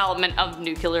the development of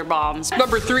nuclear bombs.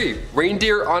 Number 3.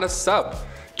 Reindeer on a sub.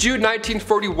 June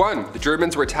 1941, the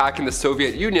Germans were attacking the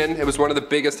Soviet Union. It was one of the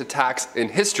biggest attacks in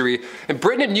history, and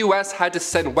Britain and US had to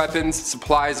send weapons,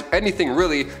 supplies, anything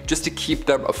really, just to keep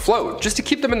them afloat, just to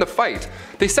keep them in the fight.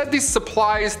 They sent these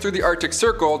supplies through the Arctic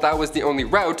Circle. That was the only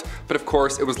route, but of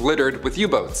course it was littered with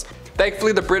U-boats.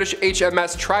 Thankfully, the British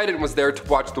HMS Trident was there to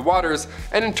watch the waters,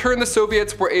 and in turn the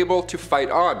Soviets were able to fight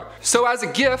on. So as a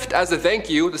gift, as a thank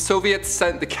you, the Soviets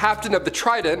sent the captain of the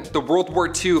Trident, the World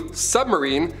War II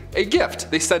submarine, a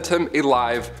gift. They sent him a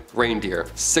live reindeer,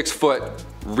 6-foot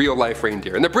real-life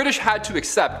reindeer. And the British had to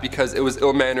accept because it was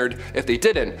ill-mannered if they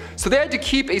didn't. So they had to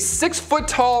keep a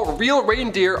 6-foot-tall real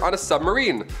reindeer on a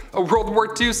submarine. A World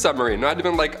War II submarine, not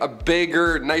even like a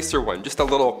bigger, nicer one, just a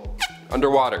little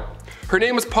underwater. Her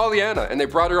name was Pollyanna, and they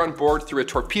brought her on board through a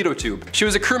torpedo tube. She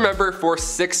was a crew member for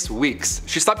 6 weeks.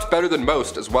 She slept better than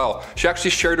most as well. She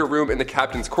actually shared a room in the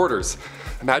captain's quarters.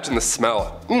 Imagine the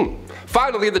smell.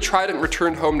 Finally, the Trident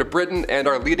returned home to Britain, and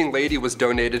Our Leading Lady was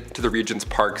donated to the Regent's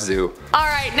Park Zoo.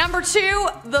 Alright, number 2,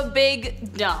 the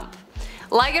big dump.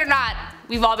 Like it or not,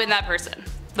 we've all been that person.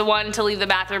 The one to leave the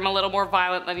bathroom a little more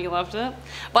violent than you left it.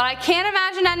 But I can't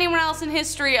imagine anyone else in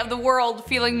history of the world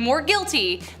feeling more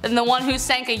guilty than the one who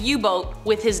sank a U-boat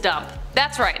with his dump.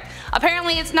 That's right.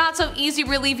 Apparently it's not so easy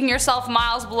relieving yourself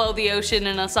miles below the ocean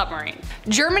in a submarine.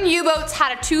 German U-boats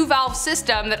had a 2-valve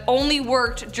system that only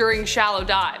worked during shallow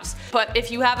dives. But if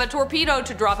you have a torpedo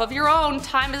to drop of your own,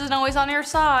 time isn't always on your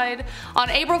side. On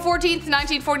April 14th,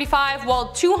 1945,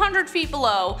 while 200 feet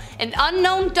below, an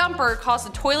unknown dumper caused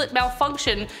a toilet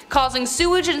malfunction, causing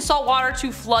sewage and salt water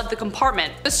to flood the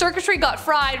compartment. The circuitry got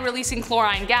fried, releasing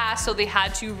chlorine gas, so they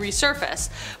had to resurface.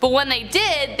 But when they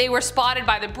did, they were spotted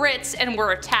by the Brits and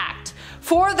were attacked.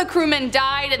 4 of the crewmen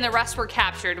died and the rest were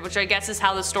captured, which I guess is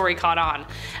how the story caught on.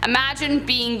 Imagine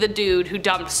being the dude who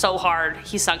dumped so hard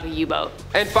he sunk a U-boat.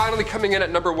 And finally coming in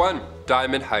at number 1,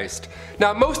 Diamond Heist.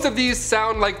 Now most of these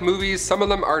sound like movies, some of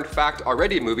them are in fact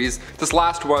already movies. This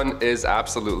last one is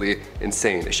absolutely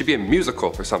insane. It should be a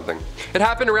musical or something. It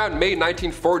happened around May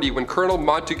 1940 when Colonel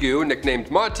Montague, nicknamed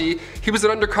Monty, he was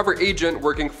an undercover agent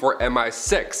working for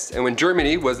MI6, and when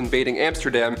Germany was invading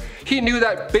Amsterdam, he knew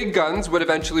that big guns would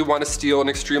eventually want to steal an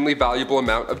extremely valuable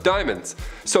amount of diamonds.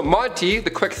 So Monty, the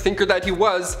quick thinker that he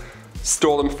was,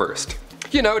 stole them first.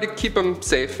 You know, to keep him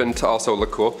safe and to also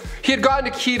look cool. He had gotten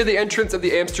a key to the entrance of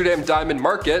the Amsterdam diamond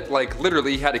market, like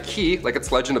literally he had a key, like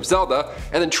it's Legend of Zelda,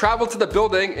 and then traveled to the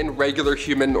building in regular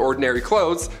human ordinary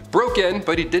clothes, broke in,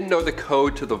 but he didn't know the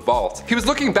code to the vault. He was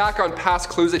looking back on past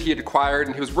clues that he had acquired,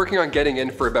 and he was working on getting in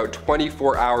for about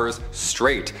 24 hours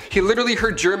straight. He literally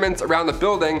heard Germans around the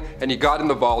building, and he got in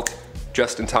the vault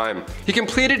just in time. He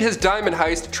completed his diamond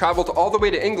heist, traveled all the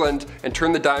way to England, and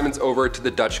turned the diamonds over to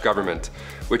the Dutch government,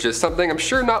 which is something I'm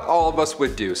sure not all of us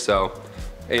would do, so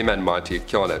amen Monty,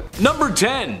 killing it. Number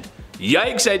 10.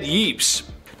 Yikes at Yeeps.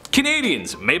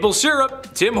 Canadians, maple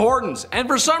syrup, Tim Hortons, and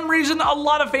for some reason a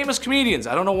lot of famous comedians.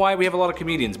 I don't know why we have a lot of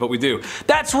comedians, but we do.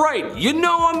 That's right, you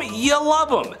know them, you love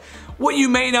them. What you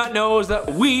may not know is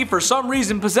that we, for some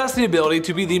reason, possess the ability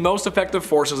to be the most effective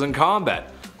forces in combat.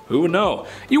 Who would know?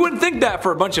 You wouldn't think that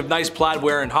for a bunch of nice plaid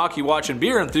wearing, hockey watching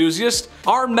beer enthusiasts.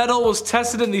 Our metal was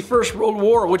tested in the First World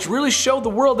War, which really showed the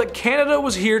world that Canada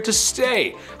was here to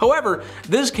stay. However,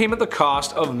 this came at the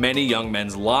cost of many young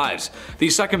men's lives. The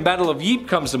Second Battle of Ypres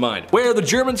comes to mind, where the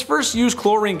Germans first used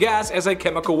chlorine gas as a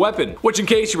chemical weapon, which in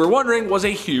case you were wondering was a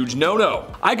huge no-no.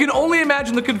 I can only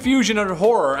imagine the confusion and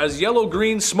horror as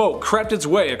yellow-green smoke crept its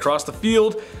way across the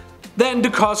field, then to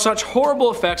cause such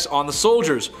horrible effects on the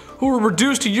soldiers, who were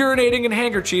reduced to urinating in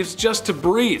handkerchiefs just to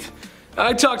breathe.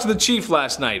 I talked to the chief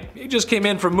last night. He just came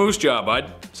in from Moose Jaw,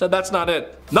 bud. Said that's not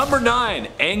it. Number 9.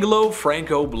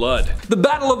 Anglo-Franco blood. The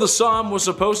Battle of the Somme was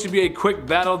supposed to be a quick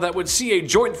battle that would see a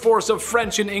joint force of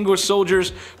French and English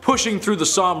soldiers pushing through the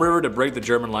Somme River to break the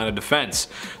German line of defense.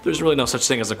 There's really no such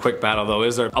thing as a quick battle though,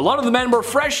 is there? A lot of the men were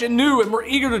fresh and new and were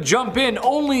eager to jump in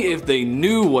only if they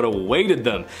knew what awaited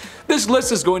them. This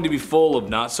list is going to be full of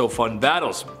not so fun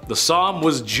battles. The Somme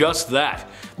was just that.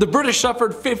 The British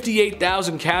suffered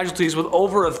 58,000 casualties, with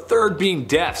over a third being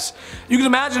deaths. You can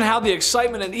imagine how the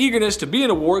excitement and eagerness to be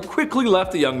in a war quickly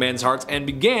left the young man's hearts and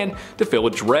began to fill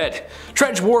with dread.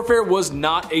 Trench warfare was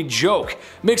not a joke.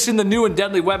 Mixing the new and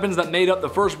deadly weapons that made up the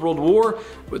First World War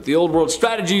with the old world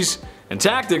strategies and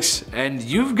tactics, and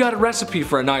you've got a recipe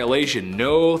for annihilation.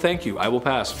 No thank you, I will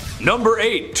pass. Number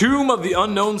 8. Tomb of the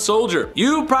Unknown Soldier.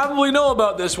 You probably know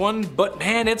about this one, but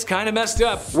man, it's kinda messed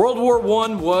up. World War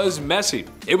I was messy.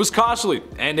 It was costly,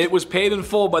 and it was paid in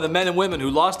full by the men and women who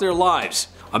lost their lives.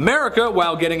 America,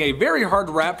 while getting a very hard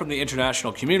rap from the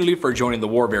international community for joining the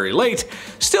war very late,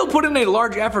 still put in a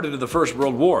large effort into the First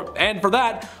World War, and for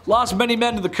that, lost many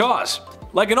men to the cause.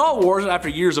 Like in all wars, after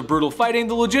years of brutal fighting,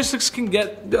 the logistics can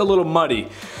get a little muddy.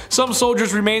 Some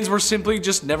soldiers' remains were simply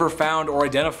just never found or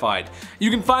identified. You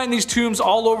can find these tombs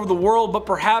all over the world, but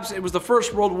perhaps it was the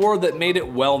First World War that made it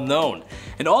well known.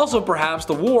 And also perhaps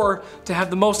the war to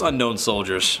have the most unknown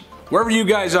soldiers. Wherever you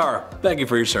guys are, thank you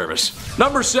for your service.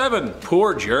 Number 7.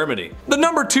 Poor Germany. The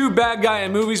number 2 bad guy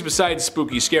in movies besides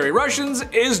spooky scary Russians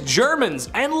is Germans,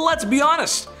 and let's be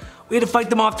honest, we had to fight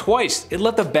them off twice. It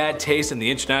left a bad taste in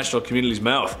the international community's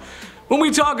mouth. When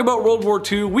we talk about World War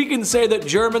II, we can say that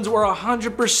Germans were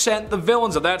 100% the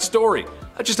villains of that story.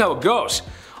 That's just how it goes,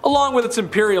 along with its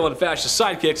imperial and fascist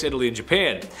sidekicks, Italy and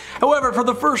Japan. However, for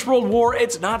the First World War,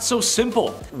 it's not so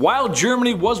simple. While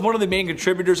Germany was one of the main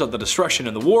contributors of the destruction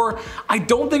in the war, I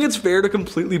don't think it's fair to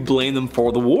completely blame them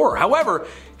for the war. However,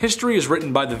 history is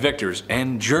written by the victors,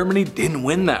 and Germany didn't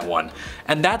win that one.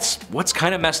 And that's what's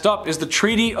kind of messed up, is the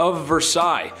Treaty of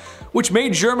Versailles, which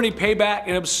made Germany pay back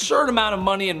an absurd amount of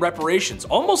money in reparations,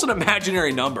 almost an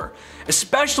imaginary number,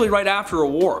 especially right after a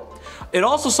war. It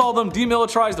also saw them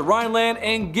demilitarize the Rhineland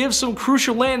and give some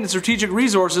crucial land and strategic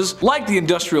resources like the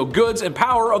industrial goods and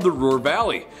power of the Ruhr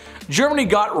Valley. Germany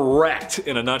got wrecked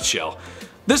in a nutshell.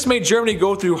 This made Germany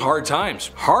go through hard times,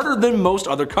 harder than most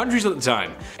other countries at the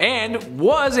time, and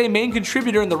was a main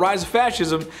contributor in the rise of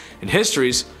fascism and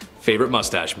history's favorite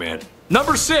mustache man.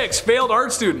 Number 6. Failed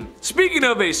art student. Speaking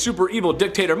of a super evil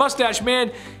dictator mustache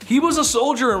man, he was a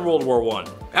soldier in World War I.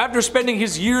 After spending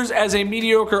his years as a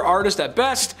mediocre artist at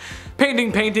best,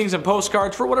 painting paintings and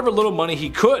postcards for whatever little money he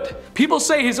could. People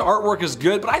say his artwork is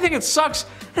good, but I think it sucks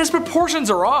and his proportions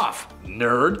are off.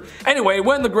 Nerd. Anyway,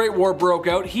 when the Great War broke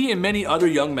out, he and many other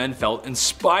young men felt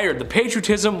inspired. The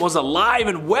patriotism was alive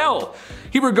and well.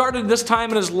 He regarded this time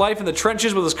in his life in the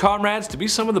trenches with his comrades to be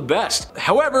some of the best.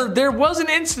 However, there was an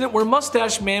incident where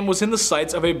Mustache Man was in the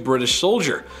sights of a British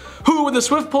soldier, who with a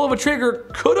swift pull of a trigger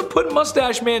could have put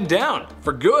Mustache Man down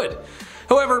for good.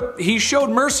 However, he showed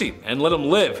mercy and let him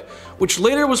live, which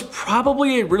later was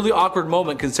probably a really awkward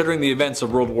moment considering the events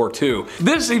of World War II.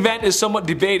 This event is somewhat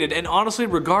debated, and honestly,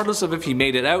 regardless of if he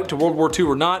made it out to World War II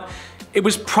or not, it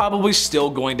was probably still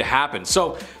going to happen.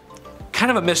 So,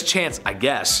 kind of a missed chance, I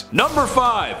guess. Number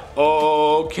 5.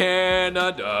 Oh,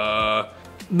 Canada.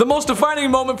 The most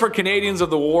defining moment for Canadians of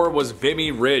the war was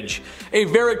Vimy Ridge, a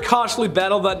very costly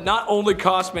battle that not only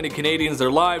cost many Canadians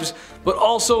their lives, but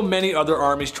also many other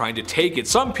armies trying to take it.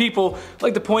 Some people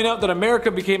like to point out that America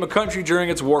became a country during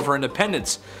its war for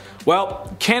independence.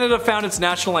 Well, Canada found its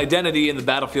national identity in the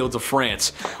battlefields of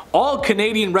France. All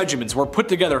Canadian regiments were put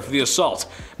together for the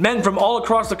assault, men from all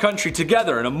across the country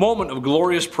together in a moment of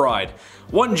glorious pride.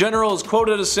 One general is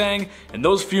quoted as saying, "In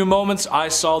those few moments I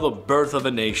saw the birth of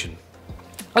a nation."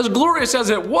 As glorious as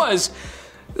it was,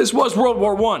 this was World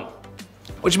War I,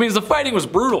 which means the fighting was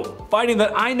brutal, fighting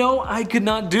that I know I could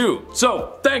not do.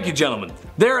 So, thank you gentlemen.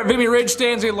 There at Vimy Ridge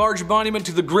stands a large monument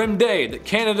to the grim day that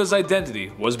Canada's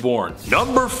identity was born.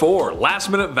 Number 4. Last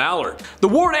minute valor. The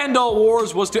war to end all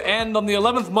wars was to end on the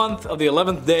 11th month of the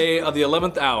 11th day of the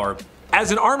 11th hour, as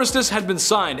an armistice had been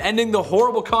signed, ending the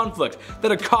horrible conflict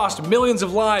that had cost millions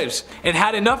of lives and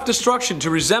had enough destruction to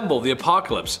resemble the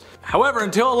apocalypse. However,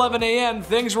 until 11 AM,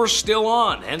 things were still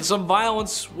on, and some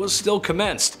violence was still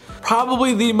commenced.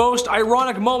 Probably the most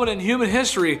ironic moment in human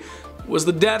history was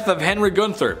the death of Henry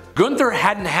Gunther. Gunther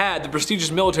hadn't had the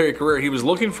prestigious military career he was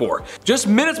looking for. Just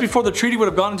minutes before the treaty would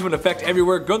have gone into effect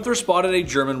everywhere, Gunther spotted a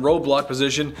German roadblock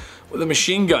position with a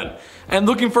machine gun, and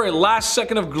looking for a last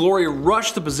second of glory,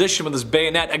 rushed the position with his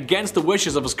bayonet against the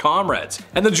wishes of his comrades.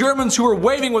 And the Germans, who were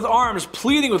waving with arms,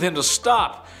 pleading with him to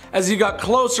stop. As he got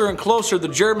closer and closer, the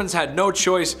Germans had no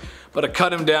choice but to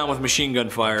cut him down with machine gun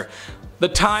fire. The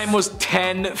time was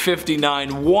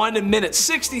 10:59, 1 minute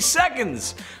 60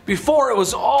 seconds before it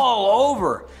was all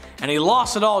over, and he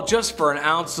lost it all just for an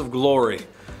ounce of glory.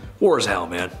 War is hell,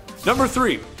 man. Number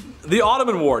 3. The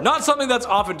Ottoman War. Not something that's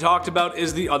often talked about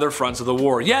is the other fronts of the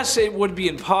war. Yes, it would be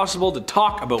impossible to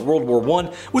talk about World War I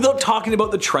without talking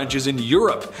about the trenches in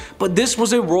Europe, but this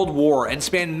was a world war and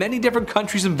spanned many different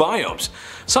countries and biomes.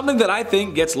 Something that I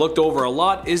think gets looked over a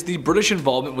lot is the British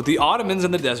involvement with the Ottomans in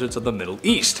the deserts of the Middle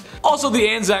East. Also the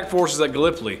Anzac forces at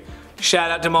Gallipoli. Shout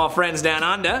out to my friends down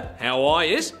under, how are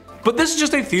yous? But this is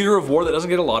just a theater of war that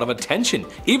doesn't get a lot of attention,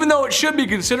 even though it should be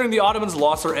considering the Ottomans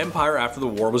lost their empire after the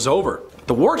war was over.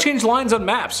 The war changed lines on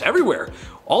maps everywhere,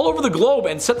 all over the globe,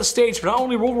 and set the stage for not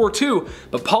only World War II,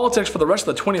 but politics for the rest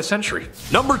of the 20th century.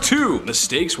 Number 2.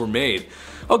 Mistakes were made.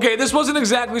 Okay, this wasn't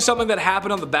exactly something that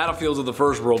happened on the battlefields of the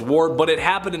First World War, but it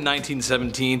happened in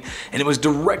 1917, and it was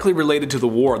directly related to the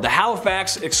war. The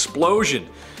Halifax explosion.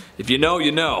 If you know,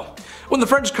 you know. When the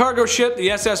French cargo ship,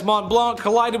 the SS Mont Blanc,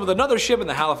 collided with another ship in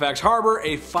the Halifax harbor,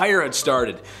 a fire had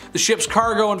started. The ship's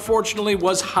cargo, unfortunately,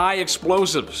 was high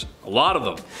explosives. A lot of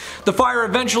them. The fire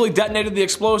eventually detonated the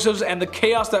explosives, and the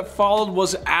chaos that followed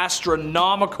was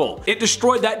astronomical. It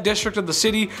destroyed that district of the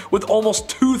city, with almost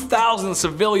 2,000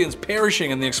 civilians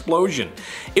perishing in the explosion.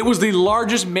 It was the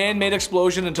largest man-made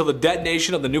explosion until the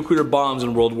detonation of the nuclear bombs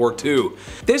in World War II.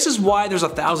 This is why there's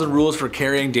 1,000 rules for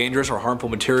carrying dangerous or harmful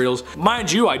materials.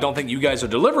 Mind you, I don't think you guys are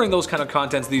delivering those kind of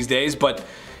contents these days, but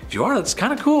if you are, that's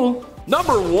kind of cool.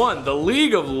 Number 1, the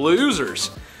League of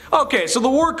Losers. Okay, so the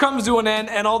war comes to an end,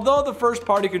 and although the first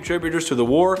party contributors to the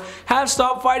war have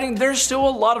stopped fighting, there's still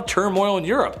a lot of turmoil in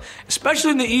Europe,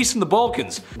 especially in the East and the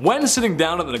Balkans. When sitting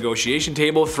down at the negotiation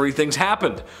table, 3 things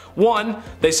happened. 1,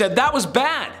 they said that was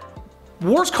bad.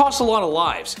 Wars cost a lot of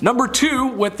lives. Number 2,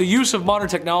 with the use of modern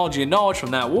technology and knowledge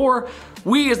from that war,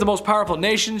 we as the most powerful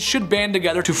nations should band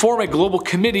together to form a global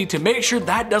committee to make sure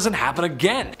that doesn't happen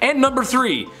again. And number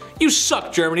 3, you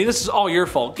suck, Germany, this is all your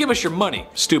fault, give us your money.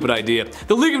 Stupid idea.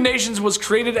 The League of Nations was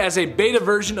created as a beta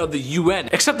version of the UN,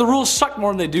 except the rules suck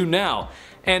more than they do now.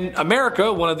 And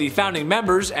America, one of the founding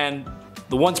members and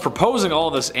the ones proposing all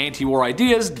this anti-war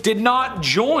ideas, did not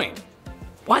join.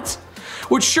 What?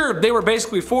 Which sure, they were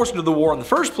basically forced into the war in the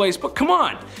first place, but come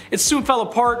on, it soon fell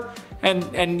apart,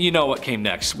 and you know what came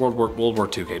next. World War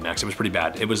II came next. It was pretty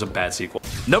bad. It was a bad sequel.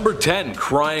 Number 10,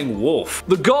 Crying Wolf.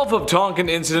 The Gulf of Tonkin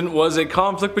incident was a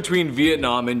conflict between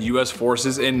Vietnam and US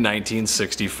forces in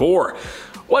 1964.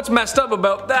 What's messed up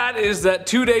about that is that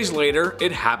 2 days later,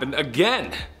 it happened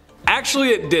again. Actually,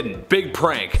 it didn't. Big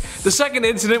prank. The second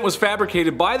incident was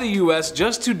fabricated by the US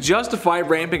just to justify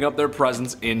ramping up their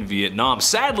presence in Vietnam.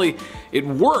 Sadly, it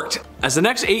worked, as the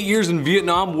next 8 years in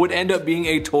Vietnam would end up being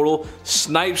a total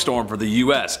snipe storm for the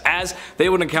US, as they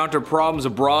would encounter problems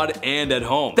abroad and at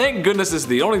home. Thank goodness this is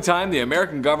the only time the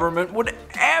American government would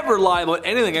ever lie about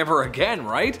anything ever again,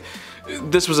 right?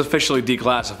 This was officially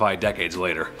declassified decades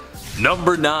later.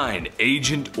 Number 9,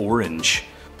 Agent Orange.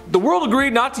 The world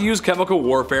agreed not to use chemical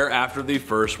warfare after the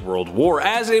First World War,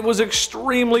 as it was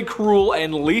extremely cruel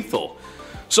and lethal.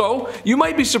 So, you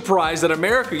might be surprised that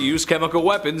America used chemical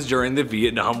weapons during the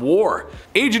Vietnam War.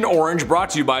 Agent Orange,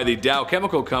 brought to you by the Dow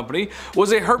Chemical Company,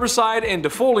 was a herbicide and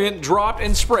defoliant dropped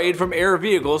and sprayed from air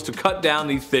vehicles to cut down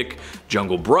the thick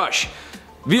jungle brush.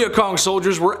 Viet Cong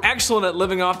soldiers were excellent at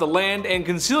living off the land and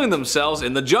concealing themselves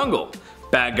in the jungle.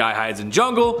 Bad guy hides in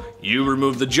jungle, you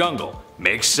remove the jungle.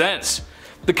 Makes sense.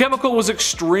 The chemical was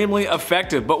extremely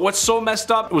effective, but what's so messed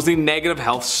up was the negative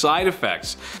health side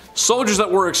effects. Soldiers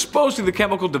that were exposed to the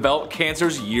chemical developed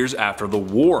cancers years after the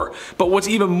war. But what's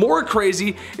even more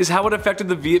crazy is how it affected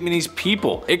the Vietnamese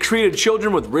people. It created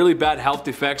children with really bad health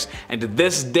defects, and to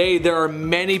this day there are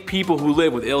many people who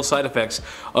live with ill side effects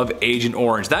of Agent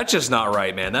Orange. That's just not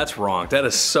right, man. That's wrong. That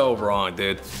is so wrong,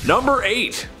 dude. Number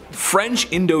 8, French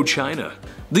Indochina.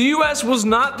 The US was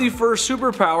not the first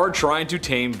superpower trying to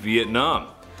tame Vietnam.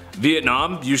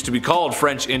 Vietnam used to be called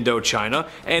French Indochina,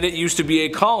 and it used to be a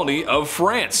colony of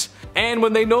France. And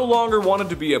when they no longer wanted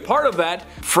to be a part of that,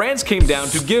 France came down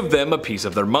to give them a piece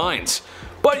of their minds.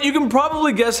 But you can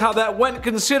probably guess how that went,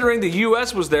 considering the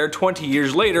US was there 20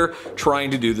 years later trying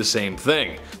to do the same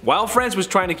thing. While France was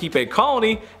trying to keep a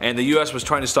colony and the US was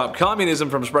trying to stop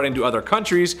communism from spreading to other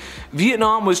countries,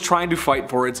 Vietnam was trying to fight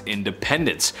for its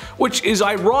independence, which is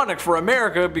ironic for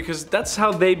America because that's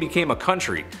how they became a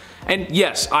country. And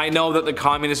yes, I know that the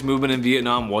communist movement in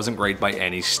Vietnam wasn't great by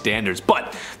any standards,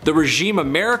 but the regime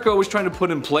America was trying to put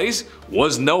in place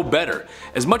was no better.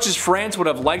 As much as France would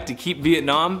have liked to keep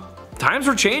Vietnam, times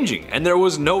were changing, and there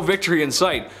was no victory in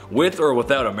sight, with or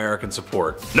without American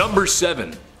support. Number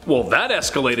 7. Well, that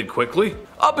escalated quickly.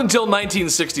 Up until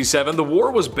 1967, the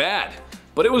war was bad.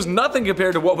 But it was nothing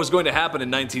compared to what was going to happen in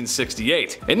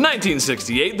 1968. In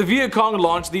 1968, the Viet Cong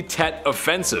launched the Tet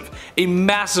Offensive, a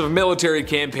massive military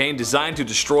campaign designed to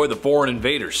destroy the foreign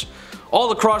invaders.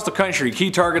 All across the country,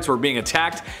 key targets were being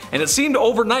attacked, and it seemed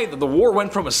overnight that the war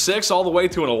went from a 6 all the way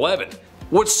to an 11.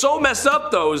 What's so messed up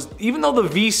though is even though the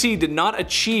VC did not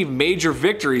achieve major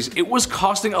victories, it was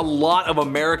costing a lot of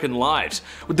American lives.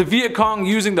 With the Viet Cong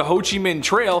using the Ho Chi Minh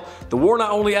Trail, the war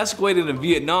not only escalated in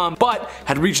Vietnam, but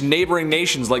had reached neighboring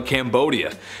nations like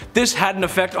Cambodia. This had an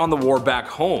effect on the war back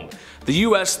home. The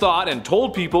US thought and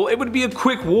told people it would be a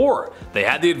quick war. They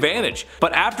had the advantage.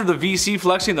 But after the VC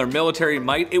flexing their military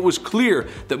might, it was clear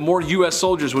that more US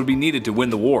soldiers would be needed to win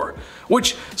the war,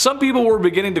 which some people were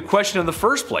beginning to question in the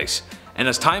first place. And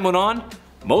as time went on,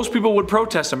 most people would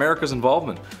protest America's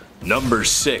involvement. Number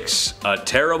 6. A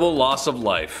terrible loss of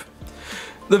life.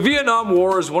 The Vietnam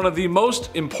War is one of the most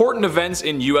important events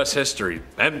in US history,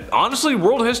 and honestly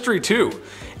world history too.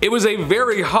 It was a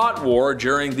very hot war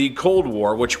during the Cold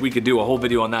War, which we could do a whole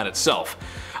video on that itself.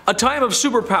 A time of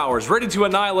superpowers ready to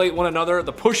annihilate one another at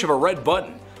the push of a red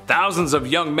button. Thousands of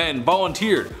young men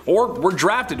volunteered or were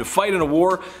drafted to fight in a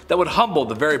war that would humble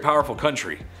the very powerful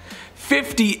country.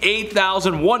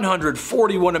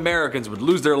 58,141 Americans would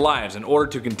lose their lives in order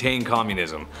to contain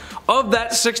communism. Of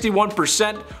that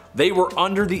 61%, they were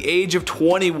under the age of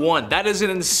 21. That is an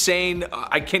insane,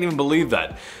 I can't even believe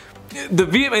that. The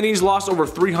Vietnamese lost over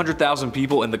 300,000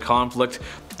 people in the conflict.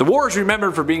 The war is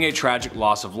remembered for being a tragic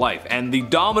loss of life, and the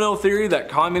domino theory that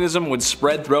communism would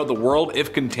spread throughout the world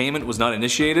if containment was not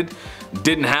initiated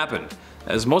didn't happen,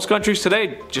 as most countries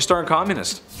today just aren't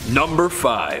communist. Number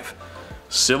 5.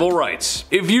 Civil rights.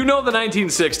 If you know the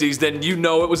 1960s, then you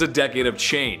know it was a decade of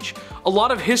change. A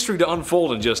lot of history to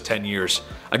unfold in just 10 years.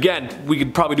 Again, we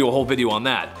could probably do a whole video on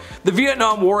that. The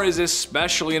Vietnam War is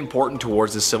especially important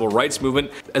towards the civil rights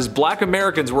movement, as black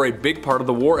Americans were a big part of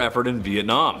the war effort in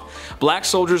Vietnam. Black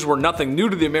soldiers were nothing new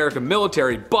to the American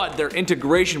military, but their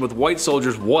integration with white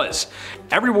soldiers was.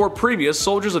 Every war previous,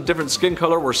 soldiers of different skin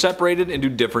color were separated into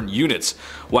different units.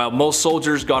 While most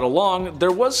soldiers got along,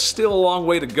 there was still a long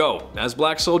way to go, as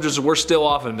black soldiers were still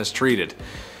often mistreated.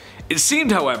 It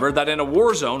seemed, however, that in a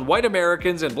war zone, white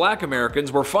Americans and black Americans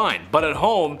were fine, but at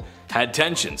home had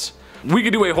tensions. We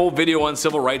could do a whole video on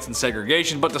civil rights and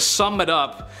segregation, but to sum it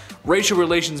up, racial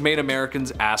relations made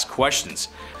Americans ask questions.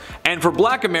 And for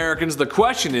black Americans, the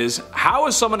question is, how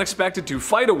is someone expected to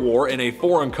fight a war in a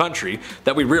foreign country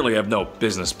that we really have no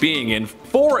business being in,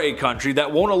 for a country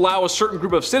that won't allow a certain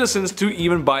group of citizens to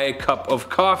even buy a cup of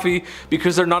coffee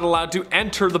because they're not allowed to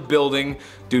enter the building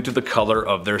due to the color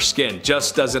of their skin?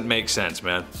 Just doesn't make sense,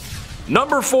 man.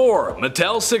 Number 4.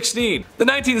 Mattel 16. The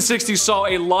 1960s saw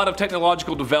a lot of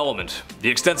technological development. The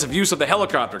extensive use of the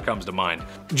helicopter comes to mind.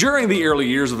 During the early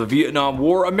years of the Vietnam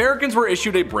War, Americans were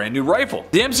issued a brand new rifle.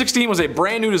 The M16 was a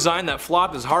brand new design that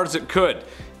flopped as hard as it could,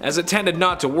 as it tended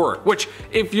not to work, which,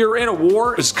 if you're in a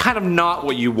war, is kind of not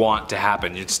what you want to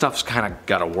happen. Your stuff's kind of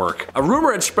gotta work. A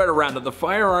rumor had spread around that the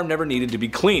firearm never needed to be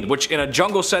cleaned, which in a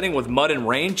jungle setting with mud and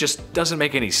rain just doesn't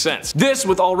make any sense. This,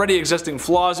 with already existing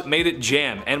flaws, made it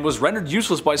jam and was rendered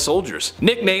useless by soldiers.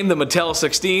 Nicknamed the Mattel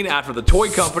 16 after the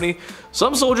toy company,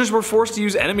 some soldiers were forced to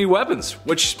use enemy weapons,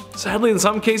 which sadly in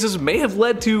some cases may have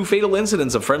led to fatal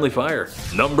incidents of friendly fire.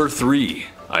 Number 3.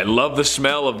 I love the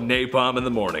smell of napalm in the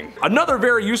morning. Another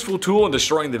very useful tool in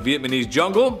destroying the Vietnamese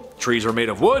jungle. Trees are made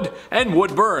of wood, and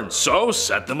wood burns, so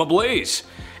set them ablaze.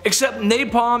 Except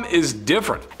napalm is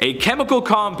different. A chemical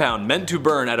compound meant to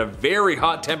burn at a very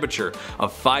hot temperature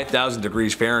of 5,000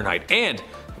 degrees Fahrenheit, and it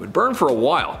would burn for a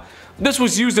while. This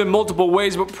was used in multiple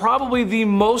ways, but probably the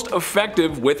most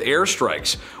effective with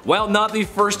airstrikes. While not the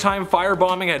first time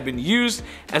firebombing had been used,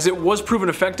 as it was proven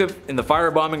effective in the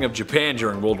firebombing of Japan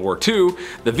during World War II,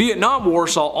 the Vietnam War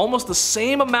saw almost the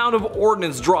same amount of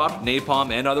ordnance dropped,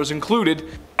 napalm and others included,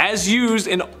 as used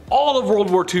in all of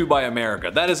World War II by America.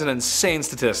 That is an insane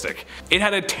statistic. It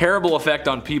had a terrible effect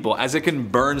on people, as it can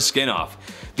burn skin off.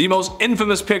 The most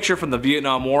infamous picture from the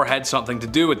Vietnam War had something to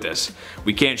do with this.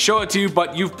 We can't show it to you,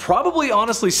 but you've probably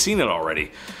honestly seen it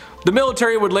already. The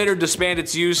military would later disband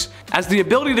its use, as the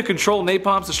ability to control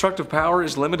napalm's destructive power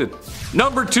is limited.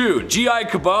 Number 2. GI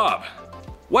Kebab.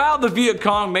 While the Viet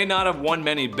Cong may not have won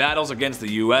many battles against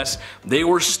the US, they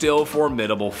were still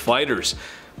formidable fighters.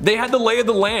 They had the lay of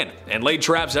the land and laid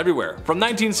traps everywhere. From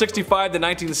 1965 to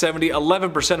 1970,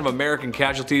 11% of American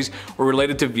casualties were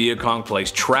related to Viet Cong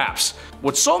placed traps.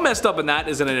 What's so messed up in that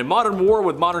is that in a modern war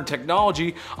with modern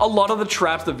technology, a lot of the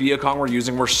traps the Viet Cong were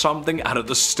using were something out of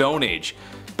the Stone Age,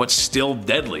 but still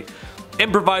deadly.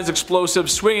 Improvised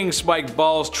explosives, swinging spiked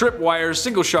balls, tripwires,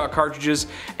 single shot cartridges,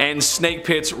 and snake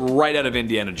pits right out of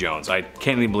Indiana Jones. I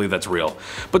can't even believe that's real.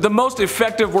 But the most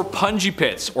effective were punji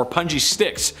pits, or punji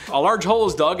sticks. A large hole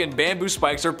is dug and bamboo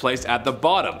spikes are placed at the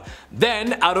bottom.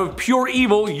 Then, out of pure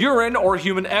evil, urine or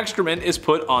human excrement is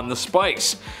put on the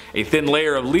spikes. A thin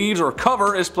layer of leaves or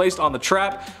cover is placed on the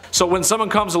trap, so when someone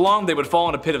comes along they would fall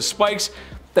in a pit of spikes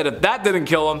that if that didn't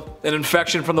kill them, an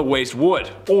infection from the waste would,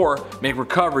 or make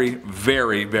recovery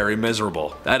very, very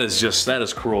miserable. That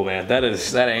is cruel, man. That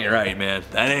ain't right, man.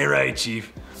 That ain't right,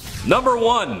 Chief. Number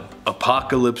 1.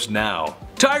 Apocalypse Now.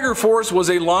 Tiger Force was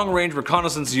a long-range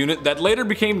reconnaissance unit that later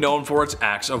became known for its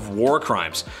acts of war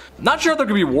crimes. Not sure if there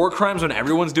could be war crimes when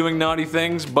everyone's doing naughty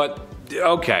things, but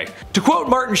Okay. To quote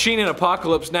Martin Sheen in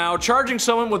Apocalypse Now, charging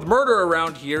someone with murder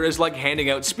around here is like handing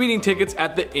out speeding tickets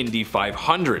at the Indy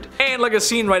 500. And like a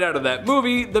scene right out of that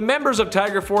movie, the members of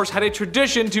Tiger Force had a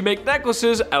tradition to make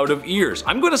necklaces out of ears.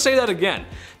 I'm going to say that again.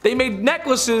 They made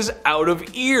necklaces out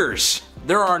of ears.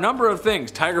 There are a number of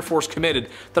things Tiger Force committed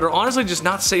that are honestly just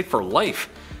not safe for life.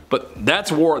 But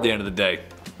that's war at the end of the day.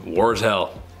 War is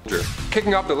hell.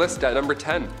 Kicking off the list at number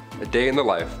 10, a day in the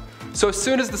life. So as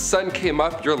soon as the sun came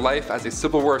up, your life as a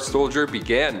Civil War soldier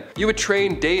began. You would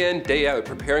train day in, day out,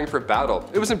 preparing for battle.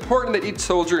 It was important that each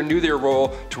soldier knew their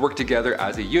role to work together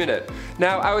as a unit.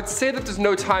 Now, I would say that there's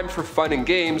no time for fun and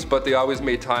games, but they always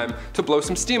made time to blow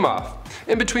some steam off.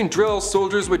 In between drills,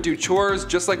 soldiers would do chores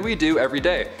just like we do every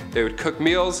day. They would cook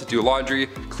meals, do laundry,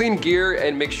 clean gear,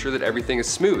 and make sure that everything is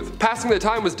smooth. Passing the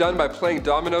time was done by playing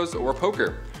dominoes or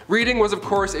poker. Reading was of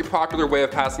course a popular way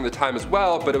of passing the time as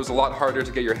well, but it was a lot harder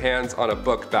to get your hands on a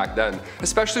book back then,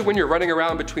 especially when you're running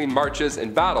around between marches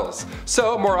and battles.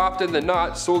 So more often than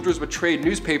not, soldiers would trade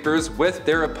newspapers with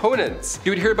their opponents.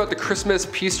 You would hear about the Christmas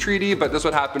peace treaty, but this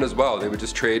would happen as well. They would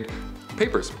just trade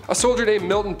papers. A soldier named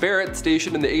Milton Barrett,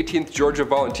 stationed in the 18th Georgia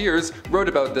Volunteers, wrote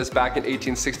about this back in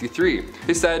 1863.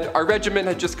 He said, "Our regiment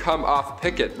had just come off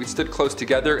picket. We stood close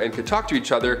together and could talk to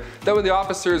each other. Then when the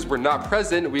officers were not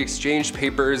present, we exchanged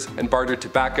papers and bartered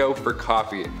tobacco for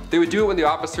coffee." They would do it when the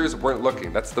officers weren't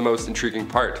looking. That's the most intriguing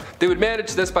part. They would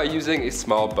manage this by using a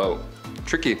small boat.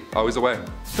 Tricky, always a way.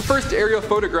 The first aerial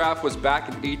photograph was back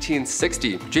in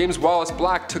 1860. James Wallace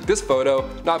Black took this photo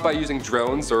not by using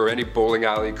drones or any bowling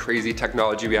alley crazy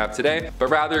technology we have today, but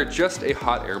rather just a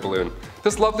hot air balloon.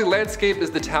 This lovely landscape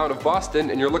is the town of Boston,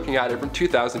 and you're looking at it from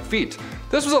 2,000 feet.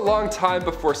 This was a long time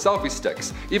before selfie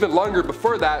sticks. Even longer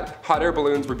before that, hot air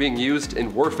balloons were being used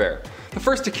in warfare. The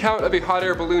first account of a hot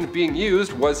air balloon being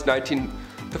used was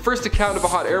The first account of a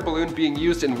hot air balloon being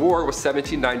used in war was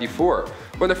 1794,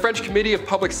 when the French Committee of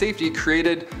Public Safety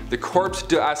created the Corps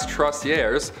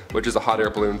d'Astrociers, which is a hot air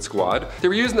balloon squad. They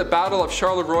were used in the Battle of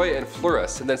Charleroi and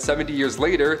Fleurus, and then 70 years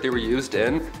later they were used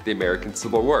in the American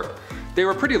Civil War. They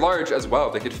were pretty large as well.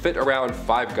 They could fit around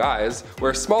 5 guys,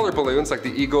 where smaller balloons like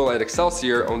the Eagle and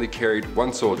Excelsior only carried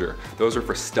 1 soldier. Those were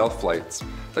for stealth flights.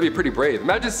 That'd be pretty brave.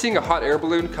 Imagine seeing a hot air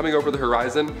balloon coming over the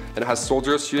horizon and it has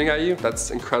soldiers shooting at you.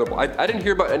 That's incredible. I didn't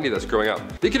hear about any of this growing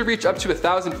up. They could reach up to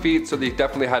 1,000 feet, so they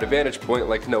definitely had a vantage point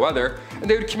like no other, and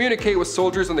they would communicate with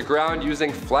soldiers on the ground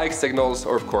using flag signals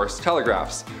or of course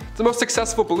telegraphs. The most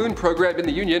successful balloon program in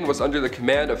the Union was under the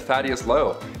command of Thaddeus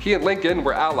Lowe. He and Lincoln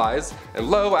were allies,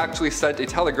 and Lowe actually sent a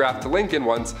telegraph to Lincoln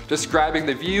once describing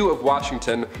the view of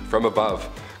Washington from above.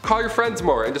 Call your friends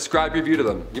more and describe your view to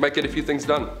them. You might get a few things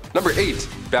done. Number 8.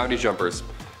 Bounty jumpers.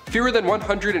 Fewer than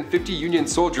 150 Union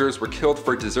soldiers were killed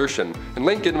for desertion, and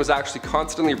Lincoln was actually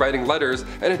constantly writing letters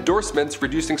and endorsements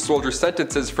reducing soldier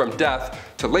sentences from death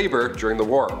to labor during the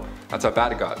war. That's how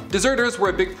bad it got. Deserters were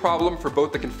a big problem for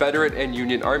both the Confederate and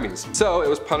Union armies, so it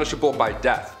was punishable by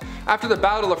death. After the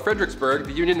Battle of Fredericksburg,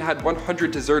 the Union had 100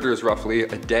 deserters roughly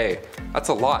a day. That's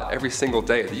a lot, every single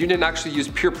day. The Union actually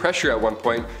used peer pressure at one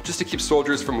point just to keep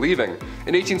soldiers from leaving.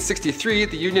 In 1863,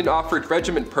 the Union offered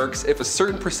regiment perks if a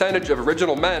certain percentage of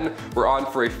original men were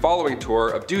on for a following tour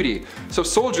of duty. So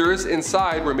soldiers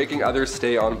inside were making others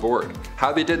stay on board.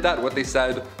 How they did that, what they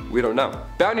said, we don't know.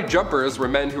 Bounty jumpers were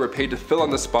men who were paid to fill in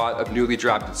the spot of newly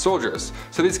drafted soldiers.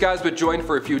 So these guys would join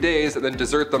for a few days and then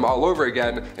desert them all over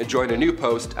again and join a new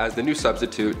post as the new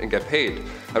substitute and get paid.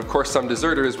 And of course, some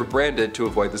deserters were branded to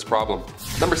avoid this problem.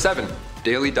 Number 7.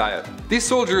 Daily diet. These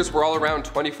soldiers were all around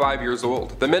 25 years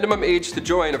old. The minimum age to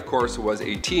join, of course, was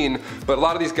 18, but a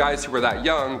lot of these guys who were that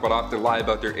young would often lie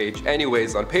about their age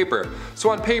anyways on paper. So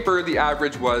on paper, the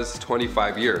average was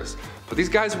 25 years. But these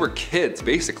guys were kids,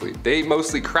 basically. They ate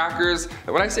mostly crackers,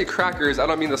 and when I say crackers, I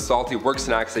don't mean the salty work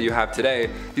snacks that you have today.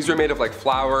 These were made of like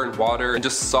flour and water and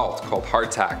just salt called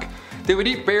hardtack. They would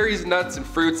eat berries, nuts, and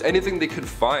fruits. Anything they could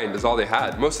find is all they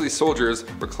had. Most of these soldiers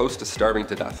were close to starving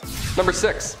to death. Number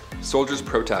 6. Soldiers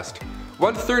protest.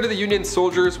 1/3 of the Union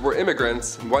soldiers were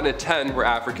immigrants, and 1 in 10 were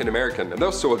African American, and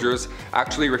those soldiers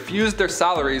actually refused their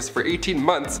salaries for 18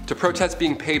 months to protest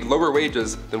being paid lower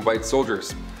wages than white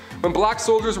soldiers. When black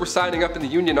soldiers were signing up in the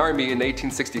Union Army in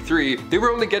 1863, they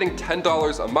were only getting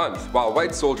 $10 a month, while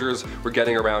white soldiers were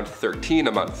getting around $13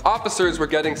 a month. Officers were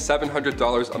getting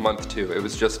 $700 a month too. It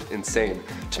was just insane.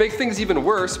 To make things even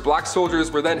worse, black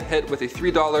soldiers were then hit with a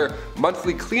 $3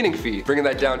 monthly cleaning fee, bringing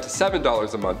that down to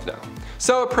 $7 a month now.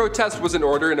 So a protest was in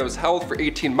order, and it was held for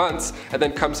 18 months, and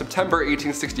then come September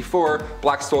 1864,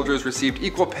 black soldiers received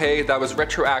equal pay that was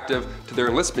retroactive to their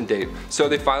enlistment date, so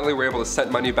they finally were able to send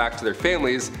money back to their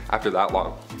families after that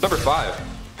long. Number 5.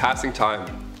 Passing time.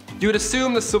 You would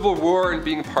assume the Civil War and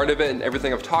being part of it and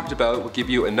everything I've talked about would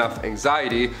give you enough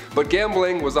anxiety, but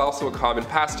gambling was also a common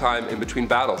pastime in between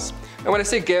battles. And when I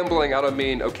say gambling, I don't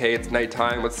mean, okay, it's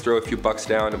nighttime, let's throw a few bucks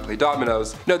down and play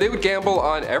dominoes. No, they would gamble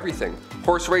on everything.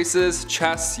 Horse races,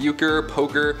 chess, euchre,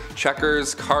 poker,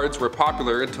 checkers, cards were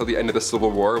popular until the end of the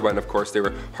Civil War, when of course they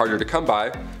were harder to come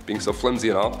by, being so flimsy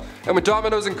and all. And when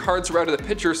dominoes and cards were out of the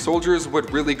picture, soldiers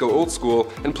would really go old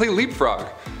school and play leapfrog.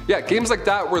 Yeah, games like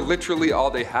that were literally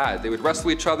all they had. They would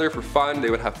wrestle each other for fun, they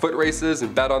would have foot races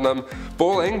and bet on them.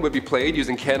 Bowling would be played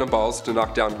using cannonballs to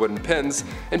knock down wooden pins,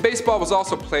 and baseball was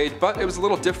also played, but it was a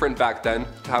little different back then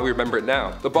to how we remember it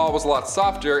now. The ball was a lot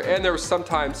softer, and there were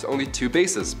sometimes only 2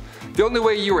 bases. The only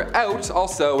way you were out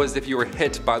also was if you were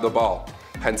hit by the ball,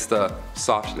 hence the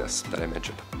softness that I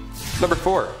mentioned. Number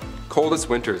 4, coldest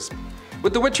winters.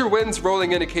 With the winter winds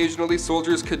rolling in occasionally,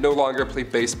 soldiers could no longer play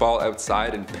baseball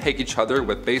outside and peg each other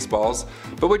with baseballs,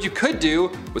 but what you could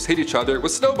do was hit each other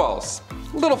with snowballs.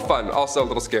 A little fun, also a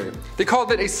little scary. They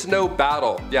called it a snow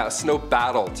battle. Yeah, a snow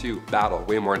battle too. Battle,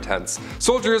 way more intense.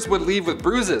 Soldiers would leave with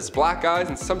bruises, black eyes,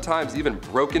 and sometimes even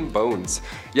broken bones.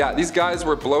 Yeah, these guys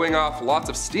were blowing off lots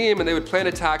of steam, and they would plan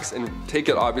attacks and take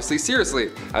it obviously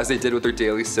seriously, as they did with their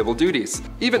daily civil duties.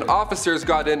 Even officers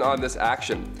got in on this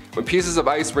action. When pieces of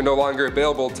ice were no longer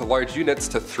available to large units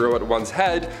to throw at one's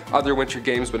head, other winter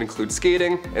games would include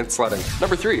skating and sledding.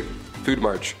 Number 3. Food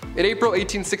March. In April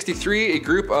 1863, a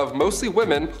group of mostly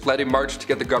women led a march to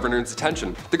get the governor's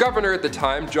attention. The governor at the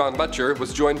time, John Letcher,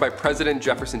 was joined by President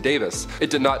Jefferson Davis. It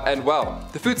did not end well.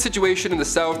 The food situation in the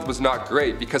South was not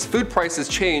great because food prices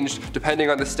changed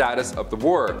depending on the status of the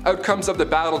war. Outcomes of the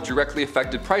battle directly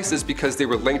affected prices because they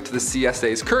were linked to the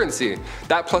CSA's currency.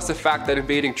 That plus the fact that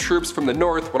invading troops from the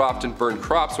north would often burn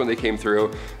crops when they came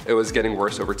through, it was getting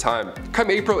worse over time.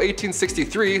 Come April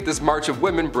 1863, this march of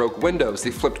women broke windows. They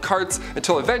flipped carts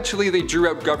until eventually they drew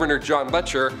out Governor John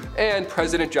Letcher and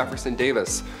President Jefferson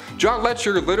Davis. John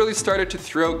Letcher literally started to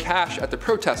throw cash at the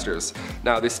protesters.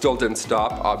 Now they still didn't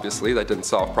stop, obviously, that didn't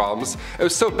solve problems. It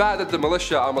was so bad that the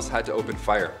militia almost had to open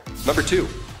fire. Number 2,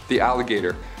 the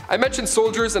alligator. I mentioned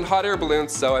soldiers and hot air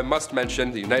balloons, so I must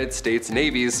mention the United States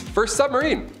Navy's first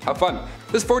submarine. How fun.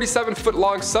 This 47-foot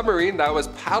long submarine that was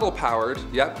paddle powered,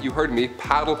 yep, you heard me,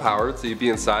 paddle powered, so you'd be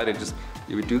inside and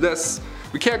you would do this.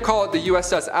 We can't call it the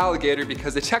USS Alligator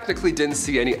because they technically didn't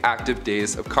see any active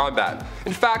days of combat.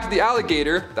 In fact, the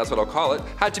Alligator, that's what I'll call it,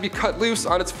 had to be cut loose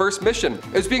on its first mission.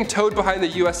 It was being towed behind the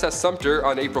USS Sumter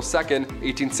on April 2nd,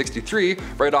 1863,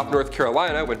 right off North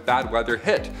Carolina when bad weather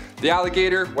hit. The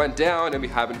Alligator went down and we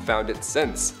haven't found it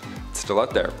since. It's still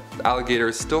out there. The alligator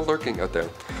is still lurking out there.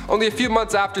 Only a few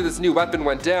months after this new weapon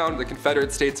went down, the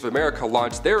Confederate States of America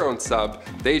launched their own sub,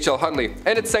 the H.L. Huntley,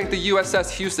 and it sank the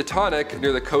USS Housatonic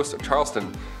near the coast of Charleston,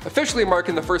 officially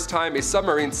marking the first time a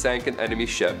submarine sank an enemy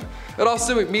ship. It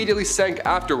also immediately sank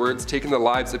afterwards, taking the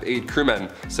lives of 8 crewmen,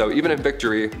 so even in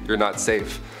victory, you're not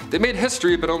safe. They made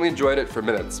history but only enjoyed it for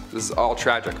minutes. This is all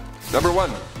tragic. Number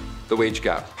 1. The wage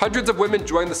gap. Hundreds of women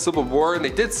joined the Civil War and they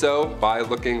did so by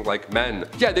looking like men.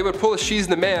 Yeah, they would pull a she's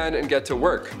the man and get to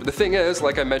work. But the thing is,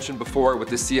 like I mentioned before with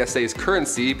the CSA's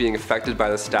currency being affected by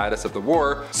the status of the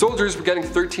war, soldiers were getting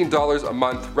 $13 a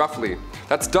month roughly.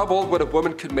 That's double what a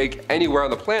woman could make anywhere on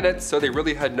the planet, so they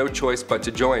really had no choice but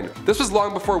to join. This was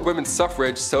long before women's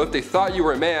suffrage, so if they thought you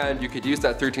were a man, you could use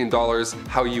that $13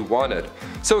 how you wanted.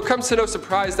 So it comes to no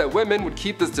surprise that women would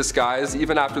keep this disguise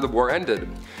even after the war ended.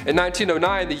 In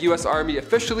 1909, the US Army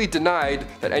officially denied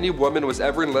that any woman was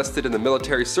ever enlisted in the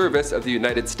military service of the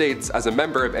United States as a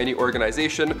member of any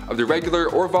organization of the regular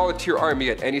or volunteer army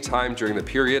at any time during the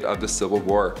period of the Civil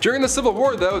War. During the Civil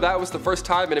War though, that was the first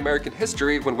time in American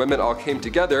history when women all came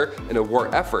together in a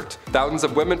war effort. Thousands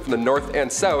of women from the North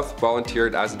and South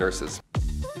volunteered as nurses.